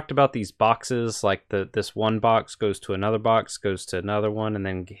he talked about these boxes. Like this one box goes to another box, goes to another one, and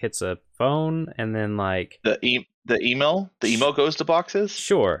then hits a phone, and then like the email goes to boxes.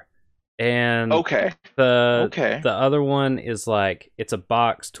 Sure. And okay. The other one is like it's a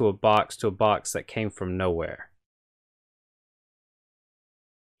box to a box to a box that came from nowhere.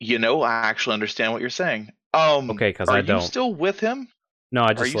 I actually understand what you're saying. Okay, because I don't. Are you still with him? No,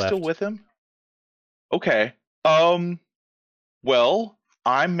 I just left. Are you still with him? Okay. Well,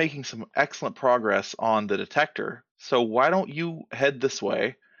 I'm making some excellent progress on the detector. So why don't you head this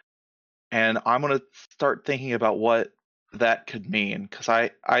way? And I'm gonna start thinking about what that could mean, because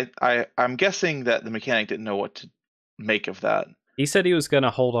I'm guessing that the mechanic didn't know what to make of that. He said he was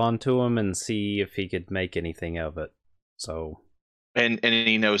gonna hold on to him and see if he could make anything of it. So. And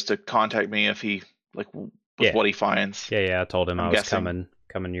he knows to contact me if he with what he finds. Yeah. I told him I was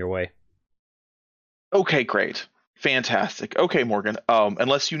coming your way. Okay, great, fantastic. Okay, Morgan.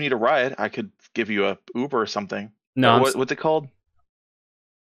 Unless you need a ride, I could give you a Uber or something. No, what's it called?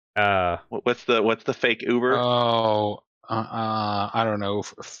 What's the fake Uber? Oh, I don't know.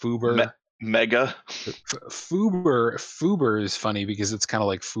 Fuber. Mega. Fuber is funny because it's kind of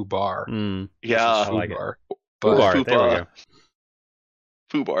like Fubar. Yeah, I like it. Fubar. There we go.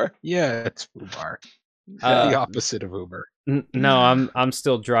 Fubar. Yeah, it's Fubar. The opposite of Uber. No, I'm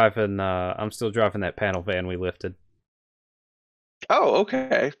still driving. I'm still driving that panel van we lifted. Oh,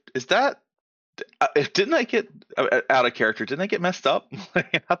 okay. Is that? Didn't I get out of character? Didn't I get messed up?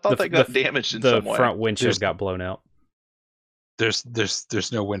 I thought that got damaged in some way. The front windshield got blown out.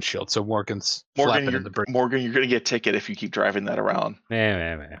 There's no windshield, so Morgan's flapping in the brake. Morgan, you're gonna get a ticket if you keep driving that around.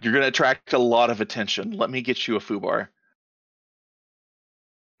 Man. You're gonna attract a lot of attention. Let me get you a Fubar.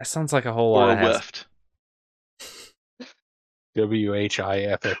 That sounds like a whole lot of Whiffed.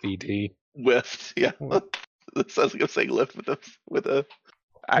 WHIFFED. Whiffed, yeah. That sounds like I'm saying lift with a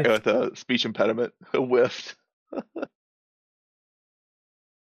speech impediment. Whiffed.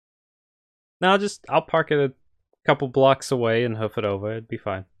 No, I'll park it a couple blocks away and hoof it over. It'd be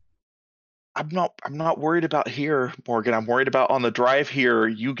fine. I'm not worried about here, Morgan. I'm worried about on the drive here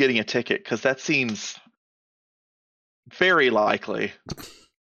you getting a ticket, because that seems very likely.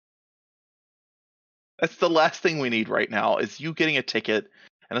 That's the last thing we need right now is you getting a ticket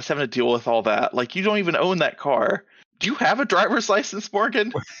and us having to deal with all that. Like, you don't even own that car. Do you have a driver's license,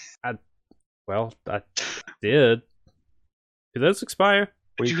 Morgan? I did. Do those expire?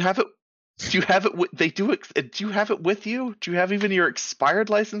 Do you have it? Do you have it? Do you have it with you? Do you have even your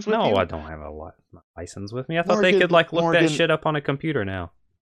expired license with you? No, I don't have a license with me. I thought they could look that shit up on a computer now.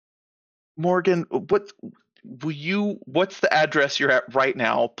 Morgan, what's the address you're at right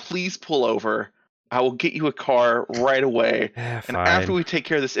now? Please pull over. I will get you a car right away. And after we take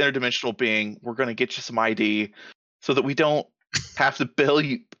care of this interdimensional being, we're going to get you some ID so that we don't have to bill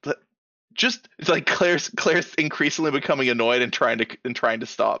you. Just, it's like Claire's increasingly becoming annoyed and trying to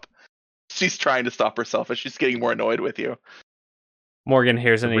stop. She's trying to stop herself, and she's getting more annoyed with you. Morgan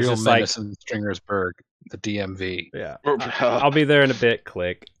hears The and he's real just like, menace in Stringersburg, the DMV. yeah, Or- I'll be there in a bit.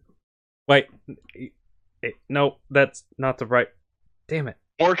 Click. Wait, no, that's not the right. Damn it.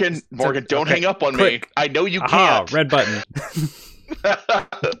 Morgan, don't okay, hang up on click. me. I know you Aha, can't. red button.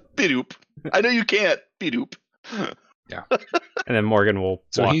 Bidoop. I know you can't. Bidoop. And then Morgan will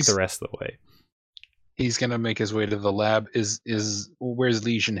So walk he's- the rest of the way. He's gonna make his way to the lab. Where's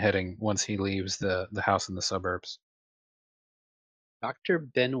Legion heading once he leaves the house in the suburbs? Dr.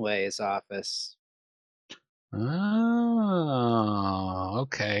 Benway's office. Oh,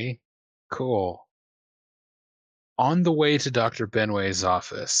 okay. Cool. On the way to Dr. Benway's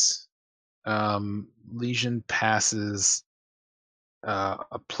office, Legion passes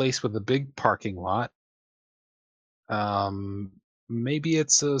a place with a big parking lot. Maybe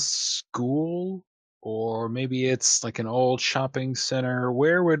it's a school, or maybe it's like an old shopping center.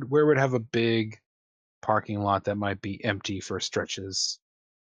 Where would have a big parking lot that might be empty for stretches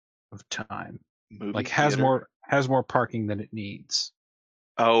of time? Movie Like has theater. more parking than it needs.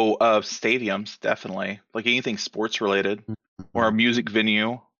 Oh, stadiums, definitely. Like anything sports related, or a music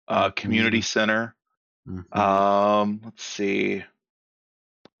venue, community center. Let's see.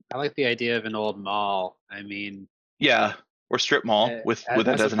 I like the idea of an old mall. I mean, Yeah, or strip mall with that as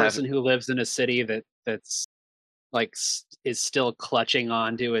a doesn't have. person who lives in a city that's like is still clutching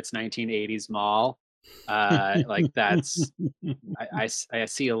onto its 1980s mall, like that's I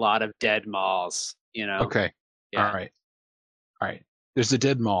see a lot of dead malls. You know. Okay. Yeah. All right. There's a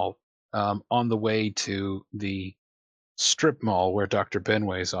dead mall on the way to the strip mall where Dr.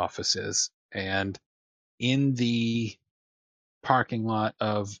 Benway's office is, and in the parking lot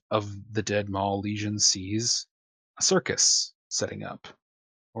of the dead mall, Legion sees a circus setting up,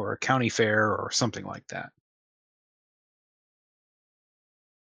 or a county fair, or something like that.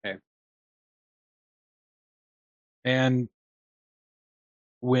 Okay. And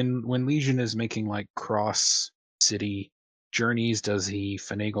when Legion is making like cross city journeys, does he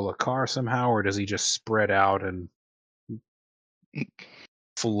finagle a car somehow, or does he just spread out and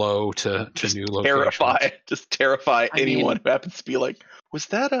flow to just new locations? terrify I anyone mean- who happens to be like, was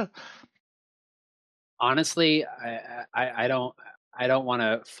that a? Honestly, I don't want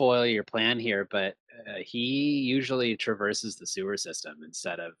to foil your plan here, but he usually traverses the sewer system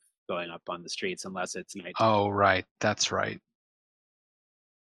instead of going up on the streets unless it's night. Oh, right. That's right.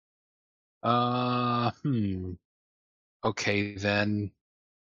 Okay, then.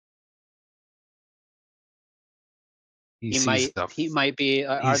 He might be.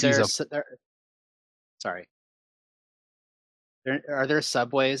 Are sees there? a- Sorry. Are there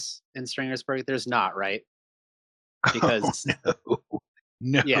subways in Stringersburg? There's not, right? Because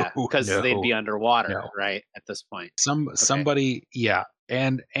no, yeah, because they'd be underwater, no. right? At this point. Somebody, yeah,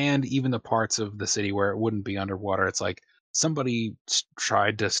 and even the parts of the city where it wouldn't be underwater, it's like somebody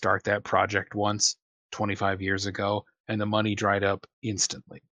tried to start that project once 25 years ago, and the money dried up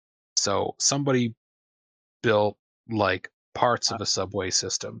instantly. So somebody built like parts of a subway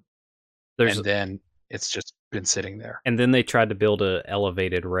system, and then it's just been sitting there. And then they tried to build a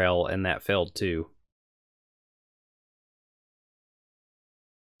elevated rail, and that failed too.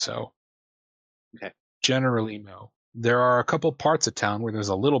 So, Okay. Generally, no. There are a couple parts of town where there's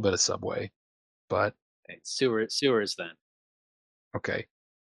a little bit of subway, but Okay. Sewers then. okay.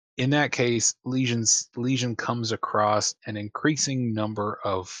 In that case, Legion comes across an increasing number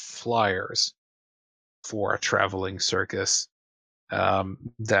of flyers for a traveling circus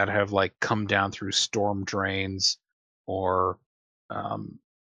that have like come down through storm drains, or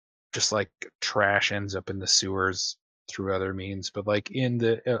just like trash ends up in the sewers through other means. But like in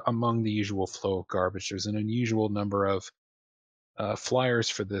the among the usual flow of garbage, there's an unusual number of flyers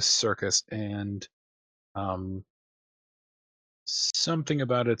for this circus, and something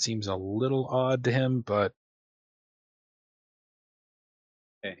about it seems a little odd to him, but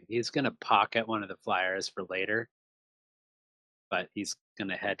Okay. He's gonna pocket one of the flyers for later, but he's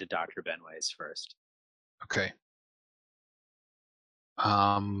gonna head to Dr. Benway's first. okay.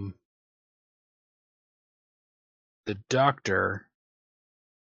 The doctor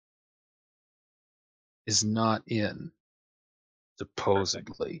is not in,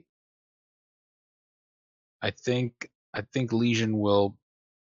 supposedly. I think Legion will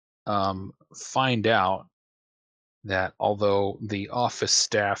find out that although the office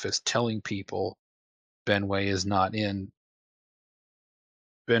staff is telling people Benway is not in,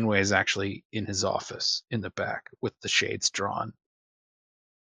 Benway is actually in his office in the back with the shades drawn.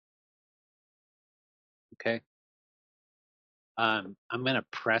 Okay. I'm gonna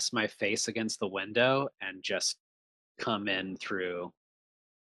press my face against the window and just come in through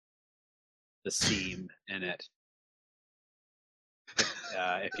the seam in it.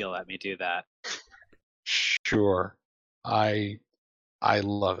 if you'll let me do that. Sure. I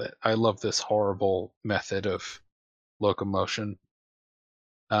love it. I love this horrible method of locomotion.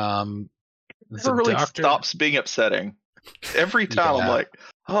 The Never really doctor. stops being upsetting. Every time I'm Yeah. like,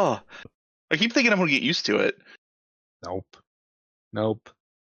 oh, I keep thinking I'm going to get used to it. Nope.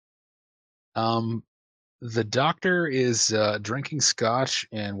 The doctor is drinking scotch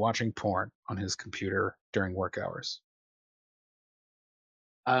and watching porn on his computer during work hours.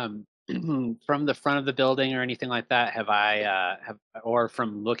 From the front of the building or anything like that, or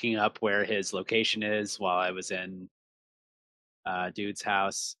from looking up where his location is while I was in dude's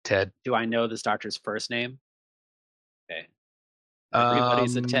house, Ted. do I know this doctor's first name? Okay.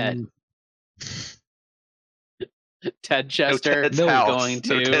 Everybody's a Ted. Ted Chester. No Ted's No, house. going No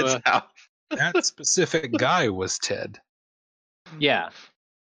to- Ted's house. That specific guy was Ted. Yeah.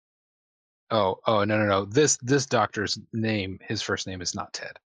 Oh, no. This doctor's name, his first name is not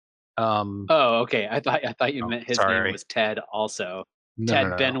Ted. Oh, okay. I thought you Oh, meant his sorry. name was Ted also. No, Ted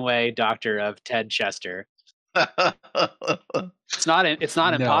no. Benway, doctor of Ted Chester. It's not No.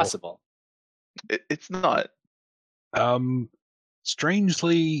 impossible. It's not.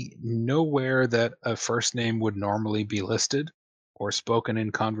 Strangely, nowhere that a first name would normally be listed or spoken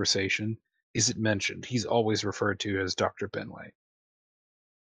in conversation is it mentioned. He's always referred to as Dr. Benway.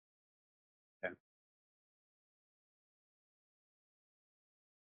 Okay.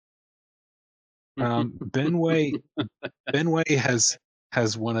 Benway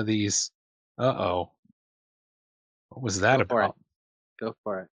has one of these. Uh-oh. What was that about? Go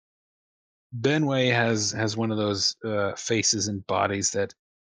for it. Benway has one of those faces and bodies that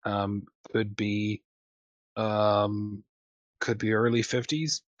could be early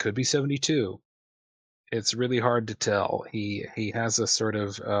 50s, could be 72. It's really hard to tell. He has a sort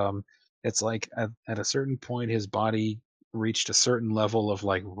of it's like at a certain point his body reached a certain level of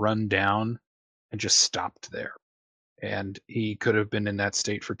like run down and just stopped there. And he could have been in that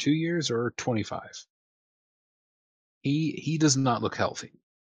state for 2 years or 25. He does not look healthy.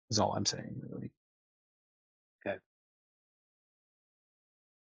 Is all I'm saying, really.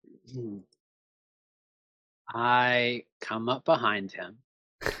 I come up behind him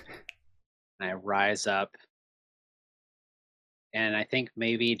and I rise up, and I think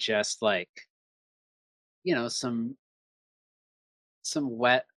maybe just like, some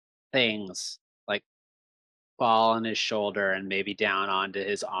wet things like fall on his shoulder and maybe down onto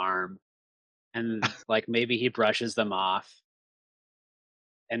his arm, and like maybe he brushes them off,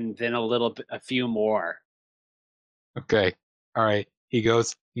 and then a few more. Okay. All right.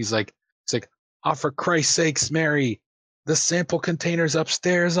 He's like, oh, for Christ's sakes, Mary, the sample container's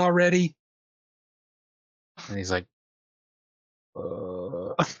upstairs already. And he's like,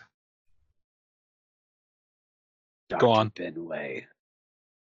 Dr. Go on. Benway,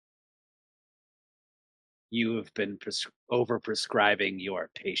 you have been over-prescribing your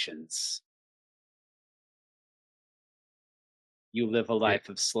patients. You live a life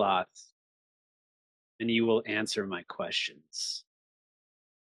of sloth, and you will answer my questions.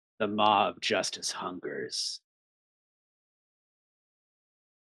 The maw of justice hungers.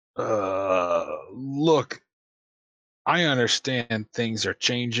 Look, I understand things are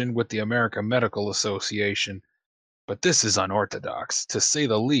changing with the American Medical Association, but this is unorthodox, to say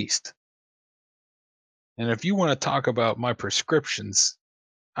the least. And if you want to talk about my prescriptions,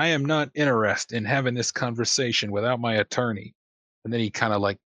 I am not interested in having this conversation without my attorney. And then he kind of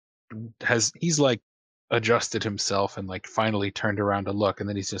like he's like adjusted himself and like finally turned around to look, and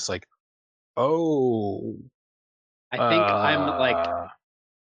then he's just like, oh. I think I'm like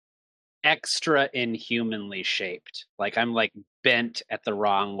extra inhumanly shaped. Like I'm like bent at the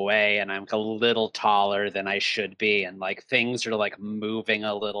wrong way, and I'm a little taller than I should be, and like things are like moving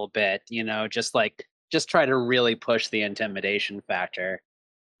a little bit, just try to really push the intimidation factor.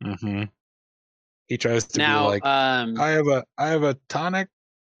 Mm-hmm. He tries to Now, be like, I have a tonic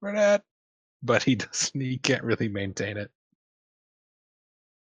for that, but he doesn't. He can't really maintain it.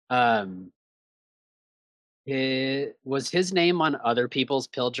 Was his name on other people's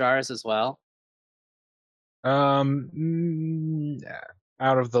pill jars as well? Out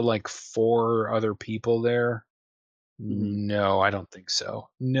of the like 4 other people there, no, I don't think so.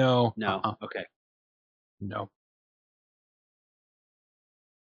 No. No. Okay. No.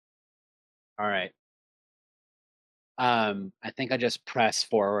 All right. I think I just press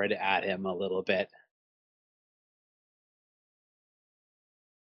forward at him a little bit.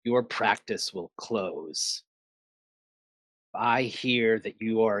 Your practice will close. If I hear that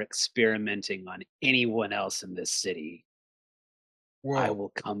you are experimenting on anyone else in this city, Whoa. I will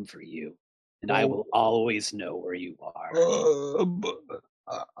come for you. and I will always know where you are.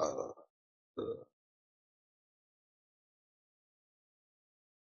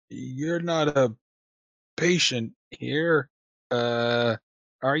 You're not a patient here, are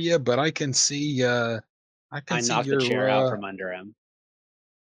you? But I can see. I knocked the chair out from under him.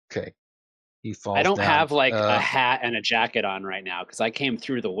 Okay, he falls. I don't down. have like a hat and a jacket on right now because I came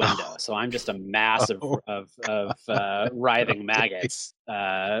through the window, so I'm just a mass of writhing maggots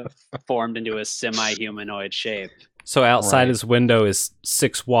formed into a semi-humanoid shape. So outside his window is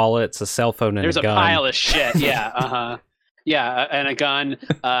 6 wallets, a cell phone, and There's a gun. There's a pile of shit. Yeah. Yeah, and a gun,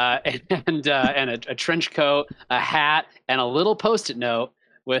 and a trench coat, a hat, and a little Post-it note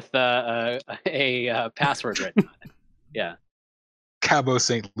with a password written on it. Yeah. Cabo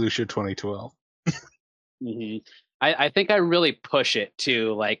St. Lucia 2012. Mm-hmm. I think I really push it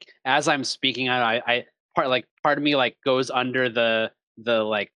too. Like as I'm speaking, part of me like goes under the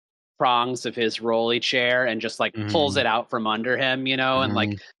like prongs of his rolly chair and just like pulls it out from under him, and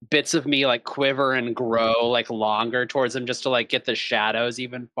like bits of me like quiver and grow like longer towards him just to like get the shadows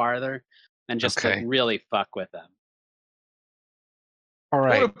even farther and just like really fuck with them. All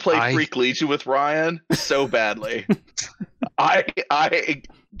right. I want to play Freak Legion with Ryan so badly.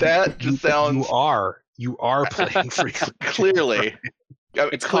 That just sounds. You are playing Freak Legion. Clearly.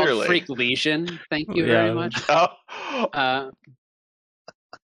 It's called Freak Legion. Thank you very much.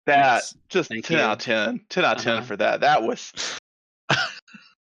 That just 10 out of 10. 10 out of 10 for that. That was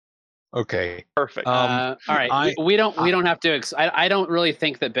okay. Perfect. All right. We don't have to. I don't really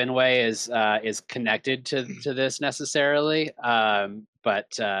think that Benway is connected to this necessarily.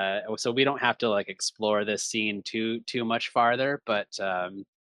 But so we don't have to like explore this scene too much farther. But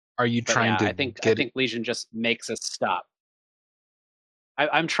are you trying to? I think Legion just makes us stop.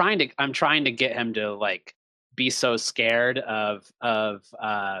 I'm trying to get him to like be so scared of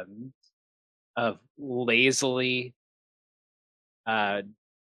lazily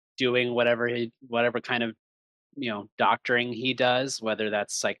doing whatever kind of doctoring he does, whether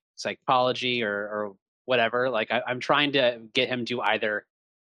that's psychology or whatever. Like I'm trying to get him to either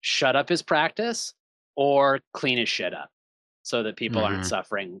shut up his practice or clean his shit up so that people aren't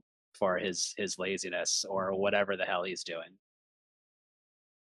suffering for his laziness or whatever the hell he's doing.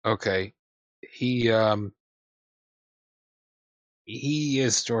 Okay. He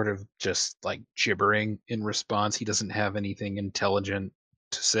is sort of just like gibbering in response. He doesn't have anything intelligent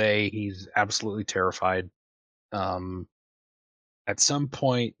to say. He's absolutely terrified. At some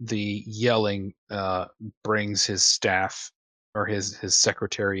point, the yelling brings his staff or his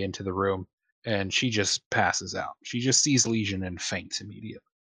secretary into the room, and she just passes out. She just sees Legion and faints immediately.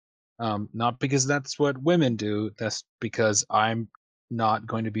 Not because that's what women do. That's because I'm not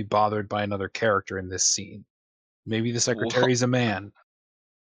going to be bothered by another character in this scene. Maybe the secretary's a man.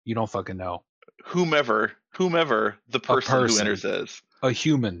 You don't fucking know. Whomever the person who enters is. A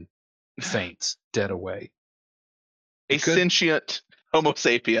human faints, dead away. Sentient Homo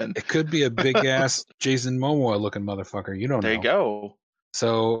sapien. It could be a big ass Jason Momoa looking motherfucker. You don't know. There you go.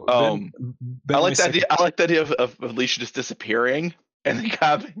 So I like that idea. I like the idea of Alicia just disappearing and then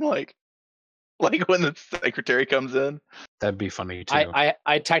having like when the secretary comes in. That'd be funny too.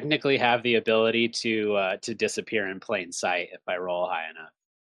 I technically have the ability to disappear in plain sight if I roll high enough.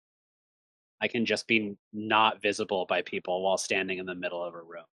 I can just be not visible by people while standing in the middle of a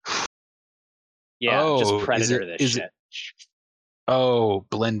room. Yeah, just Predator this shit. Oh,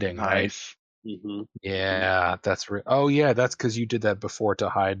 blending, nice. Right? Mm-hmm. Yeah, that's oh yeah, that's because you did that before to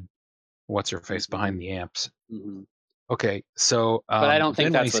hide what's her face behind the amps. Mm-hmm. Okay, so but I don't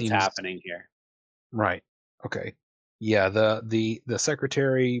think that's what's happening here. Right. Okay. Yeah, the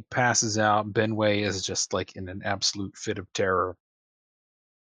secretary passes out. Benway is just like in an absolute fit of terror.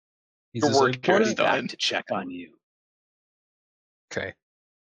 He's back to check on you. Okay.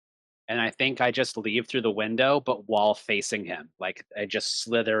 And I think I just leave through the window, but while facing him. Like I just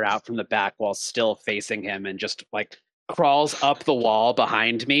slither out from the back while still facing him and just like crawls up the wall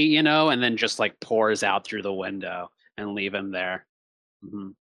behind me, and then just like pours out through the window and leave him there. Mm-hmm.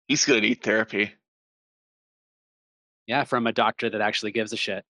 He's gonna need therapy. Yeah, from a doctor that actually gives a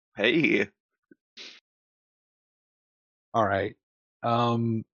shit. Hey. All right.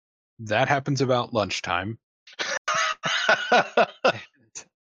 That happens about lunchtime.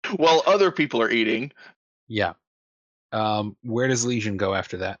 While other people are eating. Yeah. Where does Legion go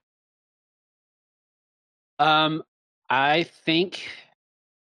after that? I think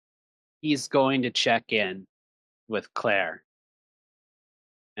he's going to check in with Claire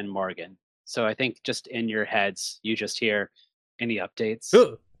and Morgan. So I think just in your heads, you just hear any updates.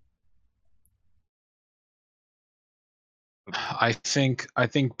 I think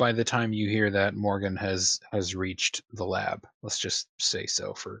by the time you hear that, Morgan has reached the lab. Let's just say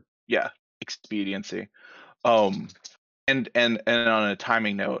so for Yeah, expediency. And on a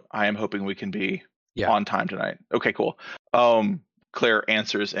timing note, I am hoping we can be on time tonight. Okay, cool. Claire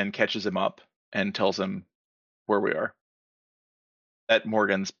answers and catches him up and tells him where we are. That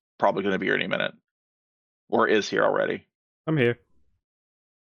Morgan's probably going to be here any minute, or is here already. I'm here.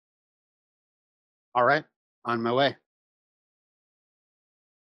 All right, on my way.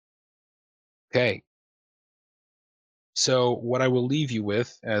 Okay. So what I will leave you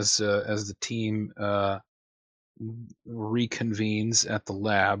with, as the team reconvenes at the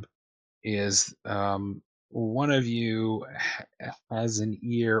lab, is one of you has an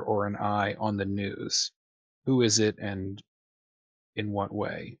ear or an eye on the news. Who is it, and in what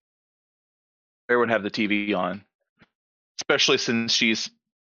way? Claire would have the TV on, especially since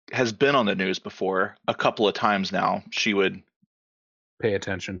has been on the news before a couple of times now. She would pay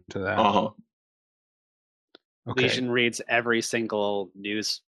attention to that. Okay. Legion reads every single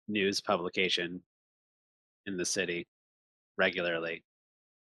news publication in the city regularly.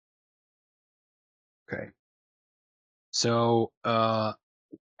 Okay. So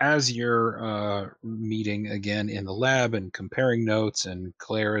as you're meeting again in the lab and comparing notes, and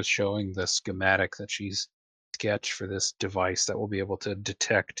Claire is showing the schematic that she's sketched for this device that will be able to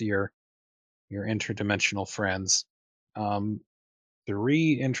detect your interdimensional friends,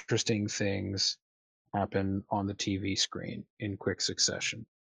 three interesting things happen on the TV screen in quick succession.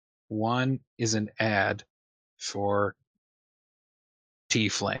 One is an ad for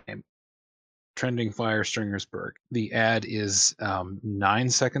T-Flame, Trending Fire Stringersburg. The ad is 9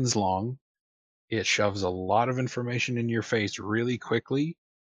 seconds long. It shoves a lot of information in your face really quickly.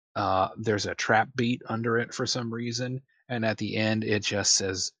 There's a trap beat under it for some reason, and at the end it just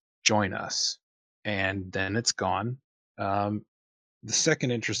says, "Join us," and then it's gone. The second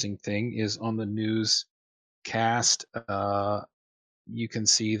interesting thing is on the newscast, you can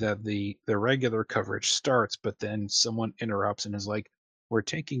see that the regular coverage starts, but then someone interrupts and is like, "We're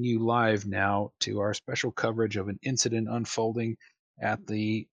taking you live now to our special coverage of an incident unfolding at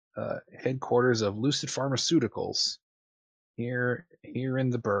the headquarters of Lucid Pharmaceuticals here in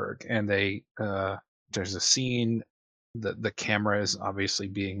the Berg." And there's a scene. The camera is obviously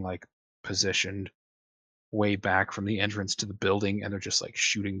being like positioned way back from the entrance to the building, and they're just like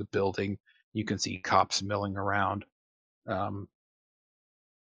shooting the building. You can see cops milling around.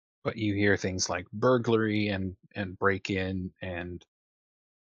 But you hear things like burglary and break-in and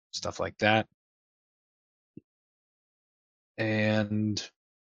stuff like that. And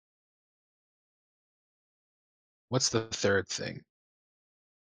what's the third thing?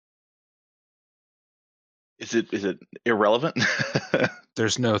 Is it irrelevant?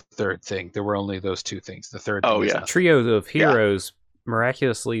 There's no third thing. There were only those two things. The third thing is Trio of heroes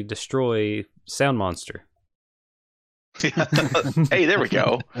miraculously destroy Sound Monster. Hey, there we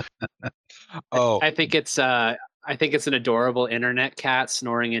go. Oh, I think it's an adorable internet cat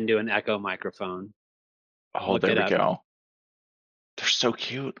snoring into an Echo microphone. Oh, there we go. They're so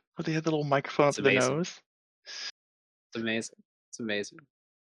cute. Oh, they had the little microphone up their nose. It's amazing. It's amazing.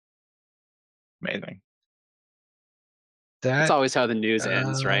 Amazing. That's always how the news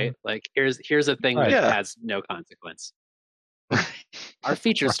ends, right? Like here's a thing that has no consequence. Our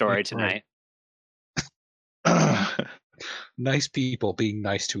feature story tonight. Nice people being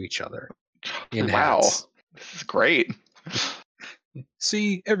nice to each other. Wow, this is great.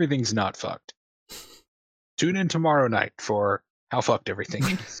 See, everything's not fucked. Tune in tomorrow night for how fucked everything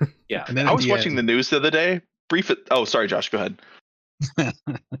is. Yeah. And then I was watching the news the other day. Oh, sorry, Josh, go ahead.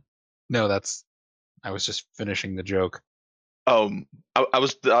 No, I was just finishing the joke. I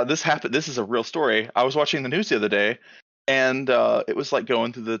was this happened. This is a real story. I was watching the news the other day, and it was like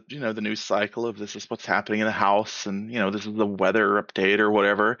going through the the news cycle of this is what's happening in the house, and this is the weather update or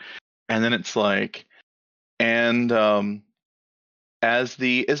whatever, and then it's like, and as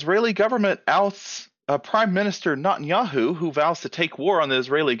the Israeli government ousts Prime Minister Netanyahu, who vows to take war on the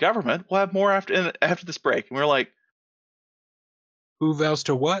Israeli government. We'll have more after this break, and we're like, who vows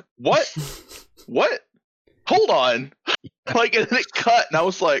to what? What? What? Hold on. Like, and then it cut, and I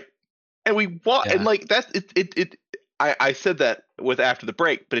was like, and we watched, and like that's it. I said that with after the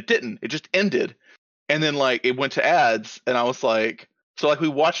break, but it didn't. It just ended, and then like it went to ads, and I was like, so like we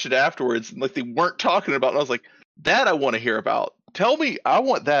watched it afterwards, and like they weren't talking about it. And I was like, that I want to hear about. Tell me, I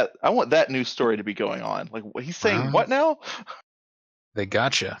want that news story to be going on. Like he's saying what now? They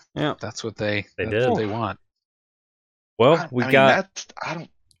gotcha. Yeah, that's what they did. What they want. Well, we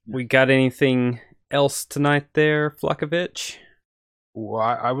got anything else tonight there, Flakovich? Well,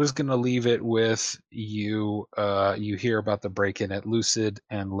 I was gonna leave it with you. You hear about the break-in at Lucid,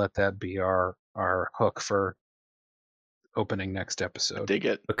 and let that be our hook for opening next episode. Dig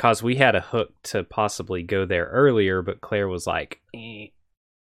it. Because we had a hook to possibly go there earlier, but Claire was like, eh.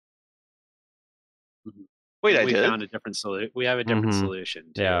 Wait, I we did. found a different solution. We have a different Mhm.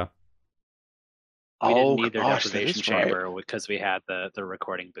 solution. Too. Yeah. We didn't need their gosh, that deprivation is right. chamber because we had the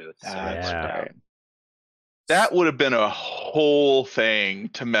recording booth. So it That's worked out. right. That would have been a whole thing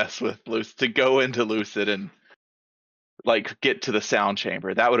to mess with Lucid, to go into Lucid and like get to the sound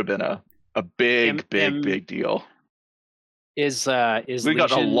chamber. That would have been a big deal. Is We Legion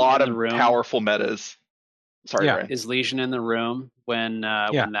got a lot in the of room? powerful metas. Sorry, Yeah. Ryan. Is Legion in the room when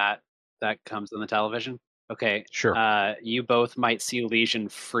that comes on the television? Okay. Sure. You both might see Legion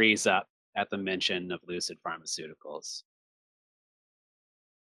freeze up at the mention of Lucid Pharmaceuticals.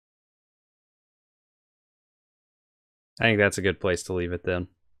 I think that's a good place to leave it then.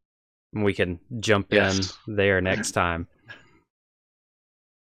 We can jump Yes. in there next time.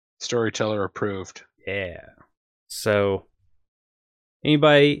 Storyteller approved. Yeah. So,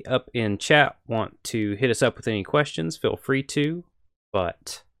 anybody up in chat want to hit us up with any questions, feel free to.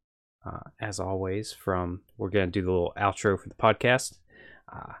 But as always, we're going to do the little outro for the podcast.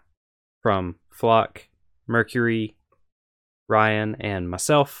 From Flock, Mercury, Ryan, and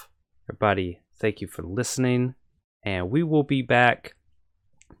myself, everybody, thank you for listening. And we will be back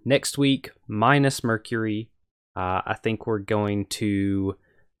next week, minus Mercury. I think we're going to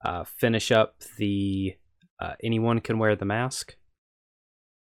finish up the anyone can wear the mask.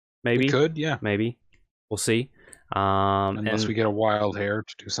 Maybe. We could, yeah. Maybe. We'll see. Unless we get a wild hair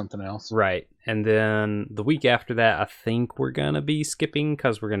to do something else. Right. And then the week after that, I think we're going to be skipping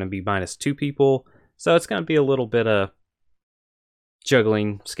because we're going to be minus 2 people. So it's going to be a little bit of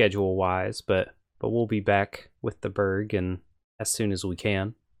juggling schedule-wise, but we'll be back with the Berg and as soon as we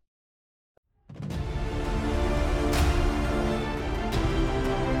can.